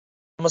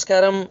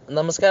നമസ്കാരം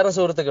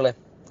സുഹൃത്തുക്കളെ.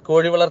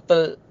 കോഴി വളർത്തൽ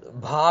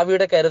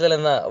ഭാവിയുടെ കരുതൽ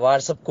എന്ന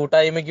വാട്സപ്പ്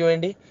കൂട്ടായ്മയ്ക്ക്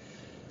വേണ്ടി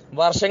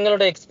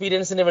വർഷങ്ങളുടെ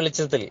എക്സ്പീരിയൻസിന്റെ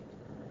വെളിച്ചത്തിൽ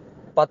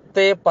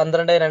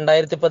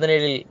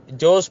 10-12-2017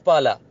 ജോസ്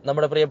പാല,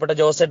 നമ്മുടെ പ്രിയപ്പെട്ട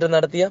ജോസേട്ട്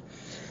നടത്തിയ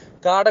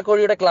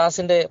കാടക്കോഴിയുടെ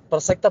ക്ലാസിന്റെ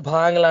പ്രസക്ത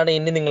ഭാഗങ്ങളാണ്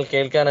ഇനി നിങ്ങൾ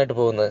കേൾക്കാനായിട്ട്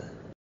പോകുന്നത്.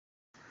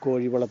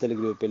 കോഴി വളർത്തൽ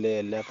ഗ്രൂപ്പിലെ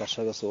എല്ലാ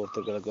കർഷക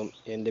സുഹൃത്തുക്കൾക്കും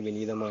എൻ്റെ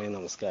വിനീതമായ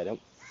നമസ്കാരം.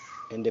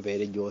 എൻ്റെ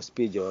പേര് ജോസ്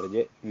പി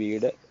ജോർജ്.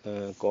 വീട്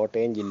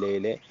കോട്ടയം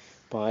ജില്ലയിലെ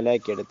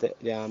പാലായ്ക്കടുത്ത്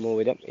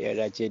രാമപുരം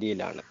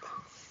ഏഴാച്ചേരിയിലാണ്.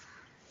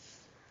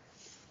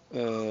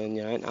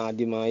 ഞാൻ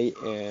ആദ്യമായി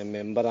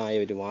മെമ്പറായ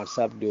ഒരു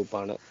വാട്സാപ്പ്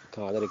ഗ്രൂപ്പാണ്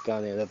കാതറിക്ക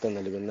നേതൃത്വം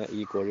നൽകുന്ന ഈ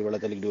കോഴി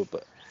വളർത്തൽ ഗ്രൂപ്പ്.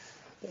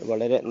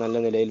 വളരെ നല്ല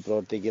നിലയിൽ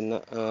പ്രവർത്തിക്കുന്ന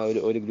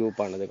ഒരു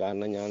ഗ്രൂപ്പാണിത്.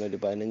 കാരണം ഞാനൊരു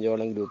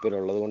 15ഓളം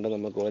ഗ്രൂപ്പിലുള്ളത് കൊണ്ട്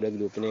നമുക്ക് ഓരോ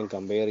ഗ്രൂപ്പിനെയും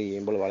കമ്പയർ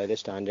ചെയ്യുമ്പോൾ വളരെ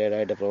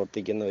സ്റ്റാൻഡേർഡായിട്ട്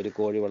പ്രവർത്തിക്കുന്ന ഒരു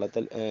കോഴി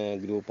വളർത്തൽ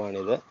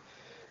ഗ്രൂപ്പാണിത്.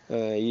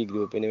 ഈ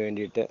ഗ്രൂപ്പിന്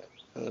വേണ്ടിയിട്ട്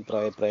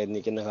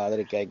പ്രയത്നിക്കുന്ന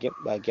കാതറിക്കായ്ക്കും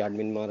ബാക്കി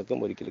അഡ്മിന്മാർക്കും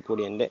ഒരിക്കൽ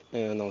കൂടി എൻ്റെ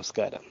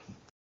നമസ്കാരം.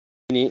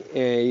 ഇനി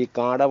ഈ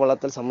കാട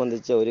വളർത്തൽ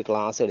സംബന്ധിച്ച ഒരു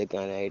ക്ലാസ്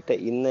എടുക്കാനായിട്ട്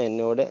ഇന്ന്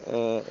എന്നോട്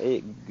ഈ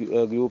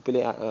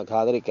ഗ്രൂപ്പിലെ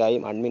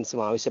ഖാദറിക്കായും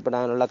അഡ്മിൻസും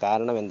ആവശ്യപ്പെടാനുള്ള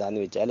കാരണം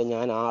എന്താണെന്ന് വെച്ചാൽ,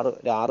 ഞാൻ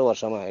 6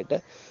 വർഷമായിട്ട്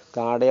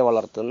കാടയെ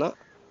വളർത്തുന്ന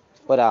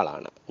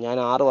ഒരാളാണ്. ഞാൻ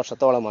 6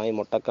 വർഷത്തോളമായി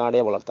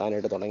മുട്ടക്കാടയെ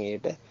വളർത്താനായിട്ട്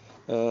തുടങ്ങിയിട്ട്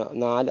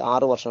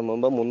 6 വർഷം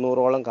മുമ്പ്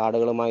 300ഓളം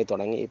കാടകളുമായി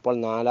തുടങ്ങി. ഇപ്പോൾ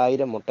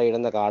 4000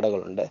 മുട്ടയിടുന്ന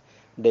കാടകളുണ്ട്.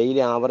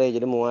 ഡെയിലി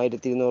ആവറേജിൽ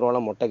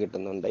 3200ഓളം മുട്ട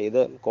കിട്ടുന്നുണ്ട്. ഇത്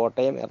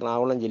കോട്ടയം,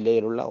 എറണാകുളം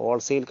ജില്ലയിലുള്ള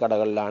ഹോൾസെയിൽ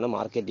കടകളിലാണ്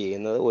മാർക്കറ്റ്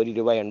ചെയ്യുന്നത്.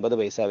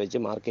 ₹1.80 വെച്ച്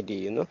മാർക്കറ്റ്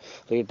ചെയ്യുന്നു.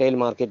 റീറ്റെയിൽ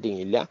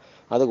മാർക്കറ്റിംഗ് ഇല്ല.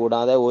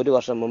 അതുകൂടാതെ 1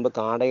 വർഷം മുമ്പ്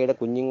കാടയുടെ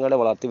കുഞ്ഞുങ്ങളെ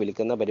വളർത്തി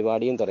വിൽക്കുന്ന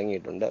പരിപാടിയും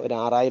തുടങ്ങിയിട്ടുണ്ട്. ഒരു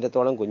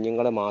 6000ഓളം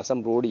കുഞ്ഞുങ്ങളെ മാസം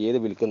ബ്രൂഡ് ചെയ്ത്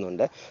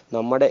വിൽക്കുന്നുണ്ട്.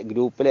 നമ്മുടെ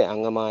ഗ്രൂപ്പിലെ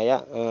അംഗമായ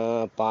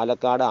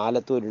പാലക്കാട്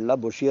ആലത്തൂരുള്ള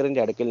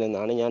ബഷീറിൻ്റെ അടുക്കിൽ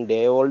നിന്നാണ് ഞാൻ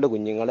ഡേ ഓൾഡ്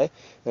കുഞ്ഞുങ്ങളെ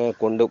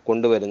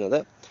കൊണ്ടുവരുന്നത്.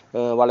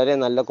 വളരെ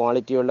നല്ല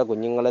ക്വാളിറ്റിയുള്ള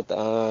കുഞ്ഞുങ്ങളെ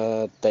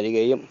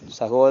തരികയും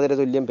സഹോദര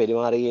തുല്യം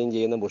പെരുമാറുകയും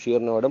ചെയ്യുന്ന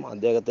ബഷീറിനോടും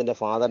അദ്ദേഹത്തിൻ്റെ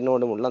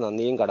ഫാദറിനോടുമുള്ള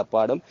നന്ദിയും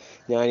കടപ്പാടും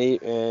ഞാൻ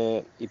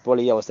ഇപ്പോൾ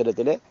ഈ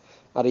അവസരത്തിൽ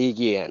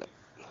അറിയിക്കുകയാണ്.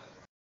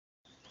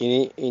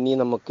 ഇനി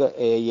നമുക്ക്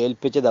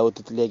ഏൽപ്പിച്ച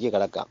ദൗത്യത്തിലേക്ക്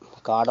കടക്കാം.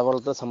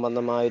 കാടവളർത്തൽ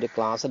സംബന്ധമായൊരു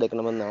ക്ലാസ്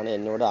എടുക്കണമെന്നാണ്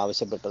എന്നോട്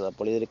ആവശ്യപ്പെട്ടത്.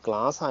 അപ്പോൾ ഇതൊരു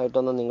ക്ലാസ്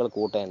ആയിട്ടൊന്നും നിങ്ങൾ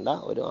കൂട്ടേണ്ട.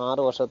 ഒരു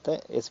 6 വർഷത്തെ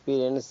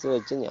എക്സ്പീരിയൻസ്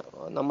വെച്ച്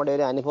നമ്മുടെ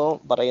ഒരു അനുഭവം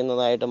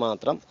പറയുന്നതായിട്ട്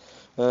മാത്രം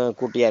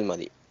കൂട്ടിയാൽ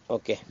മതി.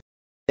 ഓക്കെ.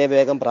 വളരെ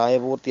വേഗം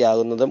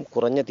പ്രായപൂർത്തിയാകുന്നതും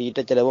കുറഞ്ഞ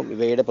തീറ്റച്ചെലവും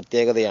ഇവയുടെ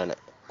പ്രത്യേകതയാണ്.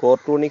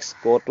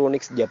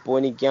 കോർട്ടൂണിക്സ്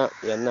ജപ്പോനിക്ക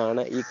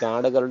എന്നാണ് ഈ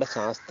കാടകളുടെ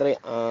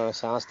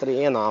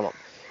ശാസ്ത്രീയ നാമം.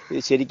 ഇത്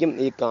ശരിക്കും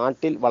ഈ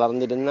കാട്ടിൽ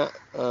വളർന്നിരുന്ന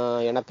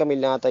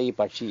ഇണക്കമില്ലാത്ത ഈ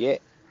പക്ഷിയെ,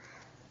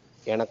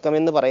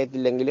 ഇണക്കമെന്ന്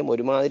പറയത്തില്ലെങ്കിലും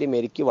ഒരുമാതിരി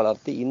മെരുക്കി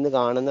വളർത്തി ഇന്ന്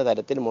കാണുന്ന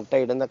തരത്തിൽ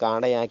മുട്ടയിടുന്ന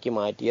കാടയാക്കി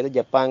മാറ്റിയത്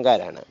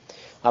ജപ്പാൻകാരാണ്.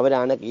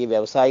 അവരാണ് ഈ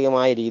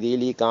വ്യാവസായികമായ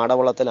രീതിയിൽ ഈ കാട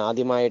വളർത്തൽ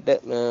ആദ്യമായിട്ട്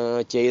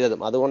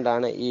ചെയ്തതും.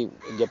 അതുകൊണ്ടാണ് ഈ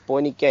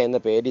ജപ്പോനിക്ക എന്ന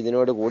പേര്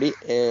ഇതിനോട് കൂടി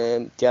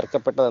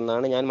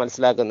ചേർക്കപ്പെട്ടതെന്നാണ് ഞാൻ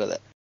മനസ്സിലാക്കുന്നത്.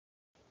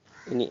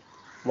 ഇനി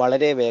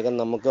വളരെ വേഗം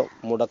നമുക്ക്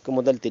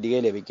മുടക്കുമുതൽ തിരികെ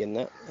ലഭിക്കുന്ന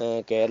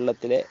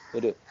കേരളത്തിലെ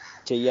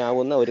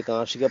ചെയ്യാവുന്ന ഒരു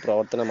കാർഷിക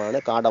പ്രവർത്തനമാണ്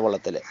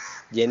കാടവളർത്തൽ.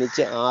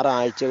 ജനിച്ച് 6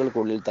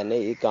 ആഴ്ചകൾക്കുള്ളിൽ തന്നെ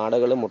ഈ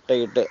കാടകൾ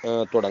മുട്ടയിട്ട്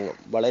തുടങ്ങും.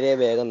 വളരെ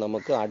വേഗം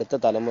നമുക്ക് അടുത്ത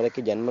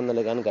തലമുറയ്ക്ക് ജന്മം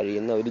നൽകാൻ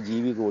കഴിയുന്ന ഒരു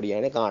ജീവി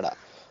കൂടിയാണ് കാട.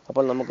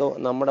 അപ്പോൾ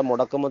നമ്മുടെ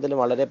മുടക്കുമുതൽ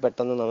വളരെ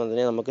പെട്ടെന്ന്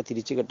നമുക്ക്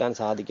തിരിച്ചു കിട്ടാൻ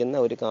സാധിക്കുന്ന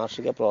ഒരു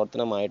കാർഷിക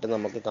പ്രവർത്തനമായിട്ട്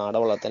നമുക്ക്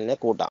കാടവളർത്തലിനെ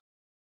കൂട്ടാം.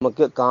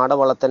 നമുക്ക്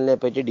കാടവളർത്തലിനെ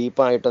പറ്റി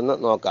ഡീപ്പായിട്ടൊന്ന്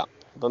നോക്കാം.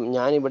 അപ്പം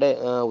ഞാനിവിടെ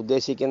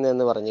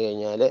ഉദ്ദേശിക്കുന്നതെന്ന് പറഞ്ഞു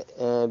കഴിഞ്ഞാൽ,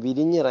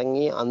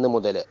 വിരിഞ്ഞിറങ്ങി അന്ന്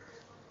മുതൽ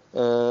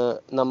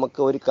നമുക്ക്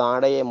ഒരു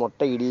കാടയെ മുട്ട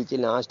ഇടിയിച്ച്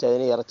ലാസ്റ്റ്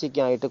അതിന്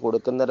ഇറച്ചിക്കായിട്ട്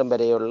കൊടുക്കുന്നിടം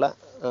വരെയുള്ള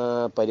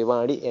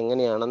പരിപാടി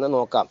എങ്ങനെയാണെന്ന്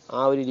നോക്കാം.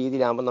 ആ ഒരു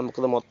രീതിയിലാകുമ്പോൾ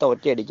നമുക്കത് മൊത്തം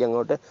ഒറ്റയടിക്ക്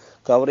അങ്ങോട്ട്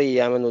കവർ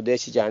ചെയ്യാമെന്ന്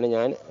ഉദ്ദേശിച്ചാണ്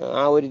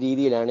ആ ഒരു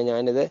രീതിയിലാണ്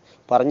ഞാനിത്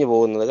പറഞ്ഞു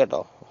പോകുന്നത്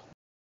കേട്ടോ.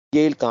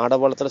 ഇന്ത്യയിൽ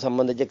കാടവളർത്തൽ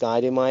സംബന്ധിച്ച്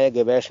കാര്യമായ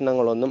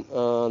ഗവേഷണങ്ങളൊന്നും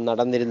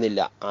നടന്നിരുന്നില്ല.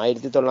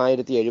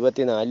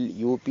 1974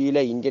 യു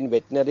പിയിലെ ഇന്ത്യൻ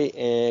വെറ്റിനറി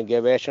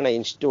ഗവേഷണ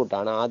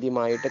ഇൻസ്റ്റിറ്റ്യൂട്ടാണ്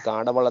ആദ്യമായിട്ട്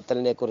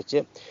കാടവളർത്തലിനെക്കുറിച്ച്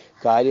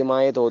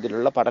കാര്യമായ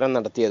തോതിലുള്ള പഠനം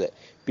നടത്തിയത്.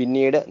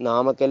 പിന്നീട്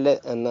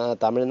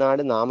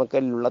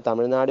നാമക്കല്ലിലുള്ള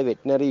തമിഴ്നാട്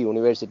വെറ്റിനറി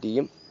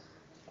യൂണിവേഴ്സിറ്റിയും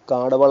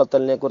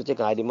കാടവളർത്തലിനെക്കുറിച്ച്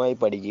കാര്യമായി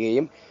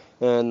പഠിക്കുകയും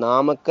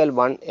നാമക്കൽ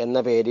 1 എന്ന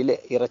പേരിൽ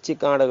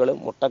ഇറച്ചിക്കാടകളും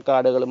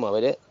മുട്ടക്കാടുകളും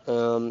അവർ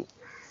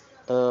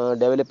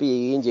ഡെവലപ്പ്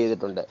ചെയ്യുകയും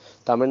ചെയ്തിട്ടുണ്ട്.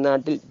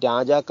 തമിഴ്നാട്ടിൽ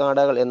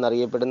രാജാക്കാടകൾ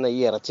എന്നറിയപ്പെടുന്ന ഈ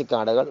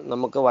ഇറച്ചിക്കാടകൾ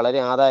നമുക്ക് വളരെ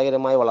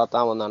ആദായകരമായി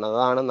വളർത്താവുന്നതാണ്.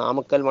 അതാണ്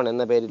നാമക്കൽ 1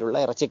 എന്ന പേരിലുള്ള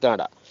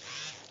ഇറച്ചിക്കാട.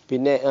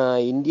 പിന്നെ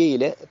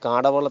ഇന്ത്യയിൽ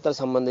കാടവളർത്തൽ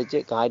സംബന്ധിച്ച്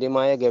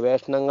കാര്യമായ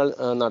ഗവേഷണങ്ങൾ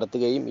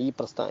നടത്തുകയും ഈ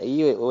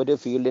ഒരു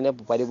ഫീൽഡിനെ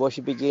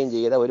പരിപോഷിപ്പിക്കുകയും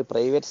ചെയ്ത ഒരു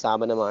പ്രൈവറ്റ്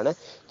സ്ഥാപനമാണ്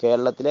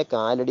കേരളത്തിലെ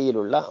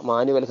കാലടിയിലുള്ള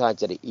മാനുവൽ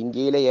ഹാച്ചറി.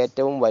 ഇന്ത്യയിലെ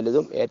ഏറ്റവും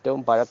വലുതും ഏറ്റവും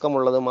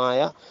പഴക്കമുള്ളതുമായ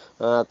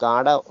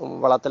കാട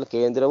വളർത്തൽ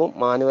കേന്ദ്രവും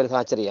മാനുവൽ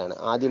ഹാച്ചറിയാണ്.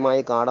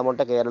 ആദ്യമായി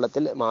കാടമുട്ട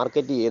കേരളത്തിൽ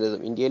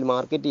ഇന്ത്യയിൽ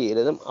മാർക്കറ്റ്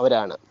ചെയ്തതും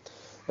അവരാണ്.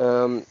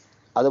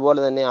 അതുപോലെ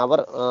തന്നെ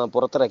അവർ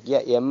പുറത്തിറക്കിയ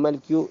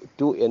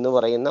MLQ2 എന്ന്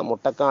പറയുന്ന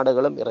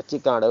മുട്ടക്കാടുകളും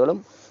ഇറച്ചിക്കാടുകളും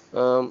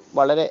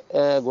വളരെ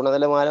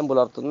ഗുണനിലവാരം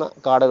പുലർത്തുന്ന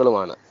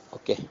കാടകളുമാണ്.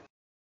 ഓക്കെ.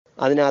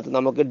 അതിനകത്ത്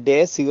നമുക്ക് ഡേ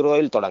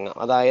 0 തുടങ്ങാം.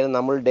 അതായത്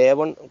നമ്മൾ ഡേ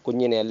 1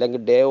 കുഞ്ഞിനെ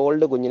അല്ലെങ്കിൽ ഡേ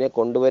ഓൾഡ് കുഞ്ഞിനെ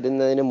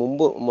കൊണ്ടുവരുന്നതിന്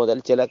മുമ്പ് മുതൽ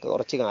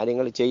കുറച്ച്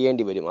കാര്യങ്ങൾ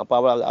ചെയ്യേണ്ടി വരും.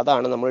 അപ്പോൾ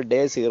അതാണ് നമ്മൾ ഡേ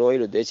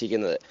 0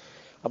 ഉദ്ദേശിക്കുന്നത്.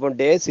 അപ്പം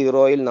ഡേ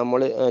 0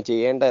 നമ്മൾ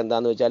ചെയ്യേണ്ട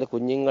എന്താണെന്ന് വെച്ചാൽ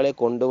കുഞ്ഞുങ്ങളെ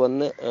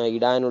കൊണ്ടുവന്ന്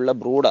ഇടാനുള്ള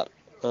ബ്രൂഡർ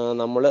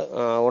നമ്മൾ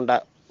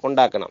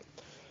ഉണ്ടാക്കണം.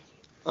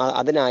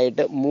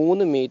 അതിനായിട്ട്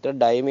 3 മീറ്റർ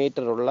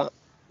ഡയമീറ്ററുള്ള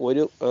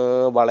ഒരു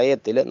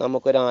വളയത്തിൽ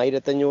നമുക്കൊരു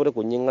 1500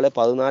 കുഞ്ഞുങ്ങളെ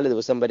 14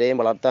 ദിവസം വരെയും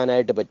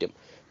വളർത്താനായിട്ട് പറ്റും.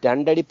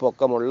 2 അടി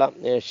പൊക്കമുള്ള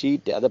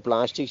ഷീറ്റ്, അത്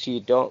പ്ലാസ്റ്റിക്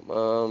ഷീറ്റോ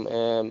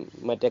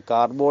മറ്റേ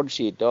കാർഡ്ബോർഡ്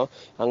ഷീറ്റോ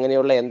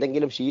അങ്ങനെയുള്ള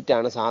എന്തെങ്കിലും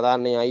ഷീറ്റാണ്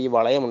സാധാരണയായി ഈ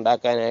വളയം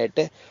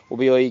ഉണ്ടാക്കാനായിട്ട്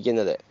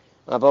ഉപയോഗിക്കുന്നത്.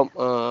 അപ്പം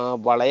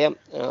വളയം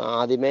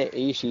ആദ്യമേ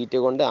ഈ ഷീറ്റ്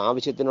കൊണ്ട്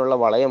ആവശ്യത്തിനുള്ള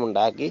വളയം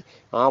ഉണ്ടാക്കി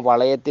ആ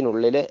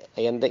വളയത്തിനുള്ളിൽ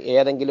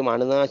ഏതെങ്കിലും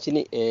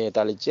അണുനാശിനി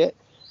തളിച്ച്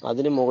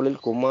അതിന് മുകളിൽ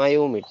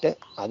കുമ്മായവും ഇട്ട്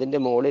അതിൻ്റെ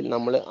മുകളിൽ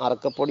നമ്മൾ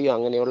അറക്കപ്പൊടിയോ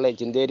അങ്ങനെയുള്ള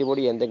ചിന്തേരി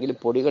പൊടി എന്തെങ്കിലും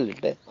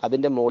പൊടികളിട്ട്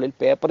അതിൻ്റെ മുകളിൽ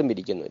പേപ്പറും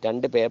വിരിക്കുന്നു.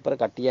 2 പേപ്പർ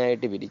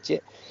കട്ടിയായിട്ട് വിരിച്ച്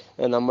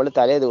നമ്മൾ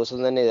തലേ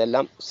ദിവസം തന്നെ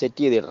ഇതെല്ലാം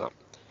സെറ്റ് ചെയ്തിടണം.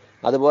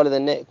 അതുപോലെ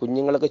തന്നെ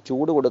കുഞ്ഞുങ്ങൾക്ക്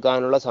ചൂട്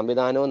കൊടുക്കാനുള്ള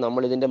സംവിധാനവും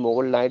നമ്മൾ ഇതിൻ്റെ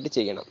മുകളിലായിട്ട്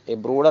ചെയ്യണം. ഈ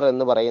ബ്രൂഡർ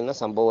എന്ന് പറയുന്ന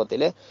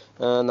സംഭവത്തിൽ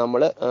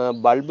നമ്മൾ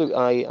ബൾബ്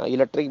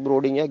ഇലക്ട്രിക്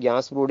ബ്രൂഡിങ്ങോ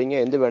ഗ്യാസ് ബ്രൂഡിങ്ങോ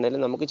എന്ത്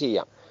വേണേലും നമുക്ക്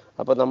ചെയ്യാം.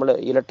 അപ്പോൾ നമ്മൾ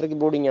ഇലക്ട്രിക്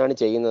ബ്രൂഡിംഗ് ആണ്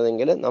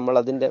ചെയ്യുന്നതെങ്കിൽ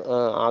നമ്മളതിൻ്റെ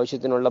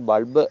ആവശ്യത്തിനുള്ള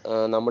ബൾബ്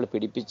നമ്മൾ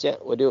പിടിപ്പിച്ച്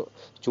ഒരു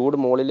ചൂട്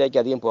മുകളിലേക്ക്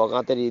അധികം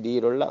പോകാത്ത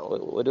രീതിയിലുള്ള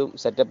ഒരു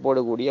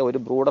സെറ്റപ്പോട് കൂടിയ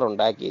ഒരു ബ്രൂഡർ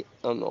ഉണ്ടാക്കി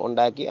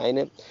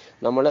അതിന്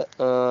നമ്മൾ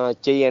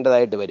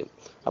ചെയ്യേണ്ടതായിട്ട് വരും.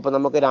 അപ്പോൾ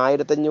നമുക്കൊരു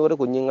 1500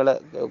 കുഞ്ഞുങ്ങളെ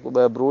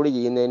ബ്രൂഡ്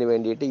ചെയ്യുന്നതിന്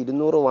വേണ്ടിയിട്ട്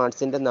 200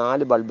 വാട്ട്സിൻ്റെ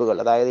 4 ബൾബുകൾ,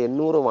 അതായത്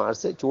 800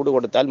 വാട്ട്സ് ചൂട്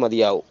കൊടുത്താൽ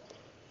മതിയാവും.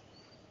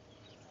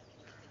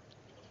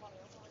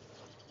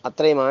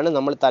 അത്രയുമാണ്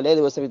നമ്മൾ തലേ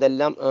ദിവസം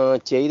ഇതെല്ലാം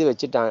ചെയ്തു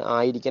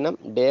വെച്ചിട്ടായിരിക്കണം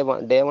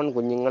ഡേ 1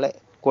 കുഞ്ഞുങ്ങളെ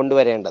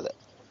കൊണ്ടുവരേണ്ടത്.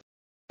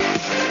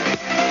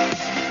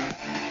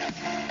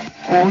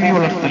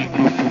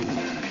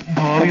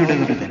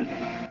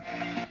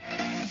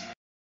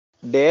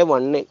 ഡേ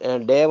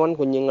 1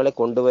 കുഞ്ഞുങ്ങളെ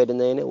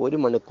കൊണ്ടുവരുന്നതിന് 1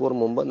 മണിക്കൂർ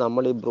മുമ്പ്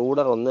നമ്മൾ ഈ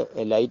ബ്രൂഡർ ഒന്ന്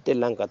ലൈറ്റ്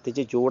എല്ലാം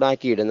കത്തിച്ച്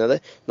ചൂടാക്കി ഇടുന്നത്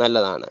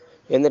നല്ലതാണ്.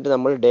 എന്നിട്ട്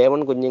നമ്മൾ ഡേ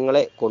 1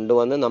 കുഞ്ഞുങ്ങളെ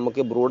കൊണ്ടുവന്ന്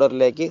നമുക്ക്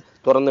ബ്രൂഡറിലേക്ക്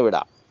തുറന്നു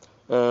വിടാം.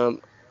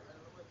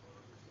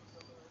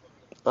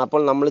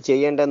 അപ്പോൾ നമ്മൾ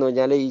ചെയ്യേണ്ടതെന്ന്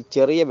പറഞ്ഞാൽ ഈ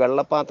ചെറിയ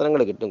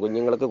വെള്ളപ്പാത്രങ്ങൾ കിട്ടും,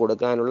 കുഞ്ഞുങ്ങൾക്ക്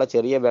കൊടുക്കാനുള്ള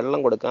ചെറിയ വെള്ളം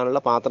കൊടുക്കാനുള്ള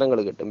പാത്രങ്ങൾ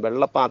കിട്ടും.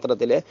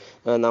 വെള്ളപ്പാത്രത്തിൽ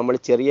നമ്മൾ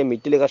ചെറിയ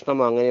മിറ്റിൽ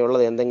കഷ്ണമോ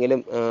അങ്ങനെയുള്ളത്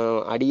എന്തെങ്കിലും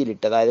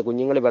അടിയിലിട്ട്, അതായത്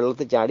കുഞ്ഞുങ്ങൾ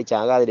വെള്ളത്തിൽ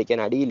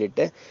ചാകാതിരിക്കാൻ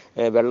അടിയിലിട്ട്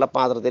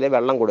വെള്ളപ്പാത്രത്തിൽ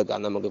വെള്ളം കൊടുക്കാം.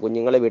 നമുക്ക്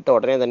കുഞ്ഞുങ്ങളെ വിട്ട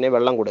ഉടനെ തന്നെ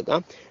വെള്ളം കൊടുക്കാം.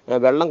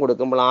 വെള്ളം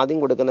കൊടുക്കുമ്പോൾ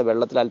ആദ്യം കൊടുക്കുന്ന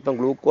വെള്ളത്തിൽ അല്പം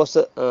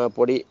ഗ്ലൂക്കോസ്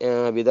പൊടി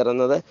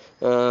വിതറുന്നത്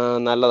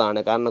നല്ലതാണ്.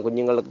 കാരണം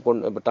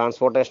കുഞ്ഞുങ്ങൾക്ക്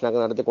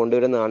ട്രാൻസ്പോർട്ടേഷനൊക്കെ നടത്തി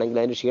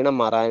കൊണ്ടുവരുന്നതാണെങ്കിൽ അതിന് ക്ഷീണം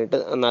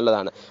മാറാനായിട്ട്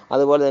നല്ലതാണ്.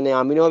 അതുപോലെ തന്നെ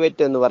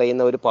അമിനോവേറ്റ് എന്ന്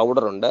പറയുന്ന ഒരു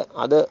പൗഡറുണ്ട്.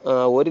 അത്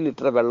 1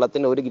 ലിറ്റർ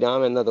വെള്ളത്തിന് 1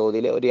 ഗ്രാം എന്ന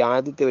തോതിൽ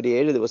ആദ്യത്തെ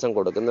 7 ദിവസം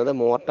കൊടുക്കുന്നത്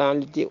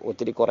മോർട്ടാലിറ്റി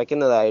ഒത്തിരി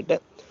കുറയ്ക്കുന്നതായിട്ട്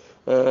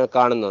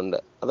കാണുന്നുണ്ട്.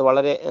 അത്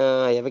വളരെ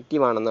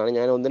എഫക്റ്റീവാണെന്നാണ്,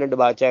 ഞാൻ 1-2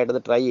 ബാച്ചായിട്ടത്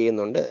ട്രൈ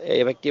ചെയ്യുന്നുണ്ട്.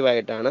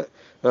 എഫക്റ്റീവായിട്ടാണ്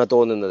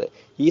തോന്നുന്നത്.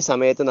 ഈ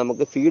സമയത്ത്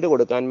നമുക്ക് ഫീഡ്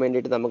കൊടുക്കാൻ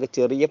വേണ്ടിയിട്ട് നമുക്ക്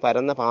ചെറിയ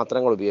പരന്ന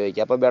പാത്രങ്ങൾ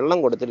ഉപയോഗിക്കാം. അപ്പോൾ വെള്ളം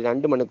കൊടുത്തിട്ട്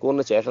 2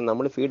 മണിക്കൂറിന് ശേഷം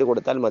നമ്മൾ ഫീഡ്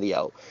കൊടുത്താൽ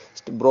മതിയാവും.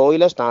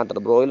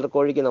 ബ്രോയിലർ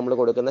കോഴിക്ക് നമ്മൾ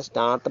കൊടുക്കുന്ന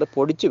സ്റ്റാർട്ടർ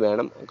പൊടിച്ച്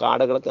വേണം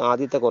കാടകൾക്ക്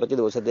ആദ്യത്തെ കുറച്ച്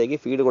ദിവസത്തേക്ക്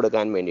ഫീഡ്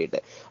കൊടുക്കാൻ വേണ്ടിയിട്ട്.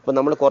 അപ്പോൾ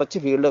നമ്മൾ കുറച്ച്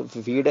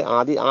ഫീഡ്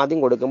ആദ്യം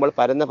കൊടുക്കുമ്പോൾ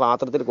പരന്ന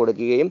പാത്രത്തിൽ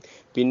കൊടുക്കുകയും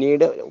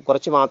പിന്നീട്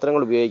കുറച്ച്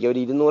പാത്രങ്ങൾ ഉപയോഗിക്കുക.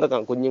 ഒരു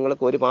 200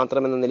 കുഞ്ഞുങ്ങൾക്ക് ഒരു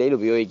പാത്രം എന്ന നിലയിൽ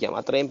ഉപയോഗിക്കാം.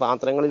 അത്രയും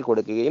പാത്രങ്ങളിൽ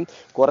കൊടുക്കുകയും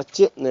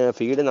കുറച്ച്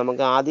ഫീഡ്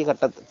നമുക്ക് ആദ്യ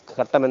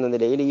ഘട്ടം എന്ന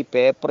നിലയിൽ ഈ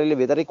പേപ്പറിൽ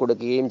വിതറി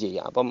കൊടുക്കുകയും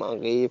ചെയ്യാം. അപ്പം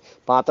ഈ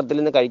പാത്രത്തിൽ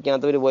നിന്ന്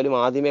കഴിക്കാത്തവർ പോലും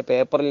ആദ്യമേ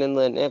പേപ്പറിൽ നിന്ന്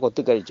തന്നെ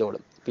കൊത്തി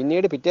കഴിച്ചോളും.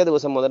 പിന്നീട് പിറ്റേ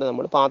ദിവസം മുതൽ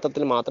നമ്മൾ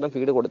പാത്രത്തിൽ മാത്രം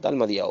ഫീഡ് കൊടുത്താൽ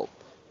മതിയാവും.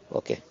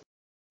 ഓക്കെ.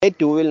 ഡേ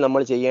 2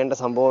 നമ്മൾ ചെയ്യേണ്ട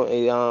സംഭവം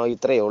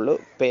ഇത്രയേ ഉള്ളൂ.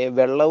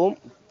 വെള്ളവും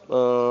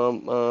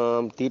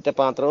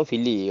തീറ്റപാത്രവും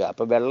ഫില്ല് ചെയ്യുക.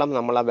 അപ്പോൾ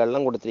നമ്മൾ ആ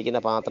വെള്ളം കൊടുത്തിരിക്കുന്ന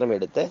പാത്രം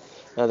എടുത്ത്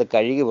അത്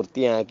കഴുകി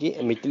വൃത്തിയാക്കി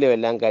മിറ്റിലും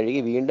എല്ലാം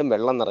കഴുകി വീണ്ടും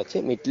വെള്ളം നിറച്ച്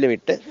മിറ്റിലും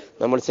ഇട്ട്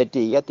നമ്മൾ സെറ്റ്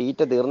ചെയ്യുക.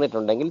 തീറ്റ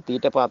തീർന്നിട്ടുണ്ടെങ്കിൽ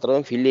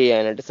തീറ്റപാത്രവും ഫില്ല്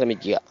ചെയ്യാനായിട്ട്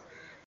ശ്രമിക്കുക.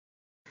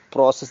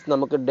 പ്രോസസ്സ്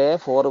നമുക്ക് ഡേ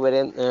 4 വരെ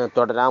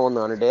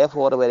തുടരാവുന്നതാണ്. ഡേ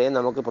 4 വരെ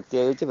നമുക്ക്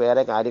പ്രത്യേകിച്ച്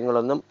വേറെ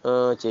കാര്യങ്ങളൊന്നും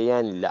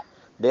ചെയ്യാനില്ല.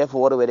 ഡേ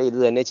 4 വരെ ഇത്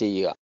തന്നെ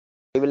ചെയ്യുക.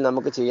 ഇതിൽ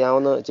നമുക്ക്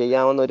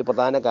ചെയ്യാവുന്ന ഒരു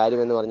പ്രധാന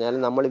കാര്യമെന്ന് പറഞ്ഞാൽ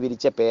നമ്മൾ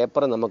വിരിച്ച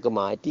പേപ്പർ നമുക്ക്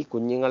മാറ്റി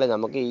കുഞ്ഞുങ്ങളെ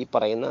നമുക്ക് ഈ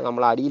പറയുന്ന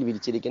നമ്മൾ അടിയിൽ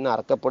വിരിച്ചിരിക്കുന്ന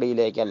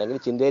അറക്കപ്പൊടിയിലേക്ക് അല്ലെങ്കിൽ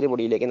ചിന്തേരി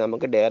പൊടിയിലേക്ക്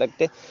നമുക്ക്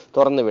ഡയറക്റ്റ്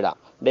തുറന്നു വിടാം.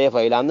 ഡേ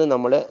 5 അന്ന്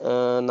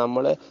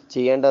നമ്മൾ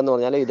ചെയ്യേണ്ടതെന്ന്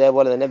പറഞ്ഞാൽ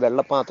ഇതേപോലെ തന്നെ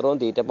വെള്ളപ്പാത്രവും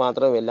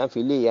തീറ്റപ്പാത്രവും എല്ലാം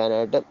ഫില്ല്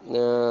ചെയ്യാനായിട്ട്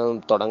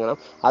തുടങ്ങണം.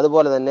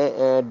 അതുപോലെ തന്നെ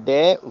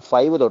ഡേ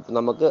 5 തൊട്ട്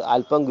നമുക്ക്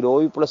അല്പം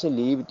ഗ്രോവി പ്ലസും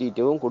ലീവ്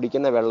ടീറ്റവും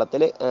കുടിക്കുന്ന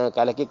വെള്ളത്തിൽ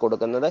കലക്കി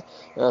കൊടുക്കുന്നത്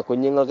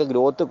കുഞ്ഞുങ്ങൾക്ക്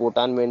ഗ്രോത്ത്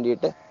കൂട്ടാൻ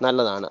വേണ്ടിയിട്ട്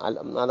നല്ലതാണ്.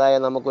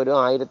 അതായത് നമുക്കൊരു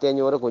 1500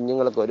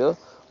 കുഞ്ഞുങ്ങൾക്ക് ഒരു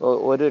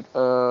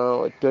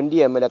 20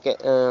 ml ഒക്കെ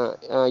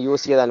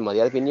യൂസ് ചെയ്താൽ മതി.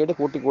 അത് പിന്നീട്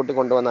കൂട്ടി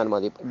കൊണ്ടുവന്നാൽ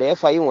മതി. ഡേ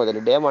 1 മുതൽ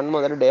ഡേ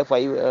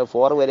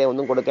 4 വരെ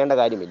ഒന്നും കൊടുക്കേണ്ട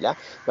കാര്യമില്ല.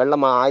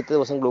 വെള്ളം ആദ്യത്തെ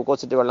ദിവസം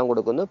ഗ്ലൂക്കോസ് ഇട്ട് വെള്ളം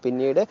കൊടുക്കുന്നു,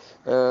 പിന്നീട്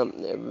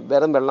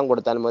വെറും വെള്ളം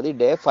കൊടുത്താൽ മതി.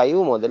 ഡേ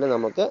 5 മുതൽ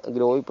നമുക്ക്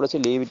ഗ്രോവി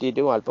പ്ലസ് ലീവ്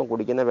ടീറ്റും അല്പം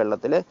കുടിക്കുന്ന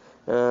വെള്ളത്തിൽ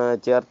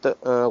ചേർത്ത്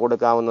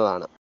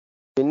കൊടുക്കാവുന്നതാണ്.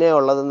 പിന്നെ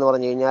ഉള്ളതെന്ന്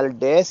പറഞ്ഞു കഴിഞ്ഞാൽ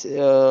ഡേ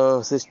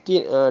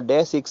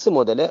 6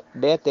 മുതൽ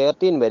ഡേ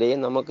 13 വരെയും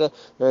നമുക്ക്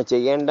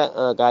ചെയ്യേണ്ട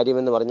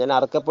കാര്യമെന്ന് പറഞ്ഞാൽ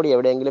അറക്കപ്പൊടി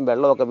എവിടെയെങ്കിലും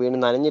വെള്ളമൊക്കെ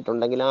വീണ്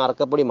നനഞ്ഞിട്ടുണ്ടെങ്കിൽ ആ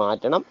അറക്കപ്പൊടി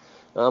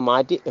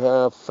മാറ്റി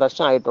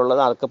ഫ്രഷ് ആയിട്ടുള്ളത്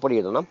അറക്കപ്പൊടി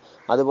ഇടണം.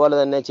 അതുപോലെ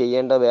തന്നെ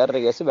ചെയ്യേണ്ട വേറൊരു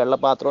കേസ്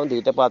വെള്ളപ്പാത്രവും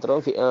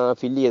തീറ്റപ്പാത്രവും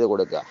ഫില്ല് ചെയ്ത്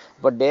കൊടുക്കുക.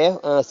 അപ്പോൾ ഡേ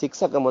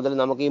 6 ഒക്കെ മുതൽ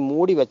നമുക്ക് ഈ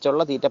മൂടി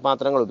വെച്ചുള്ള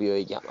തീറ്റപ്പാത്രങ്ങൾ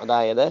ഉപയോഗിക്കാം.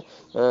 അതായത്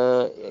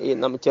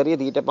ചെറിയ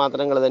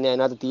തീറ്റപ്പാത്രങ്ങൾ തന്നെ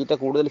അതിനകത്ത് തീറ്റ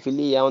കൂടുതൽ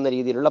ഫില്ല് ചെയ്യാവുന്ന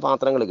രീതിയിലുള്ള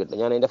പാത്രങ്ങൾ കിട്ടും.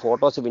 ഞാൻ അതിൻ്റെ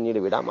ഫോട്ടോസ് പിന്നീട്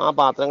വിടാം. ആ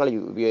പാത്രങ്ങൾ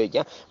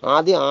ഉപയോഗിക്കാം.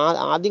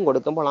 ആദ്യം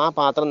കൊടുക്കുമ്പോൾ ആ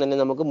പാത്രം തന്നെ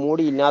നമുക്ക്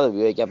മൂടിയില്ലാതെ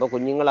ഉപയോഗിക്കാം. അപ്പോൾ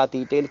കുഞ്ഞുങ്ങൾ ആ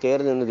തീറ്റയിൽ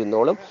കയറി നിന്ന്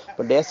തിന്നോളും.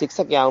 അപ്പോൾ ഡേ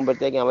 6 ഒക്കെ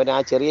ആകുമ്പോഴത്തേക്കും അവർ ആ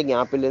ചെറിയ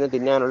ഗ്യാപ്പിൽ നിന്ന്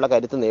തിന്നാനുള്ള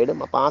കരുത്ത് നേടും.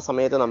 അപ്പോൾ ആ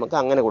സമയത്ത് നമുക്ക്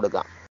അങ്ങനെ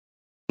കൊടുക്കാം.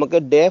 നമുക്ക്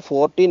ഡേ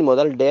 14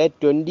 മുതൽ ഡേ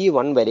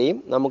 21 വരെയും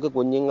നമുക്ക്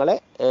കുഞ്ഞുങ്ങളെ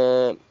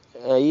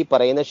ഈ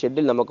പറയുന്ന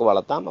ഷെഡിൽ നമുക്ക്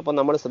വളർത്താം. അപ്പം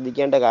നമ്മൾ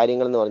ശ്രദ്ധിക്കേണ്ട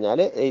കാര്യങ്ങൾ എന്ന് പറഞ്ഞാൽ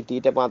ഈ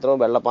തീറ്റപാത്രവും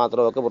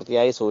വെള്ളപ്പാത്രവും ഒക്കെ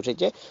വൃത്തിയായി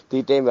സൂക്ഷിച്ച്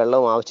തീറ്റയും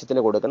വെള്ളവും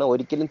ആവശ്യത്തിന് കൊടുക്കണം.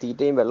 ഒരിക്കലും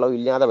തീറ്റയും വെള്ളവും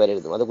ഇല്ലാതെ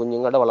വരരുത്. അത്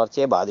കുഞ്ഞുങ്ങളുടെ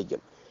വളർച്ചയെ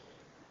ബാധിക്കും.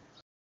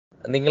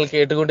 നിങ്ങൾ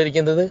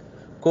കേട്ടുകൊണ്ടിരിക്കുന്നത്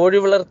കോഴി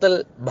വളർത്തൽ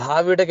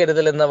ഭാവിയുടെ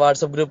കരുതൽ എന്ന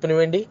വാട്സപ്പ് ഗ്രൂപ്പിന്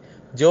വേണ്ടി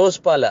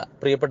ജോസ് പാല,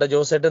 പ്രിയപ്പെട്ട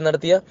ജോസേട്ടൻ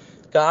നടത്തിയ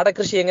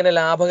കാടകൃഷി എങ്ങനെ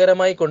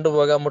ലാഭകരമായി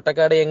കൊണ്ടുപോകാം,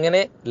 മുട്ടക്കാട്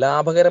എങ്ങനെ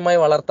ലാഭകരമായി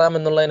വളർത്താം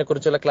എന്നുള്ളതിനെ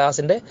കുറിച്ചുള്ള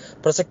ക്ലാസിന്റെ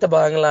പ്രസക്ത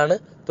ഭാഗങ്ങളാണ്.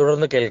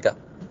 തുടർന്ന് കേൾക്കാം.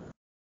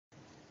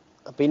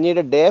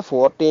 പിന്നീട് ഡേ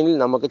 14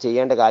 നമുക്ക്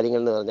ചെയ്യേണ്ട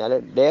കാര്യങ്ങൾ എന്ന് പറഞ്ഞാൽ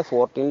ഡേ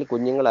 14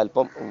 കുഞ്ഞുങ്ങൾ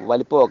അല്പം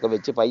വലിപ്പമൊക്കെ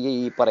വെച്ച് പയ്യെ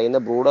ഈ പറയുന്ന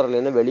ബ്രൂഡറിൽ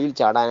നിന്ന് വെളിയിൽ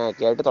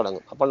ചാടാനൊക്കെ ആയിട്ട്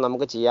തുടങ്ങും. അപ്പോൾ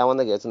നമുക്ക്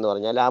ചെയ്യാവുന്ന കേസ് എന്ന്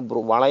പറഞ്ഞാൽ ആ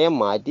വളയം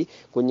മാറ്റി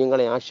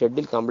കുഞ്ഞുങ്ങളെ ആ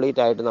ഷെഡിൽ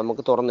കംപ്ലീറ്റ് ആയിട്ട്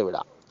നമുക്ക് തുറന്നു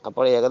വിടാം.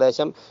 അപ്പോൾ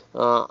ഏകദേശം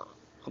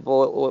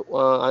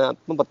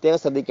അപ്പം പ്രത്യേകം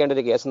ശ്രദ്ധിക്കേണ്ട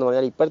ഒരു കേസ് എന്ന്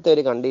പറഞ്ഞാൽ ഇപ്പോഴത്തെ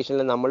ഒരു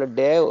കണ്ടീഷനിൽ നമ്മൾ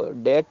ഡേ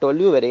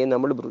 12 വരെയും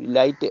നമ്മൾ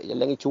ലൈറ്റ്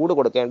അല്ലെങ്കിൽ ചൂട്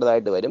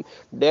കൊടുക്കേണ്ടതായിട്ട് വരും.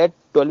 ഡേ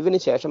 12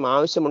 ശേഷം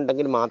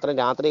ആവശ്യമുണ്ടെങ്കിൽ മാത്രം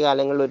രാത്രി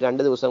കാലങ്ങളിൽ ഒരു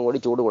 2 ദിവസം കൂടി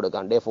ചൂട്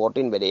കൊടുക്കാം, ഡേ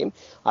 14 വരെയും.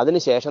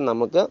 അതിനുശേഷം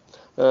നമുക്ക്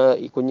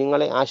ഈ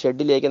കുഞ്ഞുങ്ങളെ ആ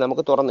ഷെഡിലേക്ക്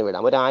നമുക്ക് തുറന്നു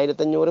വിടാം. ഒരു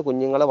 1500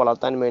 കുഞ്ഞുങ്ങളെ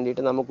വളർത്താൻ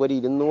വേണ്ടിയിട്ട് നമുക്കൊരു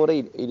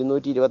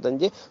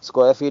 200-225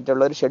 സ്ക്വയർ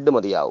ഫീറ്റുള്ള ഒരു ഷെഡ്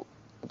മതിയാവും.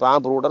 അപ്പോൾ ആ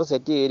ബ്രൂഡർ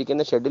സെറ്റ്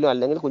ചെയ്തിരിക്കുന്ന ഷെഡിലും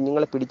അല്ലെങ്കിൽ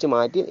കുഞ്ഞുങ്ങളെ പിടിച്ച്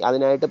മാറ്റി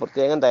അതിനായിട്ട്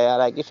പ്രത്യേകം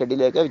തയ്യാറാക്കി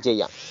ഷെഡിലേക്ക്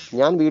ചെയ്യാം.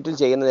 ഞാൻ വീട്ടിൽ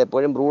ചെയ്യുന്നത്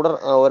എപ്പോഴും ബ്രൂഡർ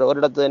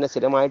ഒരിടത്ത് തന്നെ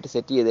സ്ഥിരമായിട്ട്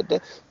സെറ്റ് ചെയ്തിട്ട്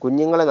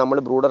കുഞ്ഞുങ്ങളെ നമ്മൾ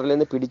ബ്രൂഡറിൽ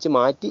നിന്ന് പിടിച്ച്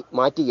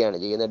മാറ്റുകയാണ്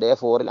ചെയ്യുന്നത്. ഡേ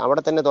 4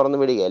 അവിടെ തന്നെ തുറന്നു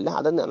വിടുകയല്ല.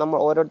 അത് നമ്മൾ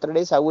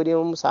ഓരോരുത്തരുടെയും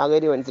സൗകര്യവും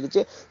സാഹചര്യവും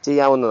അനുസരിച്ച്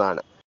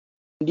ചെയ്യാവുന്നതാണ്.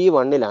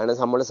 21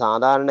 നമ്മൾ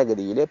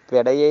സാധാരണഗതിയിൽ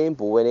പെടയെയും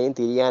പൂവനെയും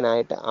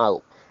തിരിയാനായിട്ട്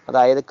ആകും.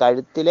 അതായത്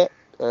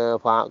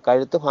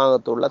കഴുത്ത്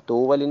ഭാഗത്തുള്ള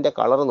തൂവലിൻ്റെ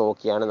കളർ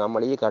നോക്കിയാണ്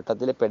നമ്മൾ ഈ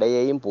ഘട്ടത്തിൽ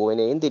പെടയെയും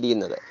പൂവനെയും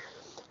തിരിയുന്നത്.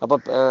 അപ്പോൾ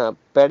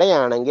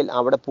പെടയാണെങ്കിൽ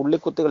അവിടെ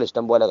പുള്ളിക്കുത്തുകൾ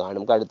ഇഷ്ടം പോലെ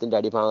കാണും കഴുത്തിൻ്റെ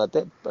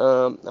അടിഭാഗത്ത്.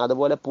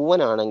 അതുപോലെ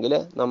പൂവനാണെങ്കിൽ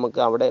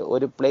നമുക്ക് അവിടെ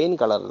ഒരു പ്ലെയിൻ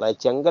കളർ,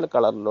 അതായത് ചെങ്കൽ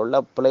കളറിലുള്ള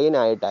പ്ലെയിൻ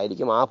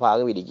ആയിട്ടായിരിക്കും ആ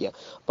ഭാഗം ഇരിക്കുക.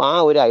 അപ്പോൾ ആ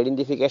ഒരു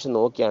ഐഡൻറ്റിഫിക്കേഷൻ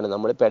നോക്കിയാണ്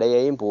നമ്മൾ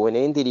പെടയെയും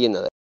പൂവനെയും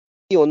തിരിയുന്നത്.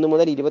 1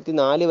 മുതൽ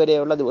 24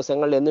 വരെയുള്ള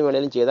ദിവസങ്ങളിൽ എന്ന്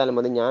വേണമെങ്കിലും ചെയ്താൽ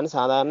മതി. ഞാൻ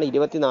സാധാരണ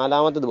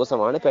 24ാമത്തെ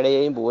ദിവസമാണ്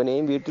പെടയെയും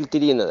പൂവനെയും വീട്ടിൽ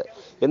തിരിയുന്നത്.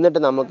 എന്നിട്ട്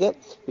നമുക്ക്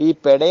ഈ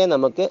പെടയെ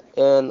നമുക്ക്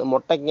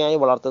മുട്ടയ്ക്കായി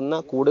വളർത്തുന്ന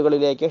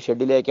കൂടുകളിലേക്കോ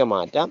ഷെഡിലേക്കോ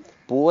മാറ്റാം.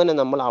 പൂവനെ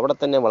നമ്മൾ അവിടെ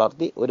തന്നെ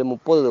വളർത്തി ഒരു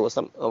 30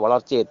 ദിവസം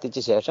വളർച്ച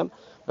എത്തിച്ച ശേഷം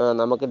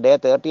നമുക്ക് ഡേ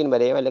 13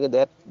 വരെയും അല്ലെങ്കിൽ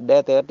ഡേ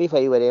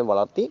 35 വരെയും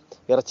വളർത്തി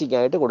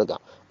ഇറച്ചിക്കായിട്ട് കൊടുക്കാം.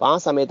 അപ്പോൾ ആ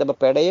സമയത്ത്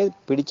ഇപ്പോൾ പെടയെ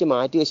പിടിച്ച്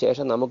മാറ്റിയ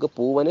ശേഷം നമുക്ക്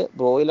പൂവന്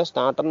ബ്രോയിലർ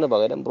സ്റ്റാർട്ടറിന്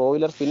പകരം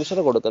ബ്രോയിലർ ഫിനിഷർ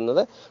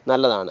കൊടുക്കുന്നത്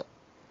നല്ലതാണ്.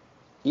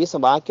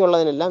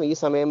 ബാക്കിയുള്ളതിനെല്ലാം ഈ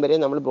സമയം വരെ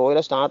നമ്മൾ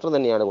ബ്രോയിലർ സ്റ്റാർട്ടർ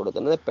തന്നെയാണ്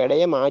കൊടുക്കുന്നത്.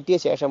 പെടയെ മാറ്റിയ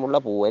ശേഷമുള്ള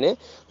പൂവന്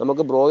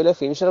നമുക്ക് ബ്രോയിലർ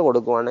ഫിനിഷർ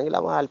കൊടുക്കുകയാണെങ്കിൽ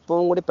അവ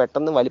അല്പവും കൂടി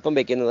പെട്ടെന്ന് വലിപ്പം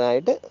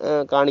വെക്കുന്നതായിട്ട്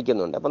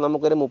കാണിക്കുന്നുണ്ട്. അപ്പം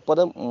നമുക്കൊരു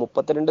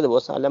 30-32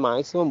 ദിവസം അല്ല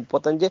മാക്സിമം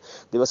 35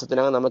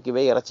 ദിവസത്തിനകം നമുക്ക്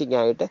ഇവയെ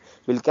ഇറച്ചിക്കായിട്ട്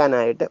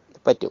വിൽക്കാനായിട്ട്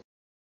പറ്റും.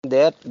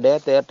 ഡേ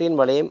 13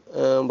 വരെയും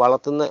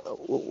വളർത്തുന്ന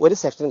ഒരു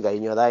സെക്ഷൻ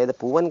കഴിഞ്ഞു. അതായത്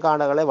പൂവൻ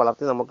കാടകളെ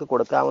വളർത്തി നമുക്ക്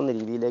കൊടുക്കാവുന്ന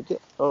രീതിയിലേക്ക്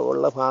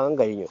ഉള്ള ഭാഗം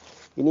കഴിഞ്ഞു.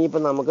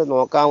 ഇനിയിപ്പോൾ നമുക്ക്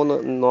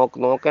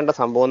നോക്കേണ്ട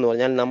സംഭവം എന്ന്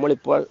പറഞ്ഞാൽ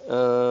നമ്മളിപ്പോൾ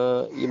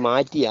ഈ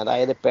മാറ്റിയ,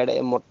 അതായത്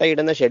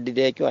മുട്ടയിടുന്ന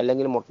ഷെഡിലേക്കോ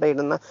അല്ലെങ്കിൽ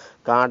മുട്ടയിടുന്ന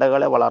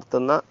കാടകളെ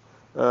വളർത്തുന്ന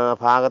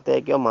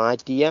ഭാഗത്തേക്കോ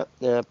മാറ്റിയ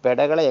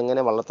പെടകളെ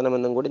എങ്ങനെ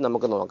വളർത്തണമെന്നും കൂടി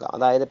നമുക്ക് നോക്കാം.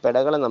 അതായത്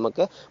പെടകളെ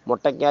നമുക്ക്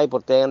മുട്ടയ്ക്കായി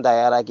പ്രത്യേകം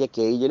തയ്യാറാക്കിയ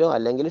കേജിലോ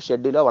അല്ലെങ്കിൽ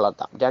ഷെഡിലോ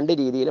വളർത്താം. 2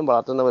 രീതിയിലും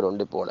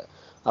വളർത്തുന്നവരുണ്ട് ഇപ്പോൾ.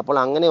 അപ്പോൾ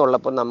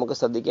അങ്ങനെയുള്ളപ്പോൾ നമുക്ക്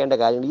ശ്രദ്ധിക്കേണ്ട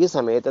കാര്യം, ഈ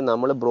സമയത്ത്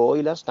നമ്മൾ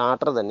ബ്രോയിലർ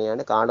സ്റ്റാർട്ടർ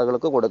തന്നെയാണ്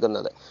കാടകൾക്ക്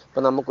കൊടുക്കുന്നത്.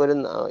 ഇപ്പോൾ നമുക്കൊരു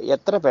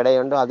എത്ര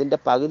പെടയുണ്ടോ അതിൻ്റെ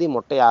പകുതി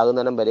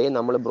മുട്ടയാകുന്നിടം വരെ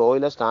നമ്മൾ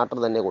ബ്രോയിലർ സ്റ്റാർട്ടർ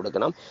തന്നെ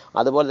കൊടുക്കണം.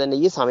 അതുപോലെ തന്നെ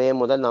ഈ സമയം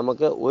മുതൽ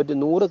നമുക്ക് ഒരു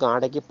 100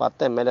 കാടയ്ക്ക്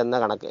 10 ml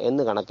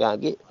എന്ന്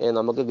കണക്കാക്കി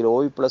നമുക്ക്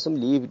ഗ്രോവി പ്ലസും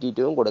ലീവ്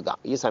ടി2ഉം കൊടുക്കാം.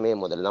 ഈ സമയം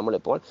മുതൽ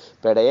നമ്മളിപ്പോൾ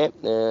പെടയെ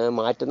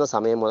മാറ്റുന്ന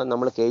സമയം മുതൽ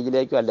നമ്മൾ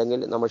കേജിലേക്കോ അല്ലെങ്കിൽ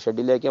നമ്മൾ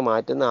ഷെഡിലേക്കോ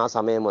മാറ്റുന്ന ആ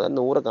സമയം മുതൽ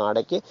 100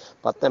 കാടയ്ക്ക്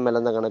 10 ml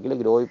എന്ന കണക്കിൽ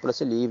ഗ്രോവി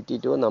പ്ലസ് ലീവ്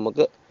ടി2ഉം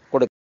നമുക്ക്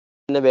കൊടുക്കാം.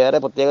 പിന്നെ വേറെ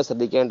പ്രത്യേകം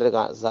ശ്രദ്ധിക്കേണ്ട ഒരു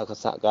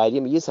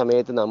കാര്യം, ഈ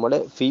സമയത്ത് നമ്മൾ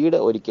ഫീഡ്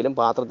ഒരിക്കലും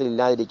പാത്രത്തിൽ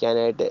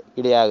ഇല്ലാതിരിക്കാനായിട്ട്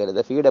ഇടയാകരുത്.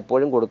 ഫീഡ്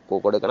എപ്പോഴും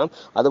കൊടുക്കണം.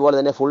 അതുപോലെ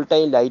തന്നെ ഫുൾ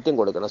ടൈം ലൈറ്റും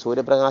കൊടുക്കണം.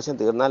 സൂര്യപ്രകാശം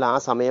തീർന്നാൽ ആ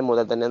സമയം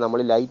മുതൽ തന്നെ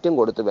നമ്മൾ ലൈറ്റും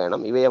കൊടുത്ത്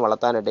വേണം ഇവയെ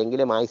വളർത്താനായിട്ട്.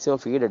 എങ്കിൽ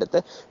മാക്സിമം ഫീഡ്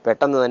എടുത്ത്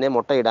പെട്ടെന്ന് തന്നെ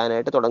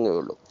മുട്ടയിടാനായിട്ട്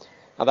തുടങ്ങുകയുള്ളൂ.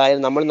 അതായത്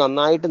നമ്മൾ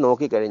നന്നായിട്ട്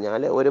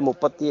നോക്കിക്കഴിഞ്ഞാൽ ഒരു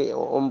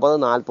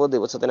 39-40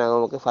 ദിവസത്തിനകം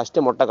നമുക്ക് ഫസ്റ്റ്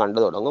മുട്ട കണ്ടു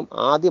തുടങ്ങും.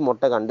 ആദ്യ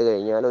മുട്ട കണ്ടു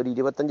കഴിഞ്ഞാൽ ഒരു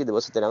 25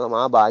 ദിവസത്തിനകം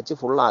ആ ബാച്ച്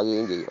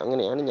ഫുള്ളാകുകയും ചെയ്യും.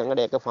 അങ്ങനെയാണ്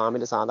ഞങ്ങളുടെയൊക്കെ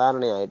ഫാമിൽ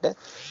സാധാരണയായിട്ട്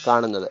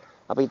കാണുന്നത്.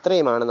 അപ്പോൾ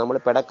ഇത്രയുമാണ് നമ്മൾ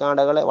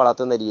പിടക്കാടകളെ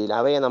വളർത്തുന്ന രീതിയിൽ.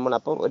 അവയെ നമ്മൾ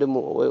അപ്പം ഒരു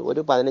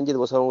 15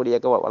 ദിവസവും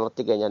കൂടിയൊക്കെ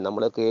വളർത്തി കഴിഞ്ഞാൽ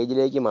നമ്മൾ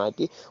കേജിലേക്ക്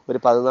മാറ്റി ഒരു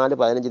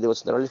 14-15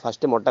 ദിവസത്തിനുള്ളിൽ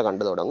ഫസ്റ്റ് മുട്ട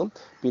കണ്ടു തുടങ്ങും.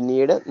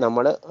 പിന്നീട്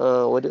നമ്മൾ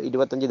ഒരു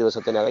 25-30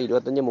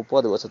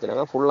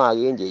 ദിവസത്തിനകം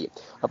ഫുള്ളാകുകയും ചെയ്യും.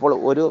 അപ്പോൾ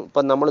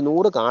ഇപ്പം നമ്മൾ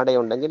 100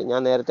 കാടയുണ്ടെങ്കിൽ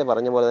ഞാൻ നേരത്തെ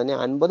പറഞ്ഞ പോലെ തന്നെ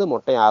 50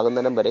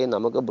 മുട്ടയാകുന്നിടം വരെയും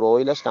നമുക്ക്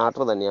ബ്രോയിലർ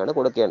സ്റ്റാർട്ടർ തന്നെയാണ്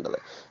കൊടുക്കേണ്ടത്.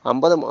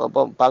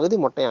 അപ്പം പകുതി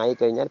മുട്ടയായി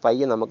കഴിഞ്ഞാൽ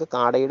പയ്യെ നമുക്ക്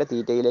കാടയുടെ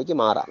തീറ്റയിലേക്ക്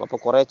മാറാം. അപ്പോൾ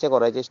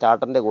കുറേശ്ശെ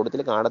സ്റ്റാർട്ടറിൻ്റെ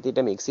കൂട്ടത്തിൽ കാടത്തീറ്റ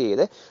മിക്സ്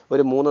ചെയ്ത്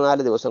ഒരു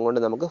 3-4 ദിവസം കൊണ്ട്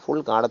നമുക്ക് ഫുൾ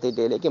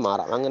കാടത്തീറ്റയിലേക്ക്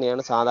മാറാം.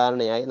 അങ്ങനെയാണ്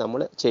സാധാരണയായി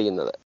നമ്മൾ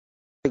ചെയ്യുന്നത്.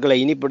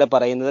 ഇനിയിപ്പോൾ ഇവിടെ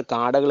പറയുന്നത്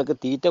കാടകൾക്ക്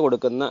തീറ്റ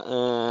കൊടുക്കുന്ന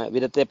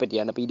വിധത്തെ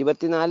പറ്റിയാണ്. അപ്പോൾ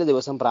 24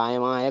 ദിവസം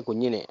പ്രായമായ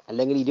കുഞ്ഞിനെ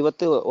അല്ലെങ്കിൽ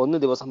 21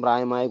 ദിവസം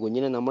പ്രായമായ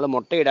കുഞ്ഞിനെ നമ്മൾ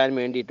മുട്ടയിടാൻ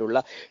വേണ്ടിയിട്ടുള്ള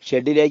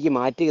ഷെഡിലേക്ക്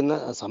മാറ്റുന്ന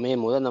സമയം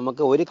മുതൽ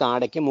നമുക്ക് ഒരു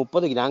കാടയ്ക്ക്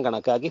 30 ഗ്രാം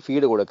കണക്കാക്കി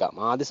ഫീഡ് കൊടുക്കാം.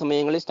 ആദ്യ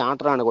സമയങ്ങളിൽ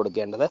സ്റ്റാർട്ടറാണ്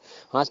കൊടുക്കേണ്ടത്.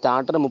 ആ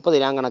സ്റ്റാർട്ടർ 30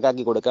 ഗ്രാം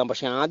കണക്കാക്കി കൊടുക്കാം.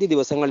 പക്ഷേ ആദ്യ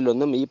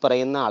ദിവസങ്ങളിലൊന്നും ഈ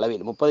പറയുന്ന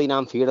അളവിൽ 30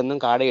 ഗ്രാം ഫീഡൊന്നും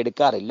കാട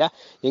എടുക്കാറില്ല.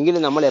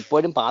 എങ്കിലും നമ്മൾ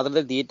എപ്പോഴും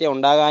പാത്രത്തിൽ തീറ്റ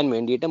ഉണ്ടാകാൻ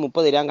വേണ്ടിയിട്ട്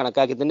 30 ഗ്രാം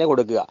കണക്കാക്കി തന്നെ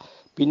കൊടുക്കുക.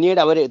 പിന്നീട്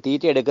അവർ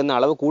തീറ്റ എടുക്കുന്ന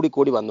അളവ്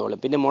കൂടി വന്നോളും.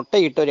 പിന്നെ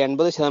മുട്ടയിട്ട് ഒരു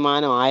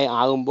 80%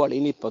 ആകുമ്പോൾ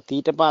ഇനി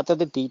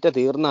തീറ്റപാത്രത്തിൽ തീറ്റ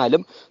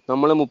തീർന്നാലും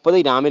നമ്മൾ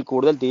 30 ഗ്രാമിൽ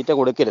കൂടുതൽ തീറ്റ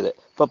കൊടുക്കരുത്.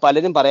 ഇപ്പോൾ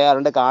പലരും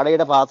പറയാറുണ്ട്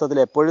കാടയുടെ പാത്രത്തിൽ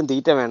എപ്പോഴും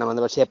തീറ്റ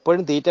വേണമെന്ന്. പക്ഷേ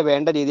എപ്പോഴും തീറ്റ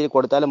വേണ്ട രീതിയിൽ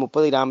കൊടുത്താൽ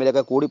 30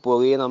 ഗ്രാമിലൊക്കെ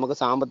കൂടിപ്പോവുകയും നമുക്ക്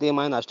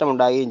സാമ്പത്തികമായ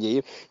നഷ്ടമുണ്ടാകുകയും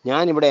ചെയ്യും.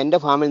 ഞാനിവിടെ എൻ്റെ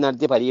ഫാമിൽ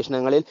നടത്തിയ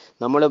പരീക്ഷണങ്ങളിൽ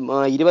നമ്മൾ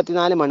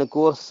 24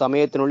 മണിക്കൂർ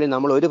സമയത്തിനുള്ളിൽ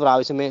നമ്മൾ ഒരു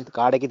പ്രാവശ്യമേ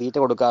കാടയ്ക്ക് തീറ്റ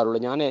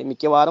കൊടുക്കാറുള്ളൂ. ഞാൻ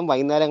മിക്കവാറും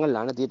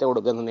വൈകുന്നേരങ്ങളിലാണ് തീറ്റ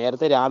കൊടുക്കുന്നത്.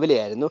 നേരത്തെ രാവിലെ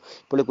ആയിരുന്നു.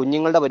 ഇപ്പോൾ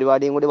കുഞ്ഞുങ്ങളുടെ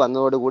പരിപാടിയും കൂടി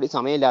വന്നതോടുകൂടി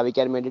സമയം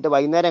ലാഭിക്കാൻ വേണ്ടിയിട്ട്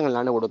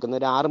വൈകുന്നേരങ്ങളിലാണ് കൊടുക്കുന്നത്.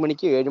 ഒരു 6 മണിക്കും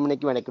 7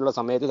 മണിക്കും ഇടയ്ക്കുള്ള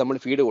സമയത്ത് നമ്മൾ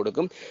ഫീഡ്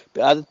കൊടുക്കും.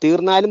 അത്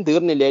തീർന്നാലും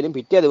തീർന്നില്ലേലും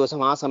പിറ്റേ ദിവസം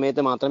ആ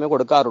സമയത്ത് മാത്രമേ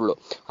കൊടുക്കാറുള്ളൂ.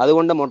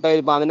 അതുകൊണ്ട് മുട്ട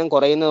ഉൽപ്പാദനം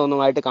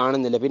കുറയുന്നതൊന്നുമായിട്ട്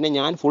കാണുന്നില്ല. പിന്നെ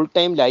ഞാൻ ഫുൾ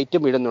ടൈം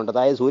ലൈറ്റും ഇടുന്നുണ്ട്.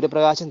 അതായത്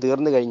സൂര്യപ്രകാശം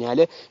തീർന്നു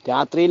കഴിഞ്ഞാൽ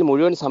രാത്രിയിൽ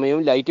മുഴുവൻ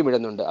സമയവും ലൈറ്റും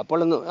ഇടുന്നുണ്ട്.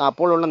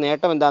 അപ്പോഴുള്ള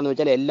നേട്ടം എന്താണെന്ന്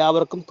വെച്ചാൽ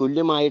എല്ലാവർക്കും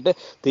തുല്യമായിട്ട്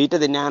തീറ്റ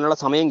തിന്നാനുള്ള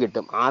സമയം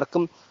കിട്ടും.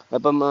 ആർക്കും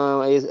ഇപ്പം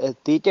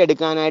തീറ്റ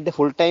എടുക്കാനായിട്ട്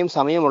ഫുൾ ടൈം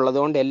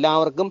സമയമുള്ളതുകൊണ്ട്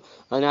എല്ലാവർക്കും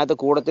അതിനകത്ത്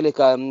കൂടത്തിൽ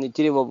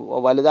ഇച്ചിരി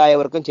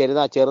വലുതായവർക്കും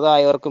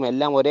ചെറുതായവർക്കും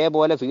എല്ലാം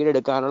ഒരേപോലെ ഫീഡ്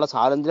എടുക്കാനുള്ള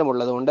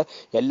സ്വാതന്ത്ര്യമുള്ളതുകൊണ്ട്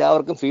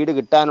എല്ലാവർക്കും ഫീഡ്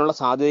കിട്ടാനുള്ള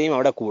സാധ്യതയും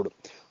അവിടെ കൂടും.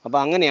 അപ്പോൾ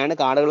അങ്ങനെയാണ്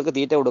കാടകൾക്ക്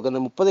തീറ്റ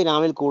കൊടുക്കുന്നത്. 30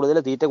 ഗ്രാമിൽ കൂടുതൽ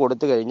തീറ്റ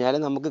കൊടുത്തു കഴിഞ്ഞാൽ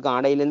നമുക്ക്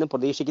കാടയിൽ നിന്ന്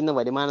പ്രതീക്ഷിക്കുന്ന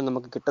വരുമാനം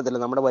നമുക്ക് കിട്ടത്തില്ല.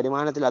 നമ്മുടെ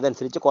വരുമാനത്തിൽ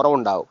അതനുസരിച്ച്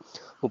കുറവുണ്ടാവും.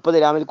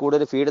 30 ഗ്രാമിൽ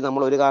കൂടുതൽ ഫീഡ്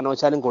നമ്മൾ ഒരു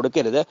കാരണവശാലും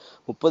കൊടുക്കരുത്.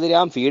 30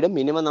 ഗ്രാം ഫീഡും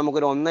മിനിമം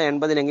നമുക്കൊരു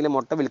 1.80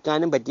 മുട്ട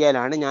വിൽക്കാനും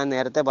പറ്റിയാലാണ് ഞാൻ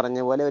നേരത്തെ പറഞ്ഞ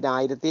പോലെ ഒരു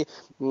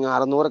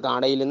 1600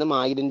 കാടയിൽ നിന്നും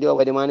 1000 രൂപ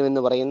വരുമാനം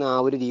എന്ന് പറയുന്ന ആ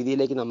ഒരു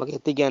രീതിയിലേക്ക് നമുക്ക്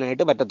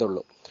എത്തിക്കാനായിട്ട്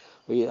പറ്റത്തുള്ളൂ.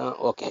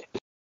 ഓക്കെ.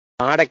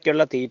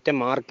 കാടയ്ക്കുള്ള തീറ്റ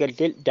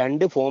മാർക്കറ്റിൽ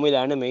 2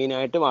 ഫോമിലാണ്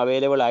മെയിനായിട്ടും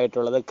അവൈലബിൾ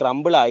ആയിട്ടുള്ളത്.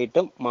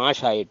 ക്രമ്പിളായിട്ടും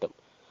മാഷായിട്ടും.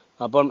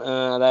 അപ്പം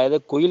അതായത്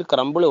കുയിൽ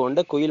ക്രമ്പിളും ഉണ്ട്,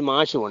 കുയിൽ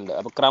മാഷും ഉണ്ട്.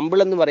 അപ്പോൾ ക്രമ്പിൾ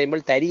എന്ന് പറയുമ്പോൾ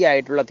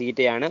തരിയായിട്ടുള്ള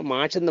തീറ്റയാണ്.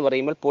 മാഷ് എന്ന്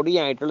പറയുമ്പോൾ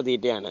പൊടിയായിട്ടുള്ള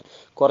തീറ്റയാണ്.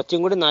 കുറച്ചും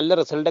കൂടി നല്ല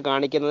റിസൾട്ട്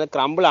കാണിക്കുന്നത്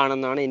ക്രമ്പിൾ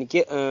ആണെന്നാണ്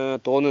എനിക്ക്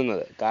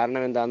തോന്നുന്നത്.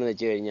 കാരണം എന്താണെന്ന്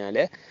വെച്ച് കഴിഞ്ഞാൽ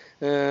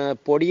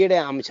പൊടിയുടെ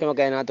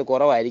അംശമൊക്കെ അതിനകത്ത്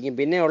കുറവായിരിക്കും.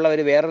 പിന്നെയുള്ള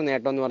ഒരു വേറൊരു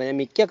നേട്ടം എന്ന് പറഞ്ഞാൽ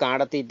മിക്ക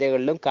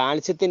കാടത്തീറ്റകളിലും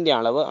കാൽസ്യത്തിൻ്റെ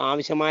അളവ്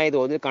ആവശ്യമായ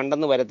തോതിൽ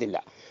കണ്ടെന്ന് വരത്തില്ല.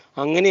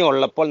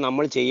 അങ്ങനെയുള്ളപ്പോൾ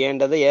നമ്മൾ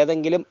ചെയ്യേണ്ടത്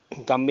ഏതെങ്കിലും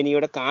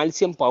കമ്പനിയുടെ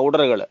കാൽസ്യം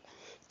പൗഡറുകൾ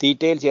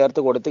തീറ്റയിൽ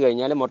ചേർത്ത് കൊടുത്തു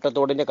കഴിഞ്ഞാൽ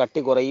മുട്ടത്തോടിൻ്റെ കട്ടി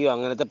കുറയുകയോ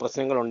അങ്ങനത്തെ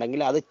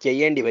പ്രശ്നങ്ങളുണ്ടെങ്കിൽ അത്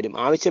ചെയ്യേണ്ടി വരും.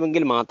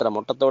 ആവശ്യമെങ്കിൽ മാത്രം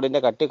മുട്ടത്തോടിൻ്റെ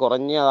കട്ടി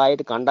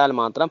കുറഞ്ഞതായിട്ട് കണ്ടാൽ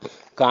മാത്രം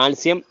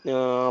കാൽസ്യം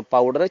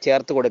പൗഡർ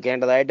ചേർത്ത്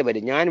കൊടുക്കേണ്ടതായിട്ട്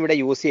വരും. ഞാനിവിടെ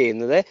യൂസ്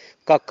ചെയ്യുന്നത്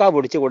കക്ക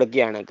പൊടിച്ച്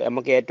കൊടുക്കുകയാണ്.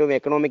 നമുക്ക് ഏറ്റവും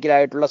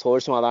എക്കണോമിക്കലായിട്ടുള്ള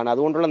സോഴ്സും അതാണ്.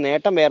 അതുകൊണ്ടുള്ള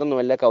നേട്ടം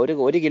വേറൊന്നുമല്ല.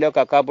 ഒരു കിലോ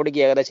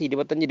കക്കാപ്പൊടിക്ക് ഏകദേശം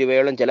 25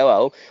 രൂപയോളം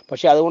ചിലവാകും.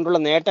 പക്ഷേ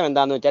അതുകൊണ്ടുള്ള നേട്ടം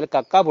എന്താണെന്ന് വെച്ചാൽ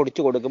കക്ക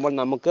പൊടിച്ച് കൊടുക്കുമ്പോൾ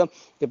നമുക്ക്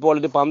ഇപ്പോൾ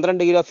ഒരു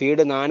 12 കിലോ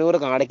ഫീഡ്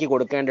 400 കാടയ്ക്ക്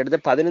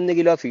കൊടുക്കേണ്ടടുത്ത് 11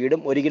 കിലോ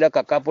ഫീഡും 1 കിലോ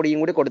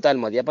കക്കാപ്പൊടിയും കൂടി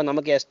കൊടുത്താൽ മതി. അപ്പം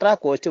നമുക്ക് എക്സ്ട്രാ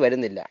കോസ്റ്റ്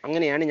വരുന്നില്ല.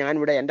 അങ്ങനെയാണ്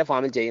ഞാനിവിടെ എൻ്റെ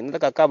ഫാമിൽ ചെയ്യുന്നത്.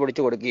 കക്ക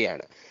പൊടിച്ച്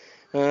കൊടുക്കുകയാണ്.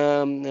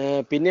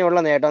 പിന്നെയുള്ള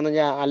നേട്ടം എന്ന്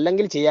പറഞ്ഞാൽ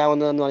അല്ലെങ്കിൽ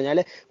ചെയ്യാവുന്നതെന്ന് പറഞ്ഞാൽ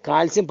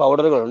കാൽസ്യം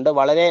പൗഡറുകളുണ്ട്.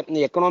 വളരെ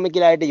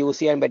എക്കണോമിക്കലായിട്ട് യൂസ്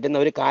ചെയ്യാൻ പറ്റുന്ന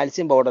ഒരു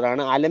കാൽസ്യം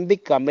പൗഡറാണ്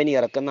അലംബിക് കമ്പനി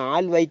ഇറക്കുന്ന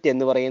ആൽവൈറ്റ്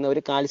എന്ന് പറയുന്ന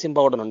ഒരു കാൽസ്യം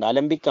പൗഡറുണ്ട്.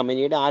 അലംബിക്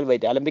കമ്പനിയുടെ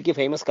ആൽവൈറ്റ്, അലംബിക്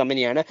ഫേമസ്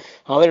കമ്പനിയാണ്.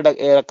 അവരുടെ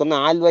ഇറക്കുന്ന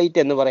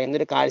ആൽവൈറ്റ് എന്ന് പറയുന്ന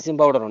ഒരു കാൽസ്യം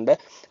പൗഡറുണ്ട്.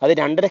 അത്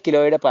 2.5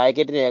 കിലോയുടെ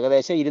പാക്കറ്റിന്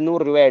ഏകദേശം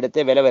 200 രൂപ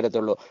എടുത്തേ വില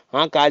വരത്തുള്ളൂ.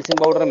 ആ കാൽസ്യം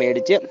പൗഡർ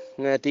മേടിച്ച്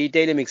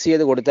തീറ്റയിൽ മിക്സ്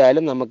ചെയ്ത്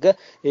കൊടുത്താലും നമുക്ക്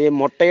ഈ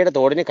മുട്ടയുടെ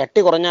തോടിന് കട്ടി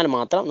കുറഞ്ഞാൽ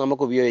മാത്രം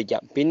നമുക്ക്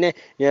ഉപയോഗിക്കാം. പിന്നെ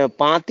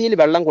പാത്തിയിൽ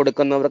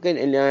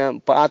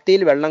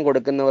വെള്ളം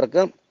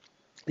കൊടുക്കുന്നവർക്ക്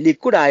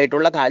ലിക്വിഡ്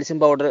ആയിട്ടുള്ള കാൽസ്യം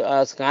പൗഡർ,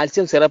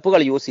 കാൽസ്യം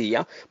സിറപ്പുകൾ യൂസ്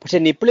ചെയ്യാം. പക്ഷേ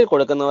നിപ്പിളിൽ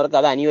കൊടുക്കുന്നവർക്ക്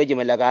അത്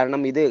അനുയോജ്യമല്ല.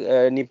 കാരണം ഇത്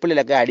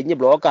നിപ്പിളിലൊക്കെ അടിഞ്ഞ്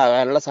ബ്ലോക്ക്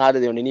ആകാനുള്ള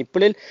സാധ്യതയുണ്ട്.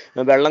 നിപ്പിളിൽ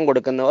വെള്ളം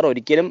കൊടുക്കുന്നവർ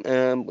ഒരിക്കലും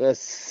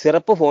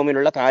സിറപ്പ്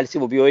ഫോമിലുള്ള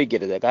കാൽസ്യം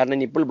ഉപയോഗിക്കരുത്.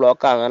 കാരണം നിപ്പിൾ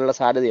ബ്ലോക്ക് ആകാനുള്ള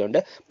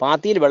സാധ്യതയുണ്ട്.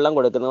 പാത്തിയിൽ വെള്ളം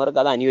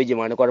കൊടുക്കുന്നവർക്ക് അത്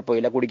അനുയോജ്യമാണ്.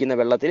 കുഴപ്പമില്ല,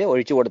 കുടിക്കുന്ന വെള്ളത്തിൽ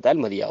ഒഴിച്ചു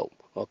കൊടുത്താൽ മതിയാവും.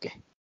 ഓക്കെ.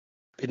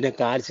 പിന്നെ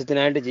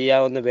കാൽസ്യത്തിനായിട്ട്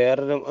ചെയ്യാവുന്ന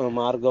വേറൊരു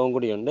മാർഗവും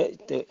കൂടിയുണ്ട്.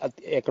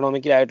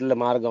 എക്കണോമിക്കലായിട്ടുള്ള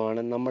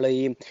മാർഗ്ഗമാണ്. നമ്മൾ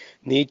ഈ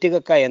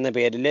നീറ്റുകക്ക എന്ന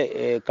പേരിൽ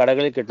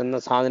കടകളിൽ കിട്ടുന്ന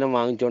സാധനം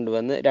വാങ്ങിച്ചുകൊണ്ട്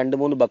വന്ന്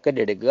 2-3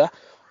 ബക്കറ്റ് എടുക്കുക.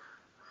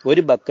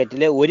 ഒരു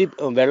ബക്കറ്റിൽ ഒരു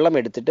വെള്ളം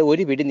എടുത്തിട്ട്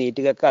ഒരു പിടി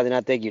നീറ്റുകക്ക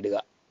അതിനകത്തേക്ക് ഇടുക.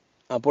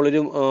 അപ്പോൾ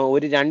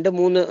ഒരു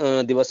 2-3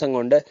 ദിവസം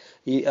കൊണ്ട്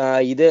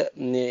ഇത്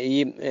ഈ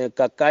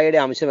കക്കായുടെ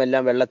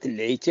അംശമെല്ലാം വെള്ളത്തിൽ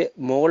ലയിച്ച്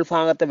മുകൾ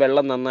ഭാഗത്തെ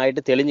വെള്ളം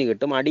നന്നായിട്ട് തെളിഞ്ഞു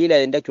കിട്ടും. അടിയിൽ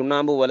അതിൻ്റെ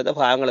ചുണ്ണാമ്പ് പോലത്തെ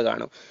ഭാഗങ്ങൾ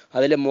കാണും.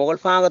 അതിൽ മുകൾ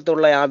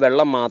ഭാഗത്തുള്ള ആ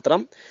വെള്ളം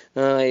മാത്രം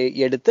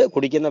എടുത്ത്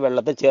കുടിക്കുന്ന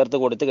വെള്ളത്തിൽ ചേർത്ത്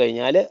കൊടുത്തു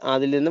കഴിഞ്ഞാൽ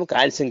അതിൽ നിന്നും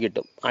കാൽസ്യം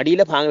കിട്ടും.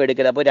 അടിയിലെ ഭാഗം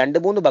എടുക്കരുത്. അപ്പോൾ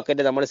 2-3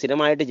 ബക്കറ്റ് നമ്മൾ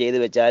സ്ഥിരമായിട്ട് ചെയ്ത്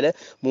വെച്ചാൽ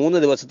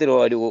 3 ദിവസത്തിൽ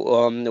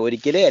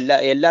ഒരിക്കൽ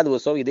എല്ലാ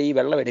ദിവസവും ഇത് ഈ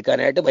വെള്ളം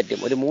എടുക്കാനായിട്ട് പറ്റും.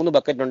 ഒരു 3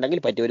 ബക്കറ്റ് ഉണ്ടെങ്കിൽ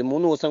പറ്റും. ഒരു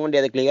 3 ദിവസം കൊണ്ട്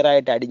അത് ക്ലിയർ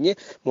ആയിട്ട് അടിഞ്ഞ്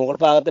മുകൾ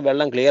ഭാഗത്ത്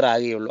വെള്ളം ക്ലിയർ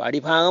ആകുകയുള്ളൂ.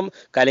 അടിഭാഗം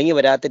കലങ്ങി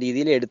വരാത്ത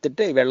രീതിയിൽ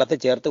എടുത്തിട്ട് വെള്ളത്തിൽ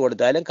ചേർത്ത്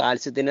കൊടുത്താലും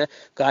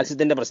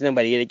കാൽസ്യത്തിൻ്റെ പ്രശ്നം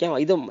പരിഹരിക്കാം.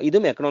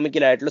 ഇതും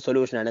എക്കണോമിക്കലായിട്ടുള്ള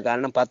സൊല്യൂഷനാണ്.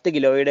 കാരണം 10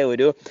 കിലോയുടെ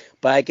ഒരു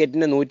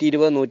പാക്കറ്റിന്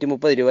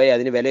 120-130 രൂപയെ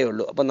അതിന്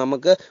വിലയുള്ളൂ. അപ്പം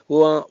നമുക്ക്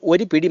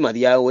ഒരു പിടി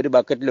മതിയാകും ഒരു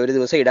ബക്കറ്റിൽ ഒരു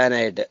ദിവസം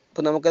ഇടാനായിട്ട്.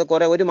 അപ്പം നമുക്ക്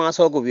ഒരു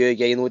മാസമൊക്കെ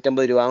ഉപയോഗിക്കാം. ഈ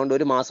 150 രൂപ കൊണ്ട്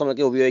ഒരു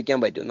മാസമൊക്കെ ഉപയോഗിക്കാൻ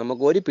പറ്റും.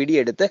 നമുക്ക് ഒരു പിടി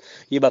എടുത്ത്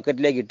ഈ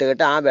ബക്കറ്റിലേക്ക്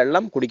ഇട്ടിട്ട് ആ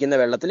വെള്ളം കുടിക്കുന്ന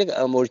വെള്ളത്തിൽ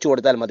ഒഴിച്ചു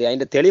കൊടുത്താൽ മതി.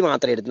 അതിൻ്റെ തെളി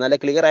മാത്രം എടുത്ത് നല്ല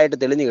ക്ലിയർ ആയിട്ട്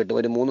തെളിഞ്ഞ് കിട്ടും.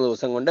 ഒരു 3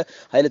 ദിവസം കൊണ്ട്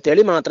അതിൽ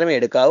തെളി മാത്രമേ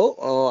എടുക്കാവൂ.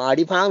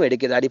 അടിഭാഗം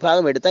എടുക്കരുത്.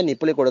 അടിഭാഗം എടുത്താൽ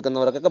നിപ്പിളിൽ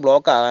കൊടുക്കുന്നവർക്കൊക്കെ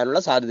ബ്ലോക്ക് ആകാനുള്ള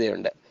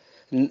സാധ്യതയുണ്ട്.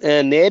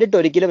 നേരിട്ട്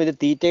ഒരിക്കലും ഇത്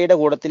തീറ്റയുടെ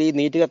കൂടത്തിൽ ഈ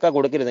നീറ്റുകക്ക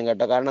കൊടുക്കരുത്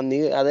കേട്ടോ. കാരണം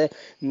അത്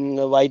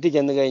വയറ്റിൽ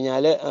ചെന്ന്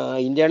കഴിഞ്ഞാൽ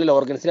ഇന്റേണൽ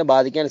ഓർഗൻസിനെ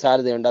ബാധിക്കാൻ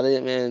സാധ്യതയുണ്ട്. അത്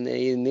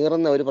ഈ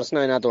നീറുന്ന ഒരു പ്രശ്നം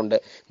അതിനകത്തുണ്ട്.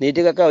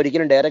 നീറ്റുകക്ക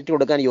ഒരിക്കലും ഡയറക്റ്റ്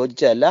കൊടുക്കാൻ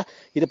യോജിച്ചതല്ല.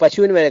 ഇത്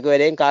പശുവിന്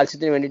വരെയും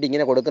കാൽസ്യത്തിന് വേണ്ടിയിട്ട്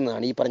ഇങ്ങനെ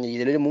കൊടുക്കുന്നതാണ്. ഈ പറഞ്ഞ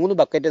രീതിയിൽ ഒരു 3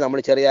 ബക്കറ്റ്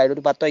നമ്മൾ ചെറിയതായിട്ട്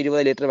ഒരു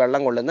 10-20 ലിറ്റർ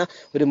വെള്ളം കൊള്ളുന്ന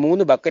ഒരു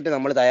 3 ബക്കറ്റ്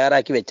നമ്മൾ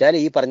തയ്യാറാക്കി വെച്ചാൽ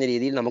ഈ പറഞ്ഞ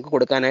രീതിയിൽ നമുക്ക്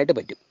കൊടുക്കാനായിട്ട്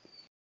പറ്റും.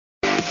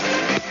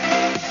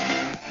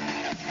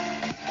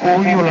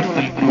 കോഴി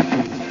വളർത്തൽ ഗ്രൂപ്പ്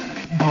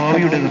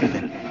ഭാവിയുടെ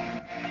കരുതൽ.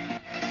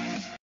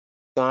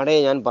 കാടയെ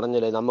ഞാൻ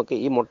പറഞ്ഞല്ലോ, നമുക്ക്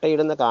ഈ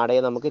മുട്ടയിടുന്ന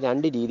കാടയെ നമുക്ക്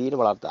 2 രീതിയിൽ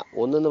വളർത്താം.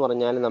 ഒന്നെന്ന്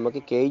പറഞ്ഞാൽ നമുക്ക്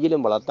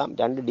കേജിലും വളർത്താം,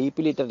 2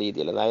 ഡീപ്പ് ലിറ്റർ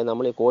രീതിയിൽ, അതായത്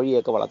നമ്മൾ ഈ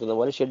കോഴിയൊക്കെ വളർത്തുന്ന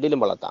പോലെ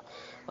ഷെഡിലും വളർത്താം.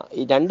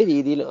 ഈ 2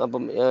 രീതിയിൽ.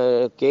 അപ്പം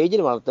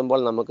കേജിൽ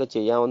വളർത്തുമ്പോൾ നമുക്ക്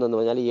ചെയ്യാവുന്നതെന്ന്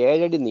പറഞ്ഞാൽ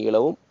 7 അടി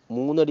നീളവും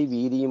 3 അടി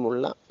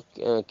വീതിയുമുള്ള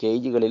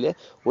കേജുകളിൽ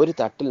ഒരു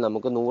തട്ടിൽ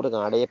നമുക്ക് 100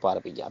 കാടയെ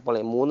പാർപ്പിക്കാം. അപ്പോൾ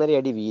 3.5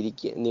 അടി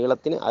വീതിക്ക്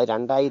നീളത്തിന് അത്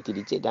 2ആയി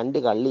തിരിച്ച് 2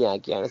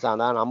 കള്ളിയാക്കിയാണ്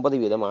സാധാരണ 50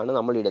 വീതമാണ്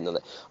നമ്മൾ ഇടുന്നത്.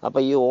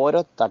 അപ്പോൾ ഈ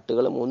ഓരോ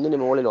തട്ടുകളും ഒന്നിന്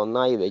മുകളിൽ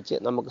ഒന്നായി വെച്ച്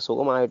നമുക്ക്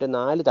സുഖമായിട്ട്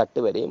 4 തട്ട്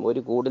വരെയും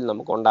ഒരു കൂടിൽ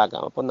നമുക്ക്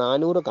ഉണ്ടാക്കാം. അപ്പോൾ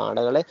 400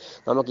 കാടകളെ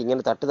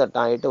നമുക്കിങ്ങനെ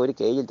തട്ടായിട്ട് ഒരു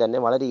കേജിൽ തന്നെ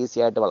വളരെ ഈസി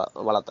ആയിട്ട്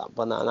വളർത്താം.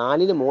 അപ്പോൾ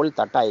 4ന് മുകളിൽ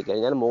തട്ടായി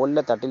കഴിഞ്ഞാൽ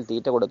മുകളിലെ തട്ടിൽ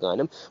തീറ്റ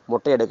കൊടുക്കാനും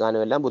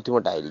മുട്ടയെടുക്കാനും എല്ലാം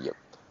ബുദ്ധിമുട്ടായിരിക്കും.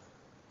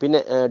 പിന്നെ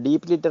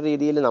ഡീപ്പ് ലിറ്റർ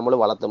രീതിയിൽ നമ്മൾ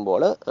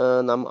വളർത്തുമ്പോൾ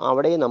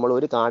അവിടെ നമ്മൾ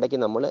ഒരു കാടയ്ക്ക്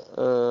നമ്മൾ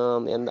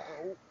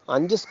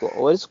ഒരു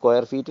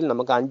സ്ക്വയർ ഫീറ്റിൽ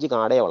നമുക്ക് 5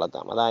 കാടയെ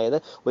വളർത്താം. അതായത്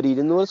ഒരു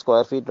 200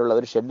 സ്ക്വയർ ഫീറ്റുള്ള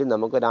ഒരു ഷെഡിൽ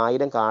നമുക്ക് ഒരു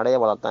 1000 കാടയെ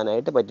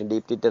വളർത്താനായിട്ട് പറ്റും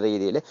ഡീപ്പ് ലിറ്റർ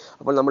രീതിയിൽ.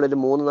 അപ്പോൾ നമ്മളൊരു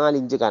 3-4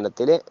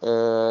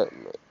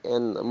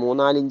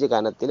 ഇഞ്ച്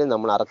കനത്തിൽ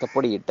നമ്മൾ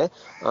അറക്കപ്പൊടി ഇട്ട്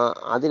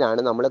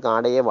അതിലാണ് നമ്മൾ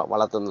കാടയെ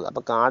വളർത്തുന്നത്.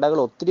 അപ്പോൾ കാടകൾ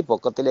ഒത്തിരി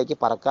പൊക്കത്തിലേക്ക്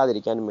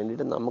പറക്കാതിരിക്കാൻ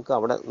വേണ്ടിയിട്ട്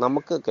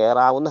നമുക്ക്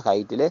കയറാവുന്ന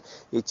ഹൈറ്റിൽ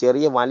ഈ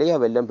ചെറിയ വലയോ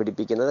വല്ലതും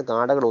പിടിപ്പിക്കുന്നത്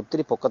കാടകൾ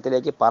ഒത്തിരി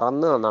പൊക്കത്തിലേക്ക്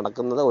പറന്ന്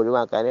നടക്കുന്നത്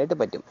ഒഴിവാക്കാനായിട്ട്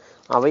പറ്റും.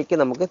 അവയ്ക്ക്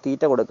നമുക്ക്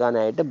തീറ്റ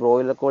കൊടുക്കാനായിട്ട്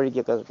ബ്രോയിലർ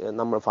കോഴിക്കൊക്കെ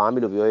നമ്മൾ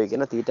ഫാമിൽ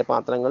ഉപയോഗിക്കുന്ന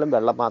തീറ്റപാത്രങ്ങളും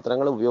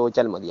വെള്ളപാത്രങ്ങളും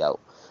ഉപയോഗിച്ചാൽ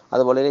മതിയാവും.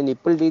 അതുപോലെ തന്നെ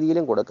നിപ്പിൾ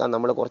രീതിയിലും കൊടുക്കാം.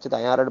 നമ്മൾ കുറച്ച്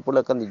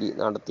തയ്യാറെടുപ്പുകളൊക്കെ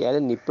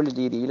നടത്തിയാലും നിപ്പിൾ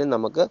രീതിയിലും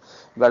നമുക്ക്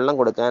വെള്ളം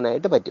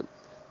കൊടുക്കാനായിട്ട് പറ്റും.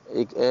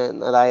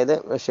 അതായത്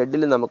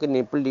ഷെഡിൽ നമുക്ക്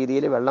നിപ്പിൾ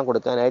രീതിയിൽ വെള്ളം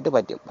കൊടുക്കാനായിട്ട്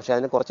പറ്റും. പക്ഷേ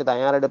അതിന് കുറച്ച്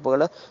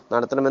തയ്യാറെടുപ്പുകൾ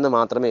നടത്തണമെന്ന്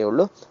മാത്രമേ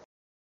ഉള്ളൂ.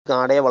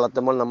 കാടയെ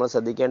വളർത്തുമ്പോൾ നമ്മൾ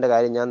ശ്രദ്ധിക്കേണ്ട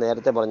കാര്യം ഞാൻ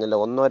നേരത്തെ പറഞ്ഞല്ലോ,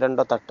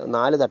 1-2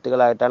 4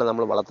 തട്ടുകളായിട്ടാണ്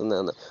നമ്മൾ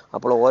വളർത്തുന്നതെന്ന്.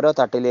 അപ്പോൾ ഓരോ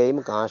തട്ടിലെയും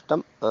കാഷ്ടം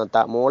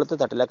മുകളിലത്തെ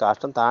തട്ടിലെ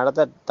കാഷ്ടം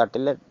താഴത്തെ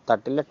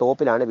തട്ടിലെ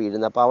ടോപ്പിലാണ്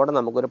വീഴുന്നത്. അപ്പോൾ അവിടെ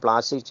നമുക്കൊരു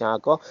പ്ലാസ്റ്റിക്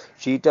ചാക്കോ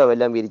ഷീറ്റോ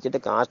എല്ലാം വിരിച്ചിട്ട്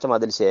കാഷ്ടം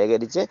അതിൽ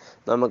ശേഖരിച്ച്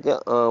നമുക്ക്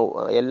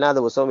എല്ലാ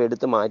ദിവസവും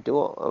എടുത്ത്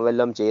മാറ്റുകയോ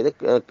വല്ലതും ചെയ്ത്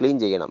ക്ലീൻ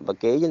ചെയ്യണം. അപ്പോൾ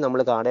കേജിൽ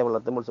നമ്മൾ കാടയെ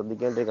വളർത്തുമ്പോൾ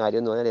ശ്രദ്ധിക്കേണ്ട ഒരു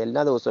കാര്യം എന്ന് പറഞ്ഞാൽ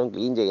എല്ലാ ദിവസവും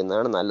ക്ലീൻ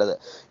ചെയ്യുന്നതാണ് നല്ലത്.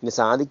 ഇനി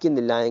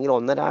സാധിക്കുന്നില്ല എങ്കിൽ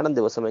 1-1.5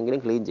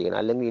 ദിവസമെങ്കിലും ക്ലീൻ ചെയ്യണം.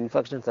 അല്ലെങ്കിൽ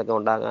ഇൻഫെക്ഷൻസ് ഒക്കെ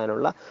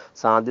ഉണ്ടാകാനുള്ള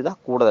സാധ്യത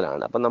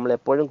കൂടുതലാണ്. അപ്പം നമ്മൾ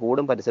എപ്പോഴും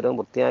കൂടും പരിസരവും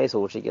വൃത്തിയായി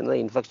സൂക്ഷിക്കുന്നത്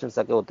ഇൻഫെക്ഷൻസ്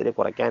ഒക്കെ ഒത്തിരി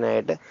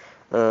കുറയ്ക്കാനായിട്ട്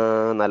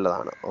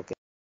നല്ലതാണ്. ഓക്കെ,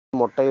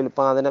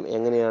 മുട്ടയുൽപാദനം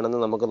എങ്ങനെയാണെന്ന്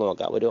നമുക്ക്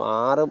നോക്കാം. ഒരു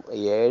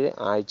 6-7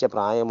 ആഴ്ച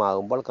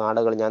പ്രായമാകുമ്പോൾ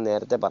കാടകൾ ഞാൻ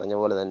നേരത്തെ പറഞ്ഞ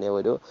പോലെ തന്നെ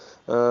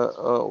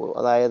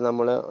അതായത്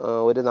നമ്മൾ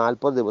ഒരു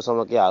 40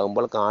 ദിവസമൊക്കെ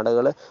ആകുമ്പോൾ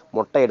കാടകൾ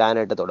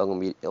മുട്ടയിടാനായിട്ട്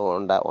തുടങ്ങും.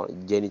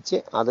 ജനിച്ച്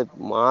അത്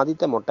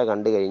ആദ്യത്തെ മുട്ട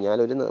കണ്ടു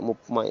കഴിഞ്ഞാൽ ഒരു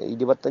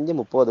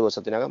 25-30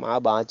 ദിവസത്തിനകം ആ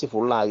ബാച്ച്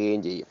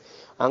ഫുള്ളാകുകയും ചെയ്യും.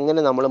 അങ്ങനെ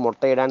നമ്മൾ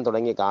മുട്ടയിടാൻ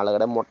തുടങ്ങിയ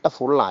കാടകളുടെ മുട്ട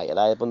ഫുള്ളായി,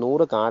 അതായത് ഇപ്പോൾ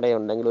 100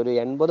 കാടയുണ്ടെങ്കിൽ ഒരു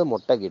 80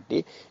 മുട്ട കിട്ടി.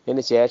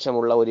 ഇതിന്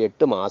ശേഷമുള്ള ഒരു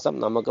 8 മാസം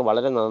നമുക്ക്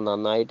വളരെ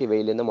നന്നായിട്ട്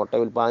ഇവയിൽ നിന്ന് മുട്ട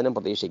ഉൽപ്പാദനം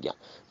പ്രതീക്ഷിക്കാം.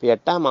 ഇപ്പോൾ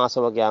 8ാം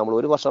മാസമൊക്കെ ആകുമ്പോൾ,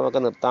 ഒരു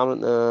വർഷമൊക്കെ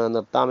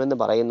നിർത്താമെന്ന്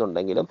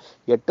പറയുന്നുണ്ടെങ്കിലും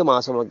 8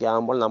 മാസമൊക്കെ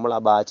ആകുമ്പോൾ നമ്മൾ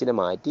ആ ബാച്ചിനെ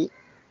മാറ്റി,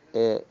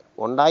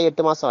 ഉണ്ടായി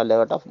 8 മാസമല്ല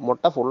കേട്ടോ,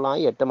 മുട്ട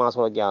ഫുള്ളായി 8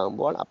 മാസമൊക്കെ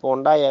ആകുമ്പോൾ, അപ്പോൾ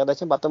ഉണ്ടായി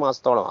ഏകദേശം 10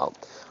 മാസത്തോളം ആകും.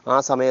 ആ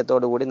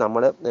സമയത്തോടു കൂടി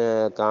നമ്മൾ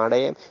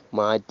കാടയെ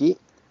മാറ്റി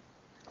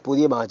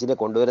പുതിയ ബാച്ചിനെ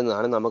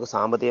കൊണ്ടുവരുന്നതാണ് നമുക്ക്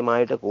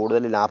സാമ്പത്തികമായിട്ട്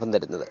കൂടുതൽ ലാഭം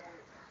തരുന്നത്.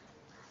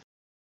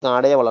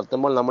 കാടയെ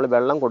വളർത്തുമ്പോൾ നമ്മൾ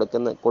വെള്ളം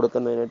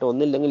കൊടുക്കുന്നതിനായിട്ട്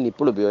ഒന്നില്ലെങ്കിൽ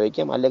നിപ്പിൾ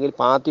ഉപയോഗിക്കാം, അല്ലെങ്കിൽ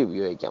പാത്തി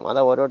ഉപയോഗിക്കാം. അത്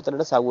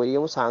ഓരോരുത്തരുടെ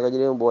സൗകര്യവും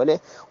സാഹചര്യവും പോലെ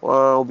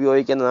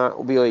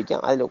ഉപയോഗിക്കാം.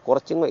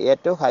 അതിൽ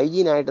ഏറ്റവും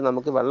ഹൈജീനായിട്ട്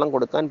നമുക്ക് വെള്ളം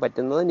കൊടുക്കാൻ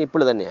പറ്റുന്നത്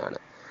നിപ്പിൾ തന്നെയാണ്.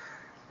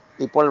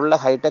 ഇപ്പോഴുള്ള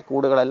ഹൈടെക്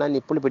കൂടുകളെല്ലാം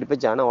നിപ്പിൾ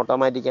പിടിപ്പിച്ചാണ്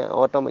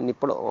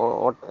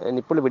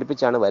നിപ്പിൾ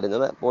പിടിപ്പിച്ചാണ്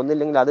വരുന്നത്.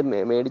 ഒന്നില്ലെങ്കിൽ അത്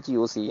മേടിച്ച്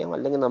യൂസ് ചെയ്യാം,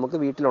 അല്ലെങ്കിൽ നമുക്ക്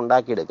വീട്ടിൽ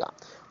ഉണ്ടാക്കിയെടുക്കാം.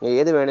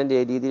 ഏത്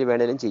രീതിയിൽ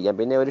വേണേലും ചെയ്യാം.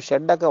 പിന്നെ ഒരു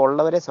ഷെഡൊക്കെ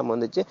ഉള്ളവരെ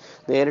സംബന്ധിച്ച്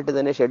നേരിട്ട്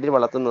തന്നെ ഷെഡിൽ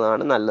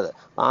വളർത്തുന്നതാണ് നല്ലത്.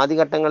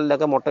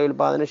 ആദ്യഘട്ടങ്ങളിലൊക്കെ മുട്ട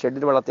ഉൽപ്പാദനം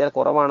ഷെഡിൽ വളർത്തിയാൽ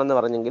കുറവാണെന്ന്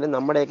പറഞ്ഞെങ്കിലും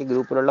നമ്മുടെയൊക്കെ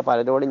ഗ്രൂപ്പിലുള്ള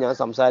പലരോടും ഞാൻ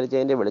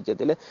സംസാരിച്ചതിൻ്റെ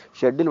വെളിച്ചത്തിൽ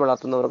ഷെഡിൽ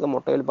വളർത്തുന്നവർക്ക്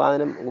മുട്ട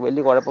ഉൽപ്പാദനം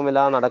വലിയ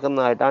കുഴപ്പമില്ലാതെ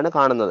നടക്കുന്നതായിട്ടാണ്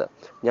കാണുന്നത്.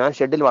 ഞാൻ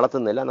ഷെഡിൽ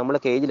വളർത്തുന്നില്ല, നമ്മൾ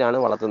കേജിലാണ്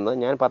വളർത്തുന്നത്.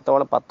 ഞാൻ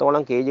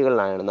പത്തോളം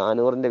കേജുകളിലാണ്,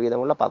 400-ന്റെ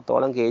വീതമുള്ള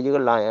 10ഓളം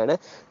കേജുകളിലായാണ്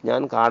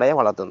ഞാൻ കാടയെ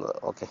വളർത്തുന്നത്.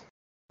 ഓക്കെ,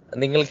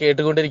 നിങ്ങൾ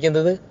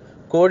കേട്ടുകൊണ്ടിരിക്കുന്നത്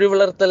കോഴി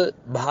വളർത്തൽ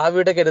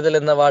ഭാവിയുടെ കരുതൽ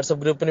എന്ന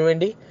വാട്സപ്പ് ഗ്രൂപ്പിന്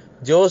വേണ്ടി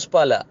ജോസ്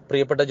പാല,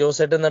 പ്രിയപ്പെട്ട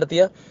ജോസേട്ടൻ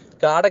നടത്തിയ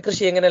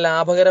കാടകൃഷി എങ്ങനെ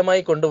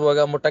ലാഭകരമായി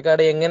കൊണ്ടുപോകാം,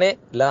 മുട്ടക്കാട് എങ്ങനെ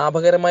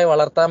ലാഭകരമായി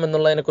വളർത്താം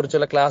എന്നുള്ളതിനെ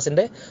കുറിച്ചുള്ള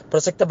ക്ലാസിന്റെ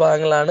പ്രസക്ത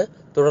ഭാഗങ്ങളാണ്.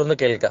 തുടർന്ന്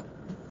കേൾക്കാം.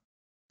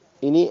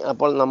 ഇനി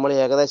അപ്പോൾ നമ്മൾ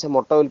ഏകദേശം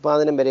മുട്ട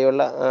ഉൽപ്പാദനം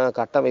വരെയുള്ള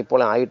ഘട്ടം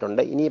ഇപ്പോൾ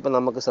ആയിട്ടുണ്ട്. ഇനിയിപ്പോൾ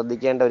നമുക്ക്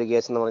ശ്രദ്ധിക്കേണ്ട ഒരു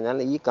കേസ് എന്ന് പറഞ്ഞാൽ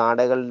ഈ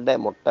കാടകളുടെ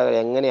മുട്ട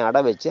എങ്ങനെ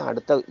അടവെച്ച്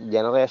അടുത്ത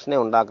ജനറേഷനെ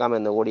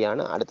ഉണ്ടാക്കാമെന്ന്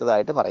കൂടിയാണ്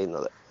അടുത്തതായിട്ട്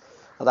പറയുന്നത്.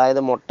 അതായത്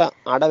മുട്ട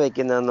അട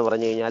വയ്ക്കുന്നതെന്ന്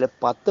പറഞ്ഞു കഴിഞ്ഞാൽ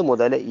 10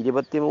 മുതൽ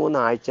 23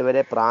 ആഴ്ച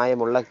വരെ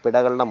പ്രായമുള്ള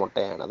പിടകളുടെ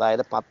മുട്ടയാണ്.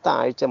 അതായത് 10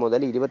 ആഴ്ച മുതൽ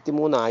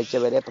 23 ആഴ്ച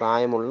വരെ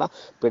പ്രായമുള്ള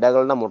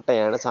പിടകളുടെ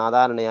മുട്ടയാണ്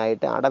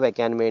സാധാരണയായിട്ട് അട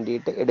വയ്ക്കാൻ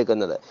വേണ്ടിയിട്ട്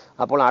എടുക്കുന്നത്.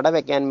 അപ്പോൾ അട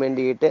വയ്ക്കാൻ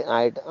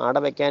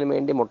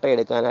വേണ്ടി മുട്ട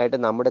എടുക്കാനായിട്ട്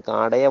നമ്മുടെ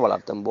കാടയെ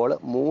വളർത്തുമ്പോൾ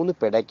 3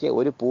 പിടയ്ക്ക്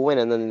ഒരു പൂവൻ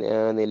എന്ന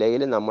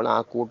നിലയിൽ നമ്മൾ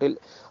ആ കൂട്ടിൽ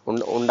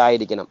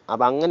ഉണ്ടായിരിക്കണം.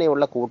 അപ്പം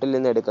അങ്ങനെയുള്ള കൂട്ടിൽ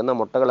നിന്ന് എടുക്കുന്ന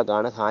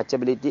മുട്ടകൾക്കാണ്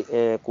ഹാച്ചബിലിറ്റി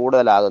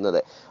കൂടുതലാകുന്നത്.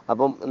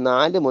 അപ്പം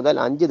 4 മുതൽ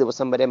 5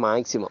 ദിവസം വരെ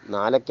മാക്സിമം,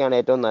 4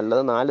 ഏറ്റവും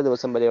നല്ലത്, 4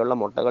 ദിവസം വരെയുള്ള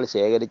മുട്ടകൾ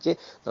ശേഖരിച്ച്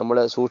നമ്മൾ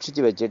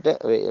സൂക്ഷിച്ച് വെച്ചിട്ട്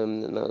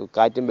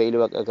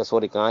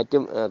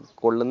കാറ്റും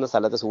കൊള്ളുന്ന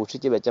സ്ഥലത്ത്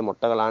സൂക്ഷിച്ച് വെച്ച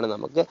മുട്ടകളാണ്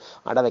നമുക്ക്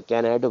അട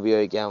വയ്ക്കാനായിട്ട്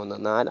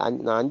ഉപയോഗിക്കാവുന്നത്.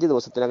 5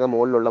 ദിവസത്തിനകം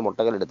മുകളിലുള്ള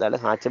മുട്ടകൾ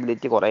എടുത്താൽ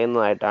ഹാച്ചബിലിറ്റി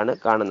കുറയുന്നതായിട്ടാണ്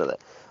കാണുന്നത്.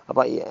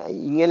 അപ്പോൾ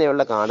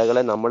ഇങ്ങനെയുള്ള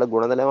കാടകളെ നമ്മൾ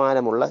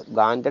ഗുണനിലവാരമുള്ള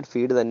ബ്രാൻഡഡ്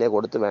ഫീഡ് തന്നെ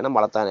കൊടുത്ത് വേണം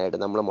വളർത്താനായിട്ട്.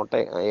 നമ്മൾ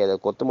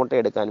കൊത്തുമുട്ട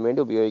എടുക്കാൻ വേണ്ടി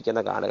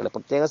ഉപയോഗിക്കുന്ന കാടകൾ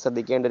പ്രത്യേകം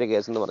ശ്രദ്ധിക്കേണ്ട ഒരു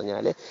കേസ് എന്ന്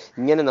പറഞ്ഞാൽ,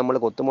 ഇങ്ങനെ നമ്മൾ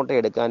കൊത്തുമുട്ട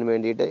എടുക്കാൻ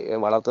വേണ്ടിയിട്ട്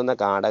വളർത്തുന്ന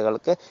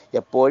കാടകൾക്ക്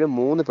എപ്പോഴും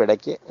 3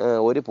 പിടയ്ക്ക്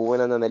ഒരു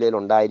പൂവൻ എന്ന നിലയിൽ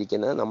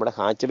ഉണ്ടായിരിക്കുന്നത് നമ്മുടെ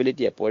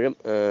ഹാച്ചബിലിറ്റി എപ്പോഴും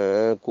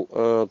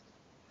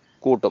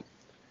കൂട്ടും.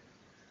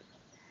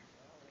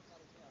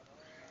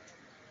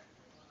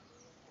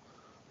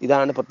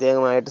 ഇതാണ്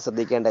പ്രത്യേകമായിട്ട്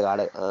ശ്രദ്ധിക്കേണ്ട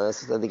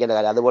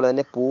കാര്യം. അതുപോലെ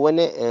തന്നെ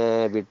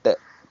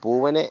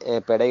പൂവനെ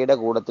പെടയുടെ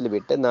കൂടത്തിൽ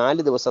വിട്ട്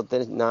 4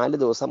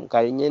 ദിവസം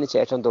കഴിഞ്ഞതിന്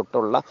ശേഷം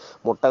തൊട്ടുള്ള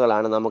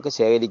മുട്ടകളാണ് നമുക്ക്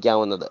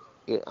ശേഖരിക്കാവുന്നത്.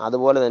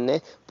 അതുപോലെ തന്നെ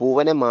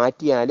പൂവനെ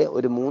മാറ്റിയാൽ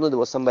 3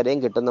 ദിവസം വരെയും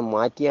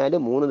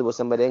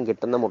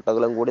കിട്ടുന്ന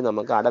മുട്ടകളും കൂടി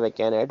നമുക്ക് അട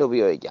വയ്ക്കാനായിട്ട്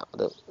ഉപയോഗിക്കാം.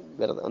 അത്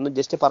ഒന്ന്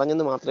ജസ്റ്റ്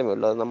പറഞ്ഞെന്ന് മാത്രമേ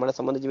ഉള്ളൂ. അത് നമ്മളെ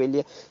സംബന്ധിച്ച്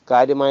വലിയ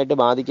കാര്യമായിട്ട്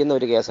ബാധിക്കുന്ന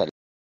ഒരു കേസല്ല.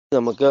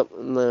 നമുക്ക്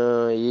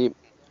ഈ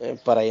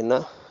പറയുന്ന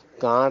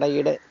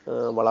കാടയുടെ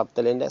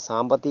വളർത്തലിൻ്റെ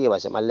സാമ്പത്തിക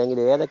വശം, അല്ലെങ്കിൽ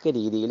ഏതൊക്കെ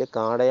രീതിയിൽ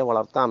കാടയെ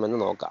വളർത്താമെന്ന്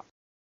നോക്കാം.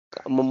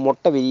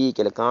 മുട്ട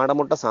വിരിയിക്കൽ,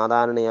 കാടമുട്ട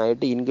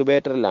സാധാരണയായിട്ട്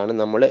ഇൻക്യുബേറ്ററിലാണ്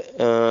നമ്മൾ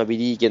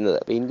വിരിയിക്കുന്നത്.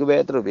 അപ്പോൾ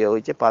ഇൻക്യുബേറ്റർ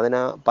ഉപയോഗിച്ച്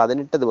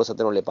 18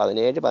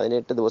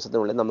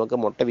 ദിവസത്തിനുള്ളിൽ നമുക്ക്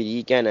മുട്ട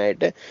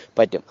വിരിയിക്കാനായിട്ട്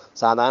പറ്റും.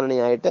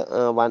 സാധാരണയായിട്ട്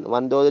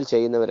വൻതോതിൽ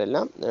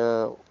ചെയ്യുന്നവരെല്ലാം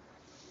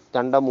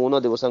 2-3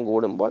 ദിവസം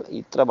കൂടുമ്പോൾ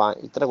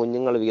ഇത്ര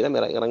കുഞ്ഞുങ്ങൾ വീതം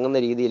ഇറങ്ങുന്ന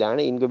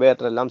രീതിയിലാണ്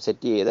ഇൻക്യുബേറ്റർ എല്ലാം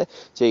സെറ്റ് ചെയ്ത്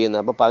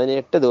ചെയ്യുന്നത്. അപ്പോൾ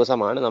 18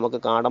 ദിവസമാണ് നമുക്ക്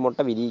കാടമുട്ട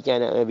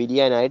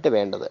വിരിയാനായിട്ട്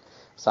വേണ്ടത്.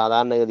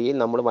 സാധാരണഗതിയിൽ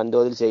നമ്മൾ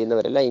വൻതോതിൽ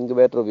ചെയ്യുന്നവരെല്ലാം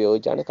ഇൻക്യുബേറ്റർ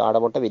ഉപയോഗിച്ചാണ്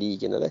കാടമുട്ട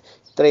വിരിയിക്കുന്നത്.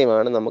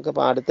 ഇത്രയുമാണ് നമുക്ക്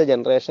ഇപ്പോൾ അടുത്ത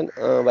ജനറേഷൻ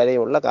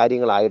വരെയുള്ള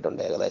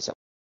കാര്യങ്ങളായിട്ടുണ്ട് ഏകദേശം.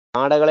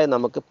 കാടകളെ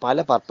നമുക്ക് പല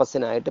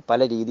പർപ്പസിനായിട്ട്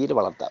പല രീതിയിൽ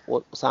വളർത്താം.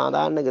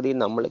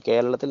 സാധാരണഗതിയിൽ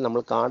കേരളത്തിൽ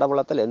നമ്മൾ കാട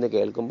വളർത്തൽ എന്ന്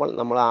കേൾക്കുമ്പോൾ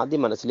നമ്മൾ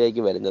ആദ്യം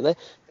മനസ്സിലേക്ക് വരുന്നത്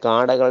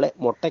കാടകളെ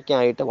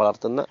മുട്ടയ്ക്കായിട്ട്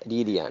വളർത്തുന്ന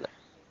രീതിയാണ്.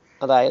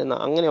 അതായത്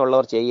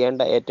അങ്ങനെയുള്ളവർ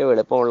ചെയ്യേണ്ട ഏറ്റവും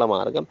എളുപ്പമുള്ള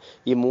മാർഗം,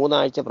 ഈ 3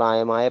 ആഴ്ച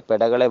പ്രായമായ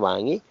പെടകളെ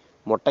വാങ്ങി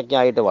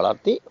മുട്ടയ്ക്കായിട്ട്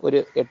വളർത്തി ഒരു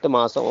 8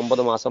 മാസം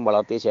 9 മാസം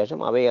വളർത്തിയ ശേഷം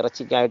അവയെ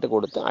ഇറച്ചിക്കായിട്ട്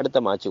കൊടുത്ത് അടുത്ത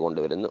മാച്ച്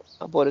കൊണ്ടുവരുന്നു.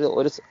 അപ്പോൾ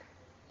ഒരു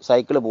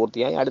സൈക്കിൾ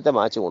പൂർത്തിയായി അടുത്ത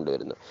മാച്ച്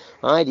കൊണ്ടുവരുന്നു.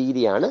 ആ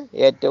രീതിയാണ്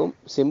ഏറ്റവും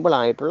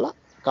സിമ്പിളായിട്ടുള്ള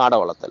കാട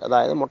വളർത്തൽ.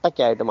 അതായത്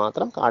മുട്ടയ്ക്കായിട്ട്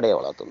മാത്രം കാടയെ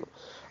വളർത്തുന്നു.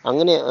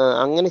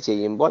 അങ്ങനെ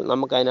ചെയ്യുമ്പോൾ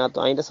നമുക്ക്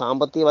അതിൻ്റെ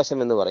സാമ്പത്തിക വശം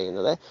എന്ന്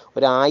പറയുന്നത്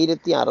ഒരു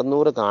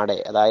 1600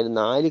 കാടയെ, അതായത്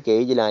 4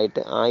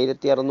 കേജിലായിട്ട്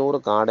 1600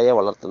 കാടയെ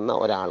വളർത്തുന്ന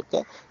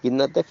ഒരാൾക്ക്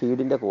ഇന്നത്തെ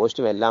ഫീഡിൻ്റെ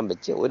കോസ്റ്റും എല്ലാം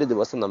വെച്ച് ഒരു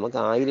ദിവസം നമുക്ക്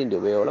 1000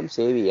 രൂപയോളം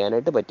സേവ്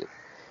ചെയ്യാനായിട്ട് പറ്റും.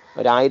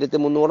 ഒരു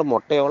 1300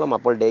 മുട്ടയോളം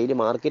അപ്പോൾ ഡെയിലി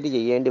മാർക്കറ്റ്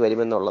ചെയ്യേണ്ടി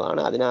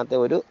വരുമെന്നുള്ളതാണ് അതിനകത്തെ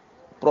ഒരു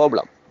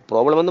പ്രോബ്ലം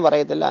എന്ന്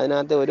പറയത്തില്ല,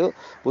 അതിനകത്ത് ഒരു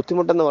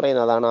ബുദ്ധിമുട്ടെന്ന്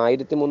പറയുന്നത് അതാണ്.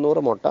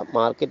 1300 മുട്ട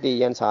മാർക്കറ്റ്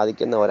ചെയ്യാൻ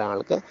സാധിക്കുന്ന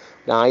ഒരാൾക്ക്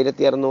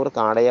 1600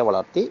 കാടയെ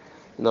വളർത്തി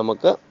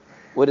നമുക്ക്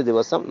ഒരു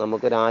ദിവസം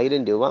നമുക്കൊരു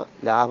 1000 രൂപ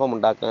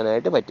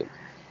ലാഭമുണ്ടാക്കാനായിട്ട് പറ്റും.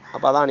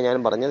 അപ്പോൾ അതാണ് ഞാൻ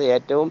പറഞ്ഞത്,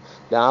 ഏറ്റവും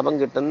ലാഭം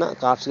കിട്ടുന്ന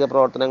കാർഷിക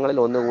പ്രവർത്തനങ്ങളിൽ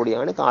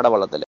ഒന്നുകൂടിയാണ് കാട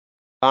വളർത്തൽ.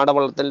 കാട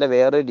വളർത്തലിൻ്റെ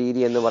വേറൊരു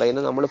രീതി എന്ന്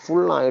പറയുന്നത് നമ്മൾ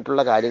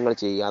ഫുള്ളായിട്ടുള്ള കാര്യങ്ങൾ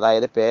ചെയ്യുക.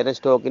 അതായത് പേരൻറ്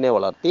സ്റ്റോക്കിനെ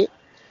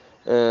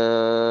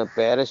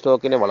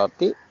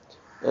വളർത്തി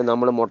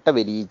നമ്മൾ മുട്ട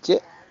വിരിയിച്ച്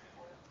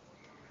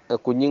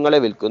കുഞ്ഞുങ്ങളെ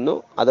വിൽക്കുന്നു.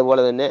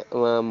 അതുപോലെ തന്നെ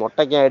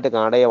മുട്ടയ്ക്കായിട്ട്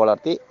കാടയെ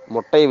വളർത്തി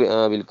മുട്ടയെ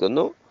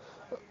വിൽക്കുന്നു.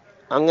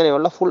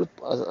 അങ്ങനെയുള്ള ഫുൾ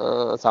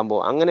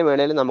സംഭവം അങ്ങനെ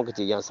വേണേലും നമുക്ക്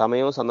ചെയ്യാം.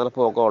 സമയവും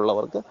സന്ദർഭവും ഒക്കെ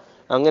ഉള്ളവർക്ക്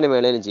അങ്ങനെ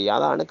വേണേലും ചെയ്യാം.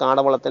 അതാണ്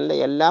കാടവളർത്തലിൻ്റെ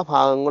എല്ലാ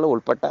ഭാഗങ്ങളും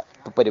ഉൾപ്പെട്ട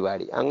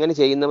പരിപാടി. അങ്ങനെ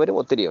ചെയ്യുന്നവരും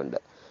ഒത്തിരിയുണ്ട്.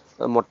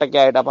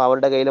 മുട്ടയ്ക്കായിട്ട് അപ്പോൾ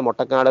അവരുടെ കയ്യിൽ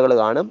മുട്ടക്കാടുകൾ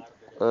കാണും,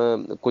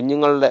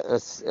 കുഞ്ഞുങ്ങളുടെ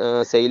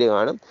സെയിൽ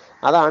കാണും.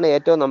 അതാണ്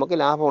ഏറ്റവും നമുക്ക്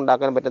ലാഭം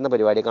ഉണ്ടാക്കാൻ പറ്റുന്ന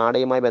പരിപാടി.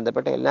 കാടയുമായി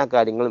ബന്ധപ്പെട്ട എല്ലാ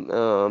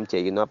കാര്യങ്ങളും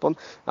ചെയ്യുന്നു.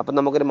 അപ്പം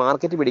നമുക്കൊരു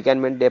മാർക്കറ്റ് പിടിക്കാൻ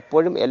വേണ്ടി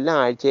എപ്പോഴും എല്ലാ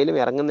ആഴ്ചയിലും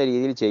ഇറങ്ങുന്ന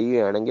രീതിയിൽ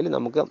ചെയ്യുകയാണെങ്കിൽ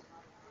നമുക്ക്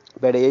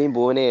പെടയെയും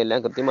പൂവനെയും എല്ലാം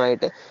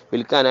കൃത്യമായിട്ട്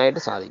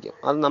വിൽക്കാനായിട്ട് സാധിക്കും.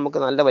 അത് നമുക്ക്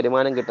നല്ല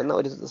വരുമാനം കിട്ടുന്ന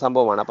ഒരു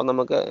സംഭവമാണ്. അപ്പം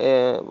നമുക്ക്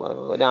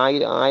ഒരു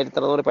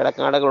 1600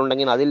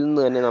 പെടക്കാടകളുണ്ടെങ്കിൽ അതിൽ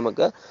നിന്ന് തന്നെ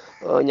നമുക്ക്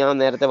ഞാൻ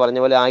നേരത്തെ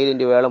പറഞ്ഞ പോലെ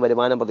 1000 രൂപയോളം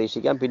വരുമാനം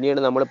പ്രതീക്ഷിക്കാം.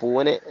 പിന്നീട് നമ്മൾ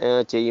പൂവനെ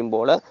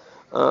ചെയ്യുമ്പോൾ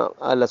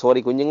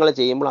കുഞ്ഞുങ്ങളെ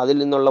ചെയ്യുമ്പോൾ അതിൽ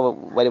നിന്നുള്ള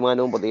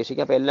വരുമാനവും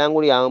പ്രതീക്ഷിക്കാം. അപ്പോൾ എല്ലാം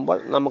കൂടി ആകുമ്പോൾ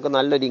നമുക്ക്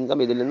നല്ലൊരു ഇൻകം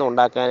ഇതിൽ നിന്ന്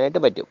ഉണ്ടാക്കാനായിട്ട്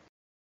പറ്റും.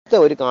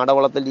 ഒരു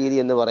കാടവളർത്തൽ രീതി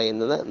എന്ന്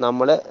പറയുന്നത്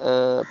നമ്മൾ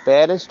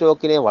പേരൻറ്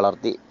സ്റ്റോക്കിനെ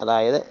വളർത്തി,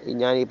 അതായത്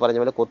ഞാൻ ഈ പറഞ്ഞ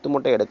പോലെ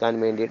കൊത്തുമുട്ട എടുക്കാൻ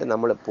വേണ്ടിയിട്ട്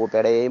നമ്മൾ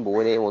പെടയെയും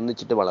പൂവനെയും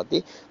ഒന്നിച്ചിട്ട് വളർത്തി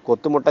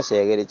കൊത്തുമുട്ട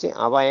ശേഖരിച്ച്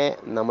അവയെ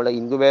നമ്മൾ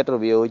ഇൻക്യുബേറ്റർ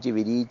ഉപയോഗിച്ച്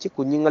വിരിയിച്ച്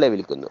കുഞ്ഞുങ്ങളെ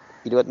വിൽക്കുന്നു.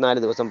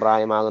 24 ദിവസം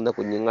പ്രായമാകുന്ന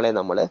കുഞ്ഞുങ്ങളെ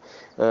നമ്മൾ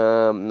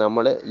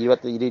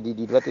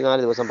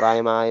 24 ദിവസം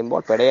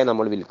പ്രായമാകുമ്പോൾ പെടയെ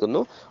നമ്മൾ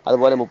വിൽക്കുന്നു.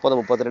 അതുപോലെ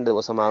 30-32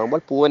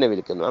 ദിവസമാകുമ്പോൾ പൂവനെ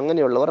വിൽക്കുന്നു.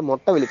 അങ്ങനെയുള്ളവർ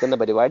മുട്ട വിൽക്കുന്ന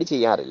പരിപാടി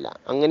ചെയ്യാറില്ല.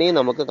 അങ്ങനെയും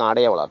നമുക്ക്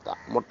കാടയെ വളർത്താം.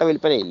 മുട്ട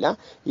വിൽപ്പനയില്ല,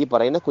 ഈ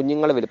പറയുന്ന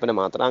കുഞ്ഞുങ്ങളെ വിൽപ്പന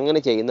മാത്രം. അങ്ങനെ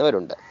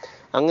ചെയ്യുന്നവരുണ്ട്.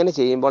 അങ്ങനെ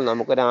ചെയ്യുമ്പോൾ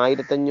നമുക്കൊരു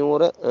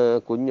 1500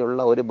 കുഞ്ഞുള്ള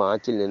ഒരു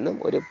ബാച്ചിൽ നിന്നും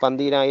ഒരു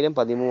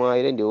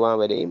 12,000-13,000 രൂപ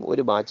വരെയും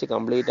ഒരു ബാച്ച്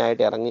കംപ്ലീറ്റ്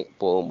ആയിട്ട് ഇറങ്ങി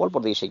പോകുമ്പോൾ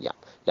പ്രതീക്ഷിക്കാം,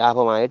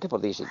 ലാഭമായിട്ട്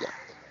പ്രതീക്ഷിക്കാം.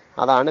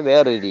 അതാണ്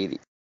വേറൊരു രീതി.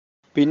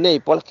 പിന്നെ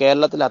ഇപ്പോൾ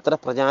കേരളത്തിൽ അത്ര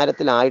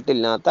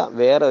പ്രചാരത്തിലായിട്ടില്ലാത്ത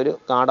വേറൊരു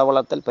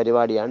കാടവളർത്തൽ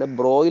പരിപാടിയാണ്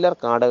ബ്രോയിലർ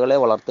കാടകളെ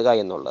വളർത്തുക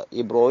എന്നുള്ളത്.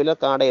 ഈ ബ്രോയിലർ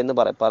കാട എന്ന്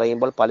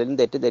പറയുമ്പോൾ പലരും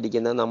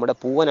തെറ്റിദ്ധരിക്കുന്നത് നമ്മുടെ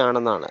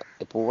പൂവനാണെന്നാണ്.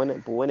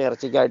 പൂവൻ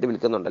ഇറച്ചിക്കായിട്ട്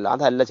വിൽക്കുന്നുണ്ടല്ലോ,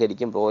 അതല്ല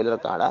ശരിക്കും ബ്രോയിലർ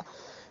കാട.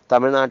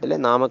 തമിഴ്നാട്ടിലെ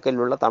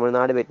നാമക്കലിലുള്ള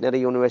തമിഴ്നാട് വെറ്റിനറി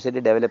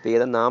യൂണിവേഴ്സിറ്റി ഡെവലപ്പ്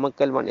ചെയ്ത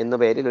നാമക്കൽ 1 എന്ന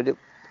പേരിൽ ഒരു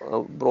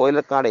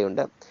ബ്രോയിലർ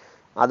കാടയുണ്ട്.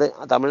 അത്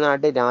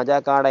തമിഴ്നാട്ടിൽ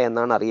രാജാക്കാട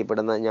എന്നാണ്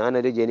അറിയപ്പെടുന്നത്.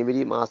 ഞാനൊരു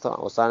ജനുവരി മാസം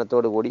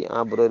അവസാനത്തോടു കൂടി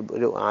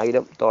ഒരു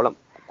 1000-ഓളം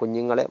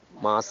കുഞ്ഞുങ്ങളെ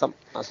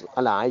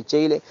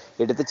ആഴ്ചയിൽ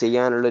എടുത്ത്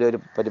ചെയ്യാനുള്ളൊരു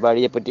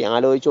പരിപാടിയെപ്പറ്റി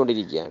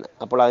ആലോചിച്ചുകൊണ്ടിരിക്കുകയാണ്.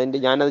 അപ്പോൾ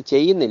ഞാനത്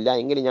ചെയ്യുന്നില്ല,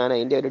 എങ്കിലും ഞാൻ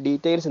അതിൻ്റെ ഒരു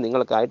ഡീറ്റെയിൽസ്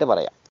നിങ്ങൾക്കായിട്ട്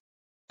പറയാം.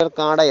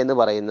 കാട എന്ന്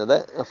പറയുന്നത്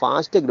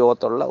ഫാസ്റ്റ്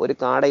ഗ്രോത്ത് ഉള്ള ഒരു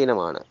കാട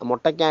ഇനമാണ്.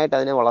 മുട്ടയ്ക്കായിട്ട്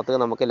അതിനെ വളർത്തുക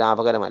നമുക്ക്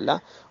ലാഭകരമല്ല.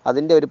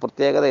 അതിൻ്റെ ഒരു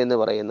പ്രത്യേകത എന്ന്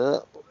പറയുന്നത്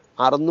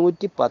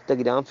 610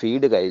 ഗ്രാം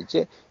ഫീഡ് കഴിച്ച്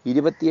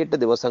 28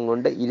 ദിവസം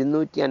കൊണ്ട്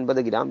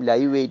 250 ഗ്രാം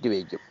ലൈവ് വെയിറ്റ്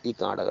വയ്ക്കും ഈ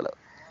കാടകൾ.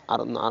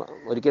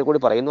 ഒരിക്കൽ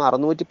കൂടി പറയുന്നു,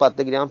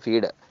 610 ഗ്രാം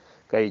ഫീഡ്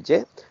കഴിച്ച്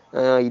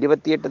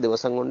 28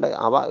 ദിവസം കൊണ്ട്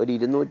അവ ഒരു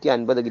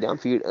 250 ഗ്രാം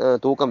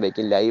തൂക്കം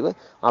വയ്ക്കും ലൈവ്.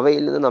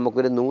 അവയിൽ നിന്ന്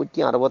നമുക്കൊരു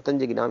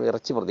 165 ഗ്രാം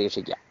ഇറച്ചി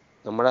പ്രതീക്ഷിക്കാം.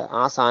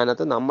 ആ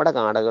സ്ഥാനത്ത് നമ്മുടെ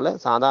കാടകൾ,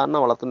 സാധാരണ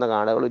വളർത്തുന്ന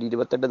കാടകൾ ഒരു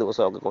 28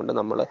 ദിവസമൊക്കെ കൊണ്ട്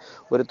നമ്മൾ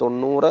ഒരു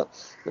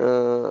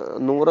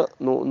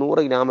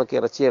 100 ഗ്രാമൊക്കെ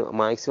ഇറച്ചി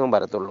മാക്സിമം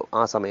വരത്തുള്ളൂ.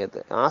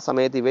 ആ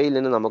സമയത്ത് ഇവയിൽ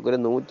നിന്ന് നമുക്കൊരു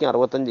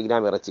 165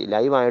 ഗ്രാം ഇറച്ചി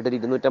ലൈവായിട്ടൊരു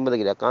 250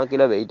 ഗ്രാം 1/4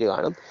 കിലോ വെയിറ്റ്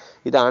കാണും.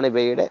 ഇതാണ്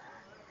ഇവയുടെ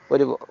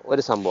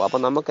ഒരു സംഭവം.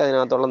 അപ്പം നമുക്ക്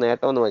അതിനകത്തുള്ള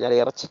നേട്ടം എന്ന് പറഞ്ഞാൽ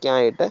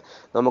ഇറച്ചിക്കായിട്ട്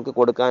നമുക്ക്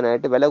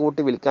കൊടുക്കാനായിട്ട് വില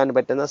കൂട്ടി വിൽക്കാൻ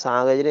പറ്റുന്ന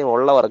സാഹചര്യം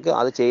ഉള്ളവർക്ക്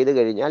അത് ചെയ്ത്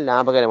കഴിഞ്ഞാൽ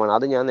ലാഭകരമാണ്.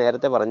 അത് ഞാൻ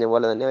നേരത്തെ പറഞ്ഞ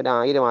പോലെ തന്നെ ഒരു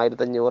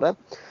 1000-1500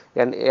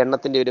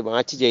 എണ്ണത്തിൻ്റെ ഒരു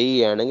ബാച്ച്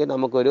ചെയ്യുകയാണെങ്കിൽ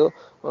നമുക്കൊരു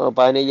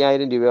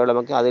 15,000 രൂപയോളം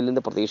നമുക്ക് അതിൽ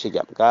നിന്ന്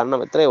പ്രതീക്ഷിക്കാം. കാരണം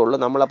ഇത്രയേ ഉള്ളൂ.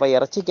 നമ്മളപ്പോൾ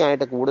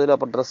ഇറച്ചിക്കായിട്ട് കൂടുതലും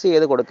അപ്പോൾ ഡ്രസ്സ്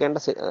ചെയ്ത് കൊടുക്കേണ്ട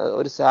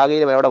ഒരു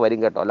സാഹചര്യം അവിടെ വരും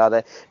കേട്ടോ. അല്ലാതെ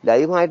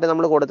ലൈവായിട്ട്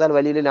നമ്മൾ കൊടുത്താൽ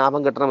വലിയൊരു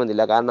ലാഭം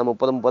കിട്ടണമെന്നില്ല. കാരണം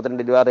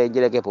 30-32 രൂപ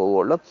റേഞ്ചിലൊക്കെ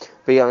പോവുകയുള്ളൂ.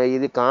 ഇപ്പോൾ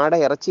ഇത് കാട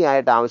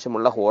ഇറച്ചിയായിട്ട്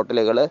ആവശ്യമുള്ള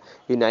ഹോട്ടലുകൾ,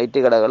 ഈ നൈറ്റ്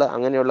കടകൾ,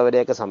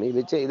 അങ്ങനെയുള്ളവരെയൊക്കെ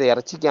സമീപിച്ച് ഇത്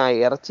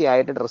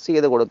ഇറച്ചിയായിട്ട് ഡ്രസ്സ്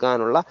ചെയ്ത്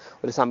കൊടുക്കാനുള്ള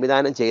ഒരു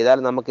സംവിധാനം ചെയ്താൽ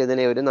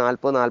നമുക്കിതിനെ ഒരു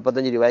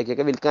 40-45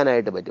 രൂപയ്ക്കൊക്കെ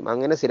വിൽക്കാനായിട്ട് പറ്റും.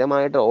 അങ്ങനെ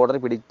സ്ഥിരമായിട്ട് ഓർഡർ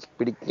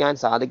പിടിക്കാൻ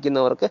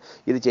സാധിക്കുന്നവർക്ക്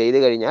ഇത് ചെയ്ത്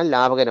കഴിഞ്ഞാൽ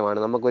ലാഭകരമാണ്.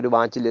 നമുക്കൊരു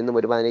ബാച്ചിൽ നിന്നും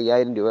ഒരു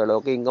 15,000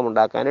 രൂപയോളമൊക്കെ ഇൻകം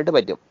ഉണ്ടാക്കാനായിട്ട്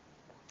പറ്റും.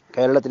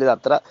 കേരളത്തിൽ ഇത്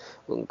അത്ര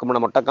നമ്മുടെ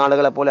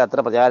മുട്ടക്കാടുകളെ പോലെ അത്ര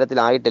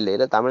പ്രചാരത്തിലായിട്ടില്ല.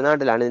 ഇത്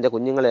തമിഴ്നാട്ടിലാണ് ഇതിൻ്റെ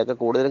കുഞ്ഞുങ്ങളെയൊക്കെ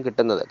കൂടുതലും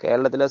കിട്ടുന്നത്.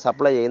 കേരളത്തിൽ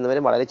സപ്ലൈ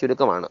ചെയ്യുന്നവരും വളരെ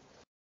ചുരുക്കമാണ്.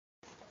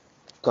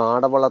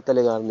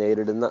 കാടവളർത്തലുകാർ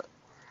നേരിടുന്ന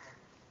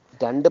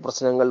 2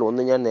 പ്രശ്നങ്ങളിൽ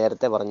ഒന്ന് ഞാൻ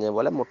നേരത്തെ പറഞ്ഞ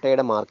പോലെ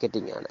മുട്ടയുടെ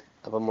മാർക്കറ്റിംഗ് ആണ്.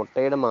 അപ്പം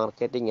മുട്ടയുടെ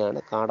മാർക്കറ്റിംഗ് ആണ്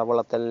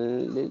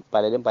കാടവളർത്തലിൽ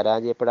പലരും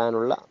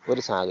പരാജയപ്പെടാനുള്ള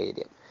ഒരു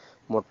സാഹചര്യം.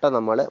 മുട്ട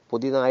നമ്മൾ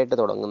പുതിയതായിട്ട്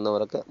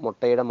തുടങ്ങുന്നവർക്ക്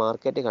മുട്ടയുടെ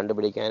മാർക്കറ്റ്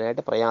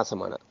കണ്ടുപിടിക്കാനായിട്ട്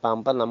പ്രയാസമാണ്.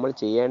 അപ്പം നമ്മൾ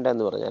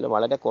ചെയ്യേണ്ടതെന്ന് പറഞ്ഞാൽ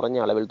വളരെ കുറഞ്ഞ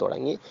അളവിൽ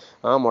തുടങ്ങി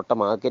ആ മുട്ട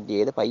മാർക്കറ്റ്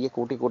ചെയ്ത് പയ്യെ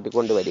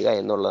കൂട്ടിക്കൊണ്ട് വരിക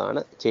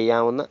എന്നുള്ളതാണ്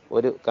ചെയ്യാവുന്ന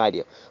ഒരു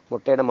കാര്യം.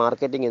 മുട്ടയുടെ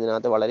മാർക്കറ്റിംഗ്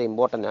ഇതിനകത്ത് വളരെ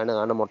ഇമ്പോർട്ടൻ്റ് ആണ്.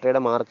 കാരണം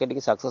മുട്ടയുടെ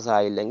മാർക്കറ്റിംഗ് സക്സസ്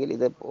ആയില്ലെങ്കിൽ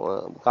ഇത്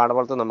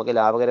കാടവളർത്തൽ നമുക്ക്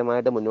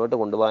ലാഭകരമായിട്ട് മുന്നോട്ട്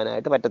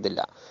കൊണ്ടുപോകാനായിട്ട്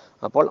പറ്റത്തില്ല.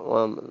 അപ്പോൾ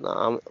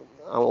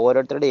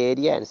ഓരോരുത്തരുടെ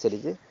ഏരിയ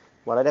അനുസരിച്ച്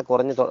വളരെ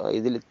കുറഞ്ഞ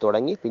ഇതിൽ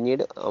തുടങ്ങി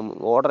പിന്നീട്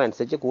ഓർഡർ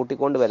അനുസരിച്ച്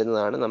കൂട്ടിക്കൊണ്ട്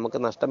വരുന്നതാണ് നമുക്ക്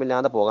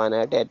നഷ്ടമില്ലാതെ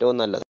പോകാനായിട്ട് ഏറ്റവും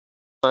നല്ലത്.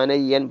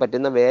 മാനേജ് ചെയ്യാൻ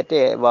പറ്റുന്ന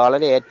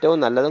വളരെ ഏറ്റവും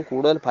നല്ലതും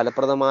കൂടുതൽ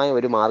ഫലപ്രദമായ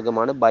ഒരു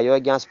മാർഗ്ഗമാണ്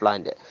ബയോഗ്യാസ്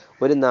പ്ലാന്റ്.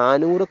 ഒരു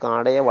 400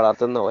 കാടയെ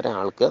വളർത്തുന്ന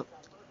ഒരാൾക്ക്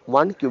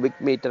 1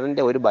 ക്യൂബിക്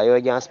മീറ്ററിൻ്റെ ഒരു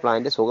ബയോഗ്യാസ്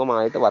പ്ലാന്റ്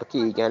സുഖമായിട്ട് വർക്ക്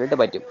ചെയ്യിക്കാനായിട്ട്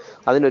പറ്റും.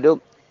 അതിനൊരു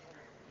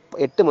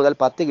 8 മുതൽ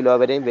 10 കിലോ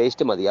വരെയും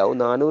വേസ്റ്റ് മതിയാവും.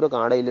 400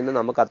 കാടയിൽ നിന്ന്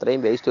നമുക്ക്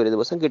അത്രയും വേസ്റ്റ് ഒരു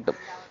ദിവസം കിട്ടും.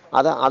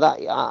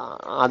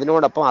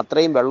 അതിനോടൊപ്പം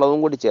അത്രയും വെള്ളവും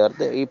കൂടി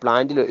ചേർത്ത് ഈ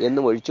പ്ലാന്റിൽ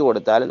എന്നും ഒഴിച്ചു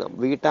കൊടുത്താൽ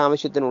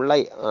വീട്ടാവശ്യത്തിനുള്ള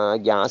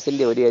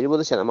ഗ്യാസിൻ്റെ ഒരു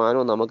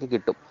 70% നമുക്ക്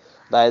കിട്ടും.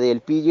 അതായത്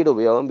LPGയുടെ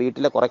ഉപയോഗം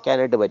വീട്ടിൽ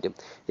കുറയ്ക്കാനായിട്ട് പറ്റും.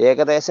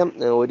 ഏകദേശം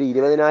ഒരു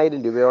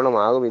 20,000 രൂപയോളം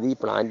ആകും ഇത് ഈ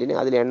പ്ലാന്റിന്.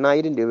 അതിൽ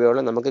 8,000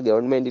 രൂപയോളം നമുക്ക്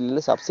ഗവൺമെൻറ്റിൽ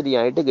നിന്ന് സബ്സിഡി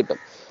ആയിട്ട് കിട്ടും.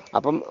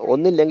 അപ്പം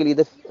ഒന്നില്ലെങ്കിൽ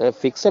ഇത്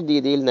ഫിക്സഡ്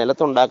രീതിയിൽ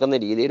നിലത്തുണ്ടാക്കുന്ന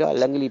രീതിയിലോ,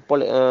 അല്ലെങ്കിൽ ഇപ്പോൾ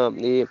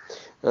ഈ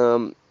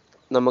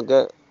നമുക്ക്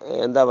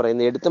എന്താ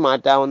പറയുന്നത് എടുത്തു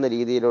മാറ്റാവുന്ന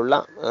രീതിയിലുള്ള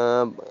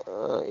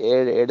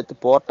എടുത്ത്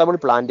പോർട്ടബിൾ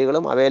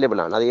പ്ലാന്റുകളും അവൈലബിൾ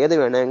ആണ്. അത് ഏത്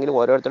വേണമെങ്കിലും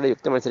ഓരോരുത്തരുടെ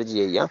യുക്തമനുസരിച്ച്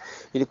ചെയ്യാം.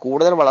 ഇത്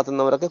കൂടുതൽ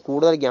വളർത്തുന്നവർക്ക്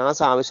കൂടുതൽ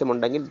ഗ്യാസ്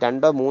ആവശ്യമുണ്ടെങ്കിൽ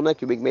 2-3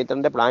 ക്യൂബിക്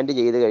മീറ്ററിൻ്റെ പ്ലാന്റ്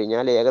ചെയ്ത്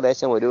കഴിഞ്ഞാൽ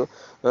ഏകദേശം ഒരു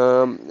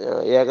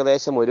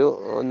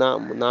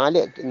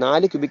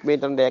 4 ക്യൂബിക്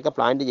മീറ്ററിൻ്റെയൊക്കെ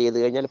പ്ലാന്റ് ചെയ്ത്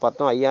കഴിഞ്ഞാൽ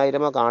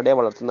 10,000-5,000 കാടയെ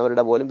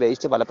വളർത്തുന്നവരുടെ പോലും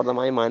വേസ്റ്റ്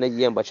ഫലപ്രദമായി മാനേജ്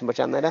ചെയ്യാൻ പറ്റും.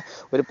 പക്ഷേ അന്നേരം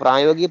ഒരു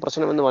പ്രായോഗിക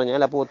പ്രശ്നം എന്ന്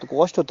പറഞ്ഞാൽ അപ്പോൾ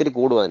കോസ്റ്റ് ഒത്തിരി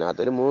കൂടും.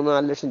 അതിനകത്ത് ഒരു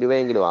 3-4 ലക്ഷം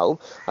രൂപയെങ്കിലും ആവും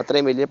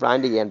അത്രയും വലിയ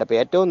പ്ലാന്റ് ചെയ്യേണ്ട. അപ്പോൾ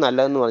ഏറ്റവും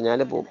നല്ലതെന്ന് പറഞ്ഞാൽ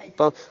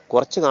ഇപ്പം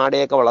കുറച്ച്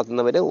കാടയൊക്കെ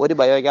വളർത്തുന്നവർ ഒരു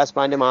ബയോഗ്യാസ്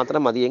പ്ലാന്റ്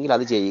മാത്രം മതിയെങ്കിൽ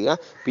അത് ചെയ്യുക.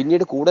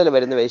 പിന്നീട് കൂടുതൽ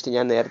വരുന്ന വേസ്റ്റ്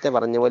ഞാൻ നേരത്തെ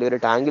പറഞ്ഞ പോലെ ഒരു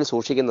ടാങ്കിൽ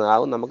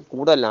സൂക്ഷിക്കുന്നതാവും നമുക്ക്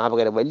കൂടുതൽ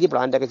ലാഭകരം. വലിയ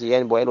പ്ലാന്റൊക്കെ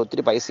ചെയ്യാൻ പോയാൽ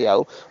ഒത്തിരി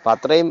പൈസയാവും. അപ്പോൾ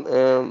അത്രയും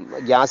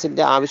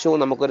ഗ്യാസിൻ്റെ ആവശ്യവും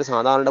നമുക്കൊരു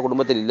സാധാരണ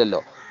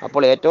കുടുംബത്തിലില്ലല്ലോ.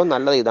 അപ്പോൾ ഏറ്റവും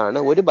നല്ലത് ഇതാണ്.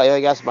 ഒരു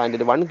ബയോഗ്യാസ് പ്ലാന്റ്,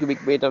 ഒരു 1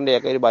 ക്യൂബിക്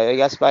മീറ്ററിൻ്റെയൊക്കെ ഒരു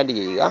ബയോഗ്യാസ് പ്ലാന്റ്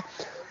ചെയ്യുക.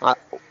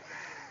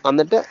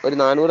 എന്നിട്ട് ഒരു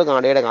 400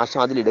 കാടയുടെ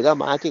കാഷ്ടം അതിലിടുക.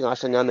 ബാക്കി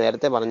കാഷ്ടം ഞാൻ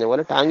നേരത്തെ പറഞ്ഞ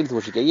പോലെ ടാങ്കിൽ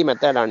സൂക്ഷിക്കുക. ഈ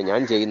മെത്തേഡാണ്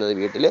ഞാൻ ചെയ്യുന്നത്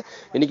വീട്ടിൽ.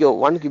 എനിക്ക്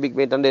 1 ക്യൂബിക്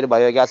മീറ്ററിൻ്റെ ഒരു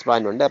ബയോഗ്യാസ്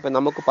പ്ലാന്റ് ഉണ്ട്. അപ്പം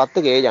നമുക്ക്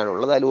 10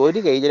 കേജാണുള്ളത്. അതിൽ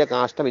 1 കേജിലെ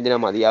കാഷ്ടം ഇതിനെ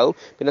മതിയാവും.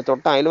 പിന്നെ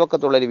തൊട്ട്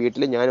അയൽവക്കത്തുള്ളൊരു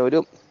വീട്ടിൽ ഞാൻ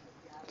ഒരു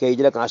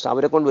കേജിലെ കാഷ്ടം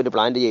അവരെ കൊണ്ട് ഒരു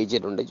പ്ലാന്റ്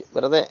ചെയ്യിച്ചിട്ടുണ്ട്.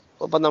 വെറുതെ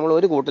ഇപ്പം നമ്മൾ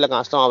ഒരു കൂട്ടിലെ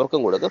കാഷ്ടം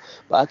അവർക്കും കൊടുക്കും.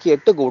 ബാക്കി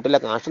 8 കൂട്ടിലെ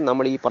കാഷ്ടം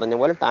നമ്മൾ ഈ പറഞ്ഞ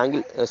പോലെ ടാങ്കിൽ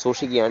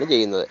സൂക്ഷിക്കുകയാണ്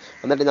ചെയ്യുന്നത്.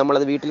 എന്നിട്ട്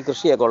നമ്മളത് വീട്ടിൽ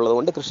കൃഷിയൊക്കെ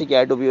ഉള്ളതുകൊണ്ട്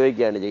കൃഷിക്കായിട്ട്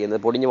ഉപയോഗിക്കുകയാണ് ചെയ്യുന്നത്.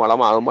 പൊടിഞ്ഞ്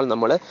വളമാകുമ്പോൾ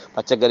നമ്മൾ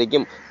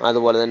പച്ചക്കറിക്കും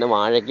അതുപോലെ തന്നെ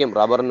വാഴയ്ക്കും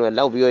റബ്ബറിനും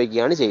എല്ലാം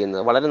ഉപയോഗിക്കുകയാണ്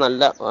ചെയ്യുന്നത്. വളരെ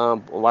നല്ല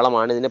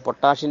വളമാണ്. ഇതിന്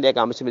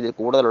പൊട്ടാഷ്യൻ്റെയൊക്കെ അംശം ഇതിൽ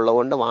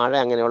കൂടുതലുള്ളതുകൊണ്ട് വാഴ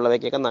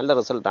അങ്ങനെയുള്ളവയ്ക്കൊക്കെ നല്ല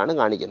റിസൾട്ടാണ്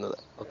കാണിക്കുന്നത്.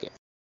 ഓക്കെ,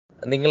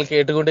 നിങ്ങൾ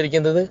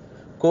കേട്ടുകൊണ്ടിരിക്കുന്നത്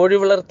കോഴി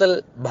വളർത്തൽ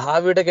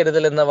ഭാവിയുടെ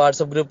കരുതൽ എന്ന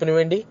വാട്സപ്പ് ഗ്രൂപ്പിന്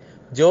വേണ്ടി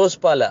ജോസ്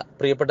പാല,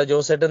 പ്രിയപ്പെട്ട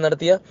ജോസേട്ടൻ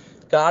നടത്തിയ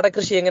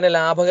കാടകൃഷി എങ്ങനെ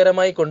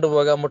ലാഭകരമായി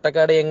കൊണ്ടുപോകാം,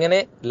 മുട്ടക്കാട് എങ്ങനെ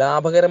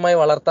ലാഭകരമായി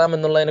വളർത്താം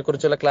എന്നുള്ളതിനെ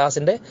കുറിച്ചുള്ള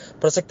ക്ലാസിന്റെ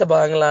പ്രസക്ത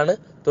ഭാഗങ്ങളാണ്.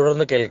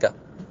 തുടർന്ന് കേൾക്കാം.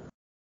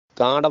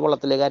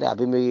 കാടവളർത്തലുകാർ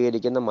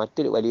അഭിമുഖീകരിക്കുന്ന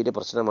മറ്റൊരു വലിയൊരു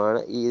പ്രശ്നമാണ്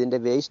ഇതിൻ്റെ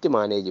വേസ്റ്റ്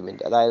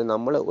മാനേജ്മെൻറ്റ്. അതായത്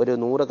നമ്മൾ ഒരു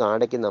 100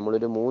 കാടയ്ക്ക്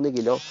നമ്മളൊരു 3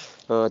 കിലോ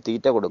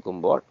തീറ്റ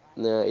കൊടുക്കുമ്പോൾ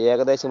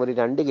ഏകദേശം ഒരു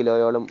 2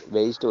 കിലോയോളം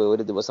വേസ്റ്റ്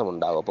ഒരു ദിവസം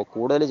ഉണ്ടാകും. അപ്പോൾ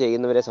കൂടുതൽ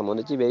ചെയ്യുന്നവരെ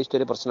സംബന്ധിച്ച് വേസ്റ്റ്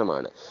ഒരു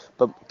പ്രശ്നമാണ്.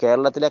 ഇപ്പം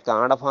കേരളത്തിലെ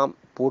കാടഫാം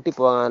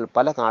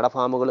പല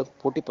കാടഫാമുകളും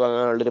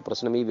പൂട്ടിപ്പോകാനുള്ളൊരു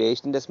പ്രശ്നം ഈ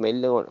വേസ്റ്റിൻ്റെ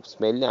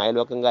സ്മെല്ല്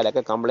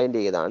അയൽവക്കംകാരൊക്കെ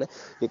കംപ്ലയിൻറ്റ് ചെയ്താണ്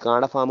ഈ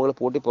കാടഫാമുകൾ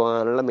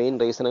പൂട്ടിപ്പോകാനുള്ള മെയിൻ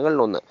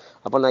റീസണുകളിലൊന്ന്.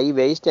 അപ്പോൾ ഈ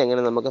വേസ്റ്റ്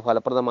എങ്ങനെ നമുക്ക്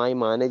ഫലപ്രദമായി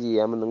മാനേജ്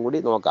ചെയ്യാമെന്നും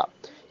കൂടി നോക്കാം.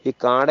 ഈ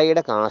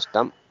കാടയുടെ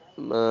കാഷ്ടം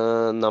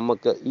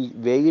നമുക്ക് ഈ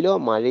വെയിലോ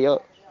മഴയോ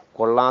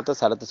കൊള്ളാത്ത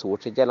സ്ഥലത്ത്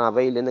സൂക്ഷിച്ചാൽ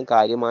അവയിൽ നിന്നും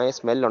കാര്യമായ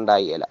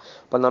സ്മെല്ലുണ്ടാകുകയില്ല.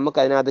 അപ്പം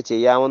നമുക്കതിനകത്ത്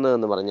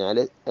ചെയ്യാവുന്നതെന്ന് പറഞ്ഞാൽ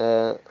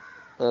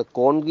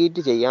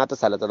കോൺക്രീറ്റ് ചെയ്യാത്ത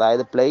സ്ഥലത്ത്,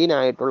 അതായത് പ്ലെയിൻ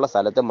ആയിട്ടുള്ള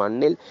സ്ഥലത്ത്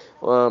മണ്ണിൽ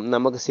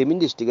നമുക്ക്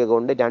സിമെൻറ്റ് ഇഷ്ടിക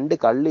കൊണ്ട് 2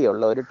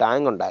 കള്ളിയുള്ള ഒരു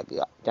ടാങ്ക്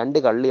ഉണ്ടാക്കുക.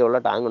 2 കള്ളിയുള്ള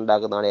ടാങ്ക്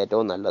ഉണ്ടാക്കുന്നതാണ്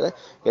ഏറ്റവും നല്ലത്.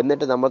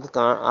 എന്നിട്ട് നമുക്ക്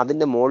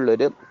അതിൻ്റെ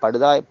മുകളിലൊരു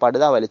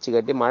പടുത വലിച്ചു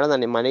കെട്ടി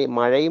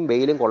മഴയും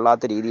വെയിലും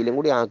കൊള്ളാത്ത രീതിയിലും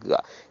കൂടി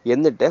ആക്കുക.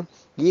 എന്നിട്ട്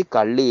ഈ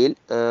കള്ളിയിൽ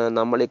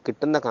നമ്മൾ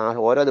കിട്ടുന്ന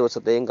ഓരോ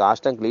ദിവസത്തെയും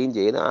കാഷ്ടം ക്ലീൻ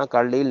ചെയ്ത് ആ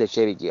കള്ളിയിൽ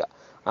നിക്ഷേപിക്കുക.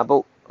 അപ്പോൾ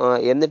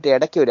എന്നിട്ട്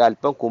ഇടയ്ക്ക് ഒരു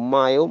അല്പം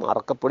കുമ്മായവും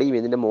അറക്കപ്പൊടിയും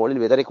ഇതിൻ്റെ മുകളിൽ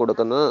വിതറി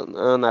കൊടുക്കുന്നത്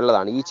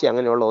നല്ലതാണ്. ഈച്ച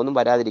അങ്ങനെയുള്ള ഒന്നും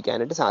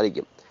വരാതിരിക്കാനായിട്ട്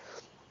സാധിക്കും.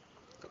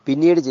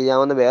 പിന്നീട്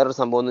ചെയ്യാവുന്ന വേറൊരു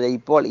സംഭവം എന്ന് പറഞ്ഞാൽ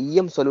ഇപ്പോൾ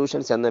EM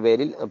സൊല്യൂഷൻസ് എന്ന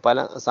പേരിൽ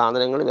പല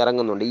സാധനങ്ങളും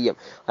ഇറങ്ങുന്നുണ്ട്.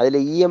 അതിൽ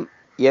EM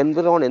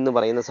എൻവിറോൺ എന്ന്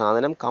പറയുന്ന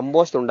സാധനം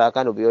കമ്പോസ്റ്റ്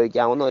ഉണ്ടാക്കാൻ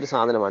ഉപയോഗിക്കാവുന്ന ഒരു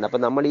സാധനമാണ്.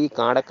 അപ്പം നമ്മൾ ഈ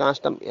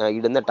കാടക്കാഷ്ടം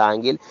ഇടുന്ന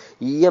ടാങ്കിൽ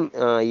EM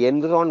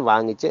എൻവിറോൺ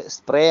വാങ്ങിച്ച്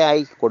സ്പ്രേ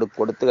ആയി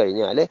കൊടുത്തു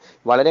കഴിഞ്ഞാൽ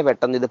വളരെ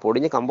പെട്ടെന്ന് ഇത്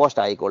പൊടിഞ്ഞ്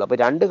കമ്പോസ്റ്റ് ആയിക്കോളും. അപ്പോൾ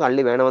 2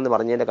 കള്ളി വേണമെന്ന്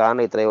പറഞ്ഞതിൻ്റെ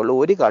കാരണം ഇത്രയേ ഉള്ളൂ.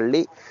 ഒരു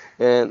കള്ളി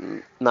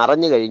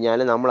നിറഞ്ഞു കഴിഞ്ഞാൽ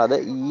നമ്മളത്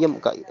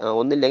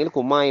ഒന്നില്ലെങ്കിൽ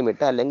കുമ്മായം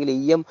ഇട്ട് അല്ലെങ്കിൽ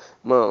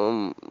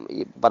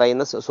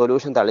പറയുന്ന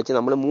സൊല്യൂഷൻ തളിച്ച്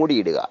നമ്മൾ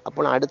മൂടിയിടുക.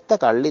 അപ്പോൾ അടുത്ത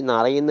കള്ളി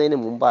നിറയുന്നതിന്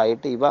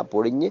മുമ്പായിട്ട് ഇവ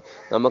പൊടിഞ്ഞ്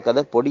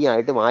നമുക്കത്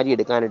പൊടിയായിട്ട്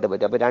മാറ്റിയെടുക്കാനായിട്ട്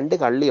പറ്റും. അപ്പോൾ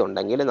 2 കള്ളി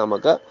ഉണ്ടെങ്കിൽ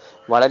നമുക്ക്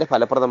വളരെ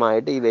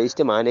ഫലപ്രദമായിട്ട് ഈ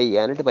വേസ്റ്റ് മാനേജ്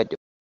ചെയ്യാനായിട്ട് പറ്റും.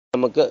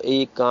 നമുക്ക് ഈ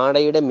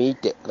കാടയുടെ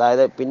മീറ്റ്,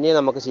 അതായത് പിന്നെ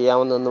നമുക്ക്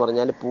ചെയ്യാവുന്നതെന്ന്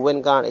പറഞ്ഞാൽ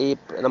ഈ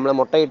നമ്മൾ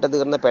മുട്ടയിട്ട്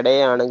തീർന്ന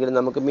പെടയാണെങ്കിൽ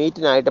നമുക്ക്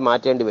മീറ്റിനായിട്ട്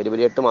മാറ്റേണ്ടി വരും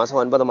ഒരു 8 മാസം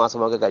 9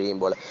 മാസമൊക്കെ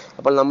കഴിയുമ്പോൾ.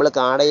 അപ്പോൾ നമ്മൾ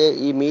കാടയെ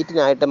ഈ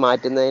മീറ്റിനായിട്ട്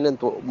മാറ്റുന്നതിന്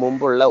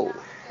മുമ്പുള്ള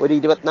ഒരു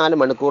 24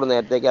 മണിക്കൂർ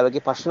നേരത്തേക്ക്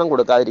അവയ്ക്ക് ഭക്ഷണം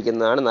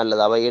കൊടുക്കാതിരിക്കുന്നതാണ്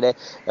നല്ലത്. അവയുടെ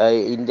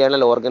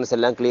ഇൻറ്റേർണൽ ഓർഗൻസ്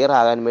എല്ലാം ക്ലിയർ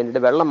ആകാൻ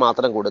വേണ്ടിയിട്ട് വെള്ളം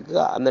മാത്രം കൊടുക്കുക.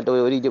 എന്നിട്ട്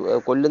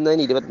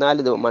കൊല്ലുന്നതിന്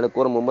 24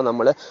 മണിക്കൂർ മുമ്പ്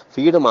നമ്മൾ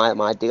ഫീഡ്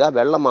മാറ്റുക.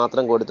 വെള്ളം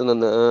മാത്രം കൊടുത്ത്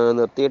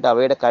നിർത്തിയിട്ട്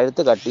അവയുടെ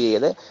കഴുത്ത് കട്ട്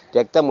ചെയ്ത്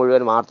രക്തം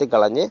മുഴുവൻ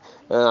വാർത്തിക്കളഞ്ഞ്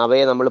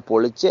അവയെ നമ്മൾ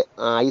പൊളിച്ച്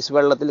ഐസ്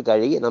വെള്ളത്തിൽ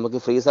കഴുകി നമുക്ക്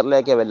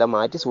ഫ്രീസറിലേക്ക് എല്ലാം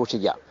മാറ്റി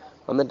സൂക്ഷിക്കാം.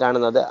 എന്നിട്ടാണ്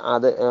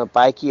അത്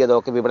പാക്ക്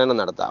ചെയ്തൊക്കെ വിപണനം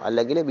നടത്താം.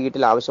 അല്ലെങ്കിൽ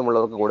വീട്ടിൽ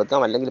ആവശ്യമുള്ളവർക്ക്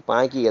കൊടുക്കാം. അല്ലെങ്കിൽ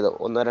പാക്ക് ചെയ്ത്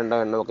 1-2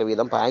 എണ്ണമൊക്കെ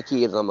വീതം പാക്ക്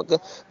ചെയ്ത് നമുക്ക്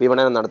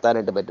വിപണനം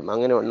നടത്താനായിട്ട് പറ്റും.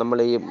 അങ്ങനെ നമ്മൾ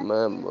ഈ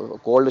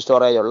കോൾഡ്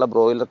സ്റ്റോറേജ് ഉള്ള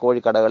ബ്രോയിലർ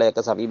കോഴി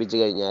കടകളെയൊക്കെ സമീപിച്ച്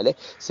കഴിഞ്ഞാൽ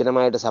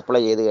സ്ഥിരമായിട്ട്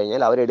സപ്ലൈ ചെയ്ത്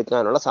കഴിഞ്ഞാൽ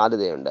അവരെടുക്കാനുള്ള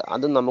സാധ്യതയുണ്ട്.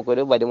 അതും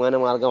നമുക്കൊരു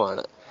വരുമാന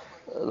മാർഗ്ഗമാണ്.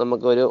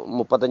 നമുക്കൊരു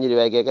 35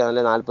 രൂപയ്ക്കൊക്കെ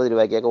അല്ലെങ്കിൽ 40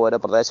 രൂപയ്ക്കൊക്കെ ഓരോ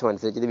പ്രദേശം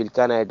അനുസരിച്ച് ഇത്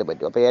വിൽക്കാനായിട്ട്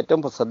പറ്റും. അപ്പോൾ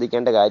ഏറ്റവും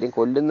ശ്രദ്ധിക്കേണ്ട കാര്യം,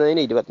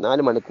 കൊല്ലുന്നതിന്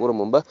 24 മണിക്കൂർ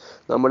മുമ്പ്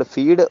നമ്മൾ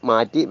ഫീഡ്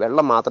മാറ്റി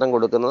വെള്ളം മാത്രം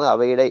കൊടുക്കുന്നത്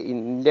അവയുടെ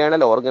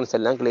ഇൻറ്റേർണൽ ഓർഗൻസ്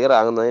എല്ലാം ക്ലിയർ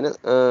ആകുന്നതിന്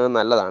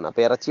നല്ലതാണ്.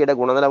 അപ്പോൾ ഇറച്ചിയുടെ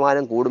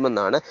ഗുണനിലവാരം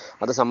കൂടുമെന്നാണ്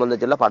അത്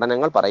സംബന്ധിച്ചുള്ള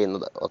പഠനങ്ങൾ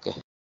പറയുന്നത്. ഓക്കെ.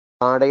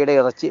 കാടയുടെ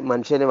ഇറച്ചി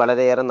മനുഷ്യന്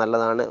വളരെയേറെ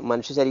നല്ലതാണ്.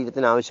 മനുഷ്യ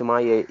ശരീരത്തിന്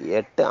ആവശ്യമായ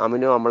 8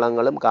 അമിനോ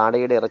അമ്ലങ്ങളും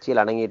കാടയുടെ ഇറച്ചിയിൽ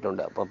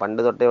അടങ്ങിയിട്ടുണ്ട്. അപ്പോൾ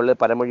പണ്ട് തൊട്ടേയുള്ള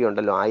പഴമൊഴി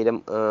ഉണ്ടല്ലോ, 1000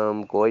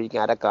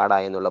 കോഴിക്ക് അരക്കാട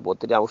എന്നുള്ള. അപ്പോൾ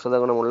ഒത്തിരി ഔഷധ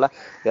ഗുണമുള്ള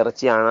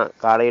ഇറച്ചിയാണ്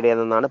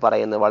കാടയുടേതെന്നാണ്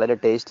പറയുന്നത്. വളരെ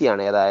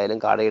ടേസ്റ്റിയാണ് ഏതായാലും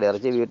കാടയുടെ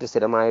ഇറച്ചി. വീട്ടിൽ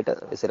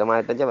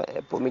സ്ഥിരമായിട്ട്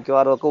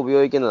മിക്കവാറും ഒക്കെ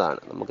ഉപയോഗിക്കുന്നതാണ്.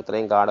 നമുക്ക്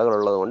ഇത്രയും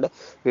കാടകളുള്ളത് കൊണ്ട്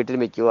വീട്ടിൽ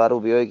മിക്കവാറും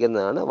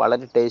ഉപയോഗിക്കുന്നതാണ്.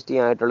 വളരെ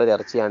ടേസ്റ്റി ആയിട്ടുള്ളൊരു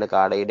ഇറച്ചിയാണ്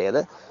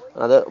കാടയുടേത്.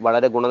 അത്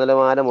വളരെ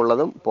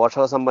ഗുണനിലവാരമുള്ളതും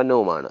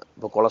പോഷകസമ്പന്നവുമാണ്.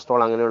 ഇപ്പോൾ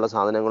കൊളസ്ട്രോൾ അങ്ങനെയുള്ള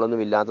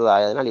സാധനങ്ങളൊന്നും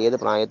ഇല്ലാത്തതായതിനാൽ ഏത്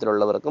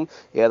പ്രായത്തിലുള്ളവർക്കും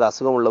ഏത്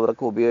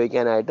അസുഖമുള്ളവർക്കും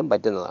ഉപയോഗിക്കാനായിട്ടും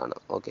പറ്റുന്നതാണ്.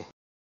 ഓക്കെ.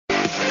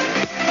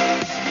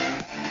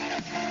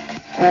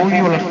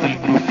 കോഴി വളർത്തൽ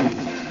ഗ്രൂപ്പ്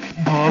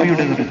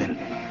ഭാവിയുടെ കരുതൽ.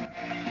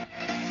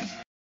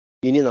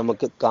 ഇനി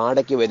നമുക്ക്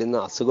കാടയ്ക്ക് വരുന്ന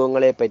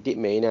അസുഖങ്ങളെ പറ്റി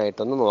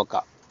മെയിനായിട്ടൊന്ന്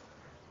നോക്കാം.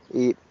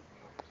 ഈ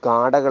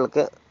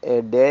കാടകൾക്ക്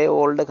ഡേ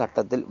ഓൾഡ്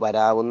ഘട്ടത്തിൽ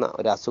വരാവുന്ന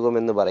ഒരു അസുഖം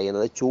എന്ന്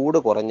പറയുന്നത്, ചൂട്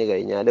കുറഞ്ഞു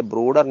കഴിഞ്ഞാൽ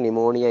ബ്രൂഡർ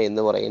ന്യൂമോണിയ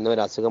എന്ന് പറയുന്ന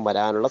ഒരു അസുഖം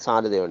വരാനുള്ള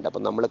സാധ്യതയുണ്ട്.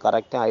 അപ്പം നമ്മൾ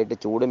കറക്റ്റായിട്ട്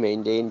ചൂട്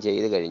മെയിൻറ്റെയിൻ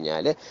ചെയ്ത്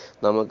കഴിഞ്ഞാൽ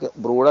നമുക്ക്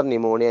ബ്രൂഡർ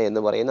ന്യൂമോണിയ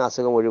എന്ന് പറയുന്ന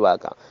അസുഖം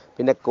ഒഴിവാക്കാം.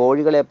 പിന്നെ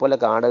കോഴികളെ പോലെ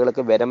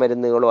കാടകൾക്ക്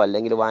വിരമരുന്നുകളോ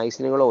അല്ലെങ്കിൽ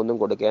വാക്സിനുകളോ ഒന്നും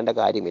കൊടുക്കേണ്ട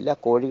കാര്യമില്ല.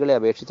 കോഴികളെ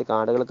അപേക്ഷിച്ച്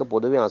കാടകൾക്ക്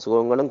പൊതുവെ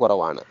അസുഖങ്ങളും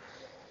കുറവാണ്.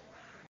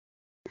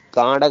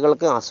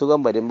 കാടകൾക്ക് അസുഖം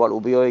വരുമ്പോൾ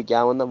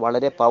ഉപയോഗിക്കാവുന്ന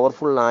വളരെ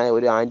പവർഫുള്ളായ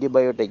ഒരു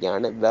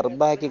ആൻറ്റിബയോട്ടിക്കാണ്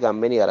വെർബാക്ക്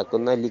കമ്പനി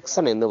ഇറക്കുന്ന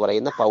ലിക്സൺ എന്ന്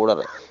പറയുന്ന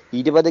പൗഡർ.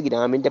 20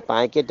 ഗ്രാമിൻ്റെ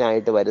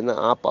പാക്കറ്റായിട്ട് വരുന്ന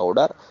ആ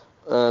പൗഡർ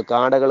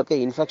കാടകൾക്ക്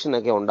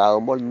ഇൻഫെക്ഷനൊക്കെ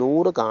ഉണ്ടാകുമ്പോൾ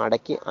 100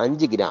 കാടയ്ക്ക്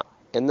 5 ഗ്രാം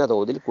എന്ന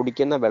തോതിൽ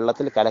കുടിക്കുന്ന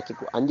വെള്ളത്തിൽ കലക്കി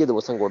 5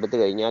 ദിവസം കൊടുത്തു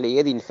കഴിഞ്ഞാൽ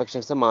ഏത്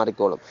ഇൻഫെക്ഷൻസും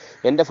മാറിക്കോളും.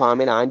 എൻ്റെ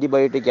ഫാമിൽ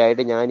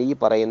ആൻറ്റിബയോട്ടിക്കായിട്ട് ഞാൻ ഈ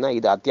പറയുന്ന,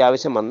 ഇത്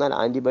അത്യാവശ്യം വന്നാൽ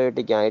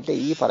ആൻറ്റിബയോട്ടിക്കായിട്ട്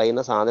ഈ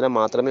പറയുന്ന സാധനം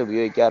മാത്രമേ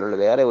ഉപയോഗിക്കാറുള്ളൂ.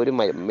 വേറെ ഒരു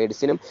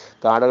മെഡിസിനും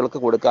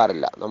കാടകൾക്ക്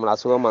കൊടുക്കാറില്ല. നമ്മൾ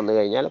അസുഖം വന്നു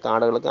കഴിഞ്ഞാൽ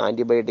കാടകൾക്ക്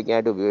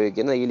ആൻറ്റിബയോട്ടിക്കായിട്ട്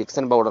ഉപയോഗിക്കുന്ന ഈ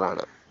ലിക്സൺ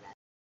പൗഡറാണ്.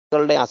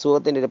 ളുടെ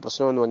അസുഖത്തിൻ്റെ ഒരു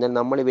പ്രശ്നം എന്ന് പറഞ്ഞാൽ,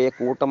 നമ്മൾ ഇവയെ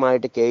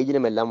കൂട്ടമായിട്ട്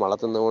കേജിലുമെല്ലാം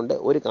വളർത്തുന്നതുകൊണ്ട്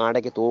ഒരു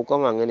കാടയ്ക്ക്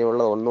തൂക്കം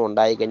അങ്ങനെയുള്ള ഒന്നും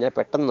ഉണ്ടായിക്കഴിഞ്ഞാൽ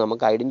പെട്ടെന്ന്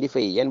നമുക്ക്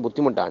ഐഡൻറ്റിഫൈ ചെയ്യാൻ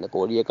ബുദ്ധിമുട്ടാണ്.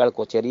 കോഴിയേക്കാൾ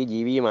ചെറിയ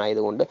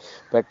ജീവിയുമായതുകൊണ്ട്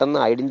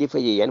പെട്ടെന്ന്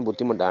ഐഡൻറ്റിഫൈ ചെയ്യാൻ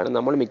ബുദ്ധിമുട്ടാണ്.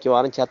 നമ്മൾ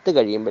മിക്കവാറും ചത്ത്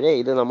കഴിയുമ്പോഴേ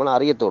ഇത് നമ്മൾ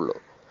അറിയത്തുള്ളൂ.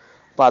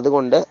 അപ്പോൾ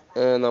അതുകൊണ്ട്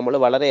നമ്മൾ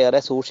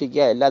വളരെയേറെ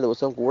സൂക്ഷിക്കുക. എല്ലാ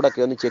ദിവസവും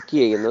കൂടൊക്കെ ഒന്ന് ചെക്ക്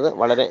ചെയ്യുന്നത്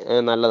വളരെ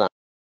നല്ലതാണ്.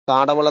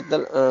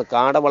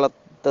 കാട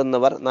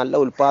വളർത്തുന്നവർ നല്ല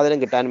ഉൽപ്പാദനം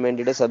കിട്ടാൻ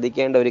വേണ്ടിയിട്ട്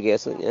ശ്രദ്ധിക്കേണ്ട ഒരു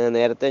കേസ്,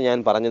 നേരത്തെ ഞാൻ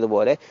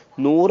പറഞ്ഞതുപോലെ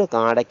 100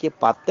 കാടയ്ക്ക്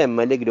 10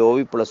 ml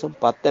ഗ്രോവി പ്ലസും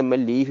 10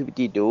 ml ലീഫ്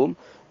 52വും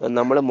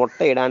നമ്മൾ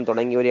മുട്ടയിടാൻ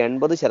തുടങ്ങി ഒരു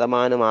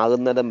 80%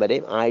 ആകുന്നിടം വരെ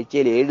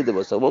ആഴ്ചയിൽ 7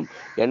 ദിവസവും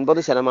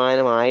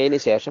 80% ആയതിനു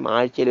ശേഷം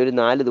ആഴ്ചയിൽ ഒരു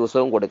 4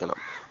 ദിവസവും കൊടുക്കണം.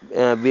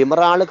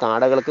 വിമറാൾ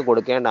കാടകൾക്ക്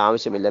കൊടുക്കേണ്ട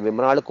ആവശ്യമില്ല.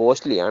 വിമറാൾ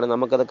കോസ്റ്റ്ലിയാണ്.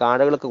 നമുക്കത്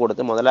കാടകൾക്ക്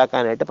കൊടുത്ത്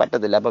മുതലാക്കാനായിട്ട്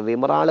പറ്റത്തില്ല. അപ്പോൾ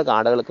വിമറാൾ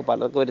കാടകൾക്ക്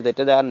പലർക്കും ഒരു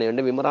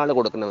തെറ്റിദ്ധാരണയുണ്ട് വിമറാൾ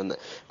കൊടുക്കണമെന്ന്.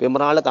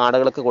 വിമറാൾ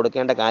കാടകൾക്ക്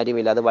കൊടുക്കേണ്ട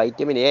കാര്യമില്ല. അത്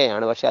വൈറ്റമിൻ എ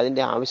ആണ്. പക്ഷേ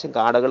അതിൻ്റെ ആവശ്യം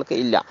കാടകൾക്ക്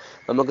ഇല്ല.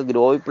 നമുക്ക്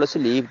ഗ്രോവി പ്ലസ്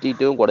ലീഫ്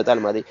 52വും കൊടുത്താൽ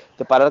മതി.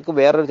 ഇത് പലർക്കും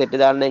വേറൊരു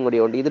തെറ്റിദ്ധാരണയും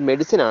കൂടിയുണ്ട്, ഇത്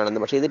മെഡിസിൻ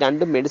ആണെന്ന്. പക്ഷേ ഇത്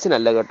രണ്ടും മെഡിസിൻ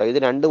അല്ല കേട്ടോ.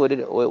 ഇത് രണ്ടും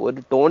ഒരു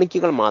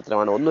ടോണിക്കുകൾ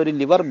മാത്രമാണ്. ഒന്നൊരു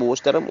ലിവർ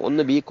ബൂസ്റ്ററും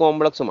ഒന്ന് ബി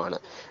കോംപ്ലക്സുമാണ്.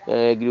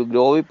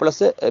 ഗ്രോവി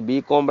പ്ലസ് ബി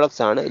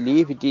കോംപ്ലക്സ് ആണ്.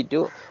 ലീഫ്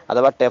 52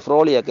 അഥവാ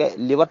ടെഫ്രോളിയൊക്കെ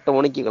ലിവർ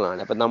ടോണിക്കുകളാണ്.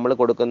 അപ്പം നമ്മൾ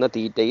കൊടുക്കുന്ന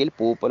തീറ്റയിൽ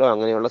പൂപ്പലോ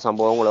അങ്ങനെയുള്ള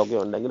സംഭവങ്ങളൊക്കെ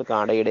ഉണ്ടെങ്കിൽ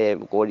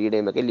കാടയുടെയും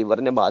കോഴിയുടെയും ഒക്കെ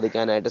ലിവറിനെ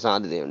ബാധിക്കാനായിട്ട്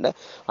സാധ്യതയുണ്ട്.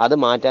 അത്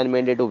മാറ്റാൻ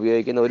വേണ്ടിയിട്ട്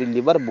ഉപയോഗിക്കുന്ന ഒരു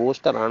ലിവർ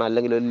ബൂസ്റ്ററാണ്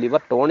അല്ലെങ്കിൽ ഒരു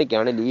ലിവർ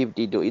ടോണിക്കാണ് ലീഫ്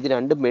 52. ഇത്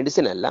രണ്ടും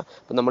മെഡിസിൻ അല്ല.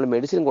 അപ്പം നമ്മൾ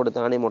മെഡിസിൻ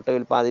കൊടുത്താണ് ഈ മുട്ട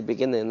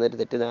ഉൽപ്പാദിപ്പിക്കുന്നത് എന്നൊരു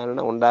തെറ്റിദ്ധാരണ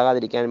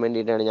ഉണ്ടാകാതിരിക്കാൻ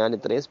വേണ്ടിയിട്ടാണ് ഞാൻ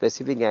ഇത്രയും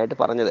സ്പെസിഫിക് ആയിട്ട്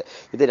പറഞ്ഞത്.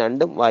 ഇത്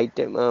രണ്ടും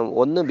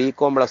ഒന്ന് ബി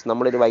കോംപ്ലക്സ്,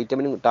 നമ്മളൊരു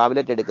വൈറ്റമിൻ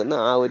ടാബ്ലറ്റ് എടുക്കുന്ന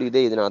ആ ഒരു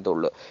ഇതേ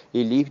ഇതിനകത്തുള്ളൂ. ഈ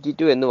ലീഫ്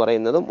 52 എന്ന്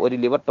പറയുന്നതും ഒരു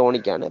ലിവർ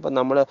ടോണിക്കാണ്. അപ്പം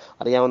നമ്മൾ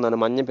അറിയാവുന്നതാണ്,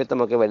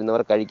 മഞ്ഞപ്പിത്തമൊക്കെ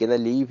വരുന്നവർ കഴിക്കുന്ന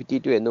ലീഫ്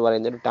 52 എന്ന്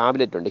പറയുന്ന ഒരു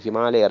ടാബ്ലറ്റ് ഉണ്ട്,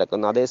 ഹിമാലയ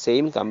ഇറക്കുന്ന. അതേ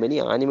സെയിം കമ്പനി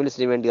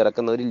ആനിമൽസിന് വേണ്ടി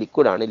ഇറക്കുന്ന ഒരു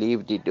ലിക്വിഡാണ്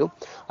ലീഫ് 52.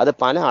 അത്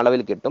പല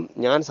അളവിൽ കിട്ടും.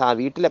 ഞാൻ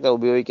വീട്ടിലൊക്കെ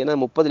ഉപയോഗിക്കുന്നത്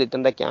 30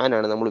 ലിറ്ററിൻ്റെ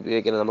ക്യാനാണ് നമ്മൾ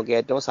ഉപയോഗിക്കുന്നത്. നമുക്ക്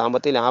ഏറ്റവും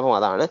സാമ്പത്തിക ലാഭം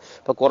അതാണ്.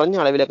 ഇപ്പോൾ കുറഞ്ഞ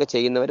അളവിലൊക്കെ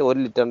ചെയ്യുന്നവർ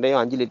 1 ലിറ്ററിൻ്റെയോ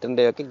 5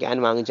 ലിറ്ററിൻ്റെയോ ഒക്കെ ക്യാൻ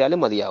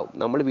വാങ്ങിച്ചാലും മതിയാവും.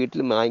 നമ്മൾ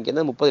വീട്ടിൽ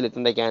വാങ്ങിക്കുന്നത് 30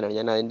 ലിറ്ററിൻ്റെ ക്യാനാണ്.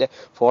 ഞാൻ അതിൻ്റെ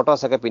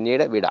ഫോട്ടോസൊക്കെ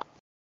പിന്നീട് വിടാം.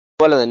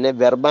 അതുപോലെ തന്നെ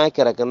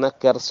വെർബാക്ക് ഇറക്കുന്ന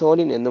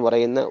കെർസോലിൻ എന്ന്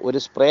പറയുന്ന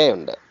ഒരു സ്പ്രേ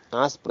ഉണ്ട്.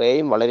 ആ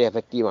സ്പ്രേയും വളരെ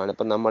എഫക്റ്റീവാണ്.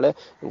 ഇപ്പം നമ്മൾ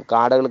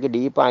കാടകൾക്ക്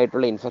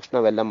ഡീപ്പായിട്ടുള്ള ഇൻഫെക്ഷനോ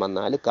വല്ലതും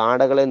വന്നാൽ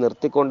കാടകളെ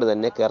നിർത്തിക്കൊണ്ട്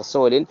തന്നെ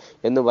കെർസോലിൻ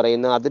എന്ന്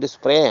പറയുന്ന അതൊരു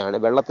സ്പ്രേ ആണ്,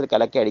 വെള്ളത്തിൽ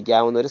കലക്കി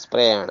അടിക്കാവുന്ന ഒരു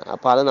സ്പ്രേ ആണ്.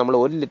 അപ്പോൾ അത് നമ്മൾ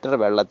 1 ലിറ്റർ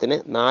വെള്ളത്തിന്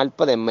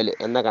 40 ml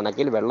എന്ന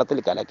കണക്കിൽ വെള്ളത്തിൽ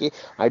കലക്കി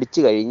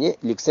അടിച്ചു കഴിഞ്ഞ്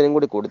ലിക്സനും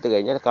കൂടി കൊടുത്തു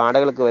കഴിഞ്ഞാൽ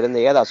കാടകൾക്ക്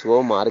വരുന്ന ഏത്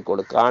അസുഖവും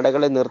മാറിക്കൊടുക്കും.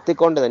 കാടകളെ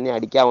നിർത്തിക്കൊണ്ട് തന്നെ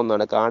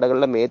അടിക്കാവുന്നതാണ്.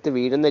 കാടകളുടെ മേത്ത്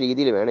വീഴുന്ന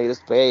രീതിയിൽ വേണം ഇത്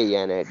സ്പ്രേ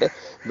ചെയ്യാനായിട്ട്.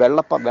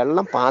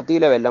 വെള്ളം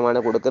പാത്തിയിലോ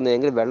വെള്ളമാണ്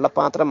കൊടുക്കുന്നതെങ്കിൽ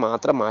വെള്ളപ്പാത്രം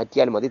മാത്രം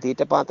മാറ്റിയാൽ മതി.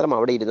 തീറ്റപ്പാത്രം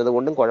അവിടെ ഇരുന്നത്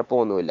കൊണ്ടും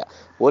കുഴപ്പമൊന്നുമില്ല.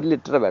 കാര്യമില്ല. 1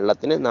 ലിറ്റർ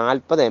വെള്ളത്തിന്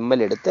 40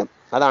 ml എടുത്ത്,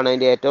 അതാണ്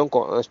അതിൻ്റെ ഏറ്റവും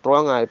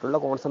സ്ട്രോങ് ആയിട്ടുള്ള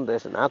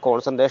കോൺസെൻട്രേഷൻ. ആ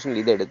കോൺസെൻട്രേഷനിൽ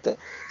ഇതെടുത്ത്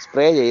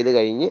സ്പ്രേ ചെയ്ത്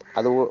കഴിഞ്ഞ്,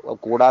 അത്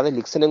കൂടാതെ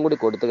ലിക്സിനും കൂടി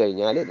കൊടുത്തു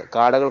കഴിഞ്ഞാൽ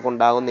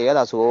കാടകൾക്കുണ്ടാകുന്ന ഏത്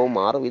അസുഖവും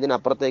മാറും.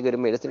 ഇതിനപ്പുറത്തേക്ക് ഒരു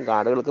മെഡിസിൻ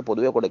കാടകൾക്ക്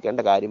പൊതുവെ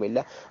കൊടുക്കേണ്ട കാര്യമില്ല.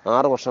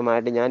 6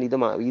 വർഷമായിട്ട് ഞാൻ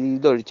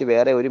ഇതൊഴിച്ച്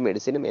വേറെ ഒരു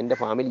മെഡിസിനും എൻ്റെ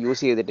ഫാമിൽ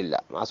യൂസ് ചെയ്തിട്ടില്ല.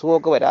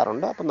 അസുഖമൊക്കെ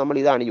വരാറുണ്ട്, അപ്പം നമ്മൾ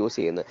ഇതാണ് യൂസ്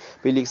ചെയ്യുന്നത്.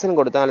 ഇപ്പോൾ ഈ ലിക്സിൻ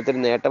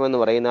കൊടുത്താലത്തൊരു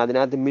നേട്ടമെന്ന് പറയുന്നത്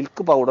അതിനകത്ത്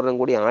മിൽക്ക് പൗഡറും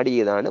കൂടി ആഡ്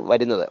ചെയ്താണ്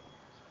വരുന്നത്.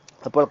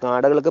 അപ്പോൾ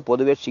കാടകൾക്ക്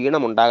പൊതുവെ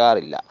ക്ഷീണം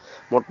ഉണ്ടാകാറില്ല,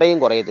 മുട്ടയും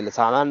കുറയത്തില്ല.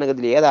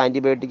 സാധാരണഗതിയിൽ ഏത്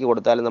ആൻറ്റിബയോട്ടിക്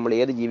കൊടുത്താലും നമ്മൾ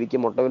ഏത്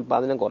ജീവിക്കും മുട്ട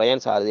ഉൽപ്പാദനം കുറയാൻ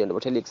സാധ്യതയുണ്ട്.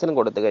 പക്ഷേ ലിക്സിൻ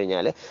കൊടുത്തു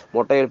കഴിഞ്ഞാൽ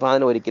മുട്ട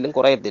ഉൽപ്പാദനം ഒരിക്കലും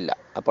കുറയത്തില്ല.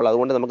 അപ്പോൾ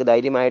അതുകൊണ്ട് നമുക്ക്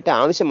ധൈര്യമായിട്ട്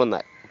ആവശ്യം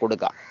വന്നാൽ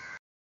കൊടുക്കാം.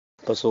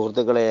 ഇപ്പോൾ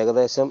സുഹൃത്തുക്കളെ,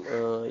 ഏകദേശം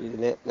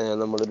ഇതിനെ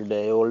നമ്മളൊരു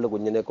ഡേ ഓൾഡ്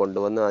കുഞ്ഞിനെ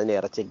കൊണ്ടുവന്ന് അതിനെ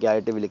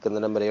ഇറച്ചിക്കായിട്ട്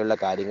വിൽക്കുന്നിടം വരെയുള്ള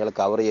കാര്യങ്ങൾ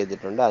കവർ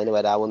ചെയ്തിട്ടുണ്ട്. അതിന്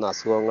വരാവുന്ന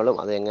അസുഖങ്ങളും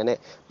അതെങ്ങനെ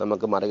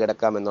നമുക്ക്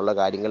മറികടക്കാം എന്നുള്ള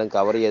കാര്യങ്ങളും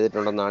കവർ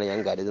ചെയ്തിട്ടുണ്ടെന്നാണ് ഞാൻ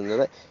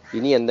കരുതുന്നത്.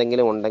 ഇനി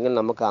എന്തെങ്കിലും ഉണ്ടെങ്കിൽ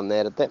നമുക്ക്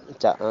അന്നേരത്തെ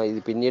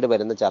പിന്നീട്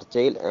വരുന്ന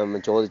ചർച്ചയിൽ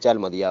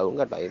ചോദിച്ചാൽ മതിയാകും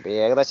കേട്ടോ. ഇപ്പോൾ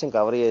ഏകദേശം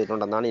കവർ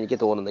ചെയ്തിട്ടുണ്ടെന്നാണ് എനിക്ക്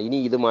തോന്നുന്നത്. ഇനി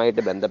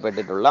ഇതുമായിട്ട്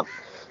ബന്ധപ്പെട്ടിട്ടുള്ള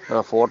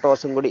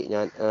ഫോട്ടോസും കൂടി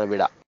ഞാൻ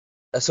വിടാം.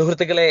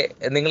 സുഹൃത്തുക്കളെ,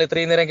 നിങ്ങൾ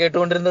ഇത്രയും നേരം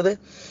കേട്ടുകൊണ്ടിരുന്നത്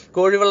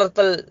കോഴി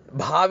വളർത്തൽ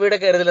ഭാവിയുടെ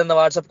കരുതൽ എന്ന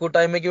വാട്സപ്പ്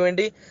കൂട്ടായ്മയ്ക്ക്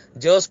വേണ്ടി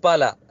ജോസ്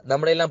പാല,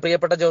 നമ്മുടെ എല്ലാം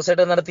പ്രിയപ്പെട്ട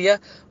ജോസേട്ടൻ നടത്തിയ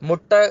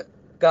മുട്ട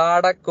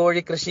കാട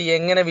കോഴി കൃഷി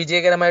എങ്ങനെ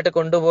വിജയകരമായിട്ട്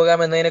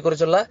കൊണ്ടുപോകാം എന്നതിനെ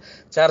കുറിച്ചുള്ള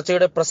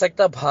ചർച്ചയുടെ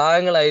പ്രസക്ത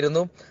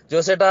ഭാഗങ്ങളായിരുന്നു.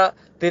 ജോസേട്ട,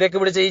 തിരക്ക്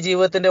പിടിച്ച ഈ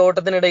ജീവിതത്തിന്റെ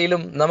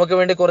ഓട്ടത്തിനിടയിലും നമുക്ക്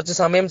വേണ്ടി കുറച്ച്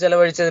സമയം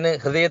ചെലവഴിച്ചതിന്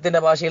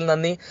ഹൃദയത്തിന്റെ ഭാഷയിൽ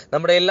നന്ദി.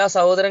 നമ്മുടെ എല്ലാ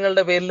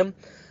സഹോദരങ്ങളുടെ പേരിലും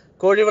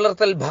കോഴി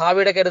വളർത്തൽ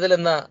ഭാവിയുടെ കരുതൽ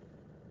എന്ന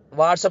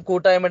വാട്സപ്പ്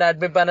കൂട്ടായ്മയുടെ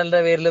അഡ്മിൻ പാനലിന്റെ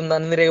പേരിലും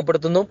നന്ദി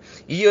രേഖപ്പെടുത്തുന്നു.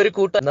 ഈ ഒരു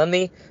നന്ദി.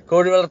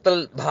 കോഴി വളർത്തൽ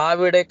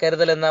ഭാവിയുടെ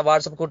കരുതൽ എന്ന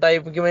വാട്സപ്പ്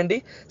കൂട്ടായ്മയ്ക്ക് വേണ്ടി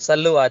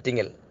സല്ലു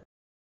ആറ്റിങ്ങൽ.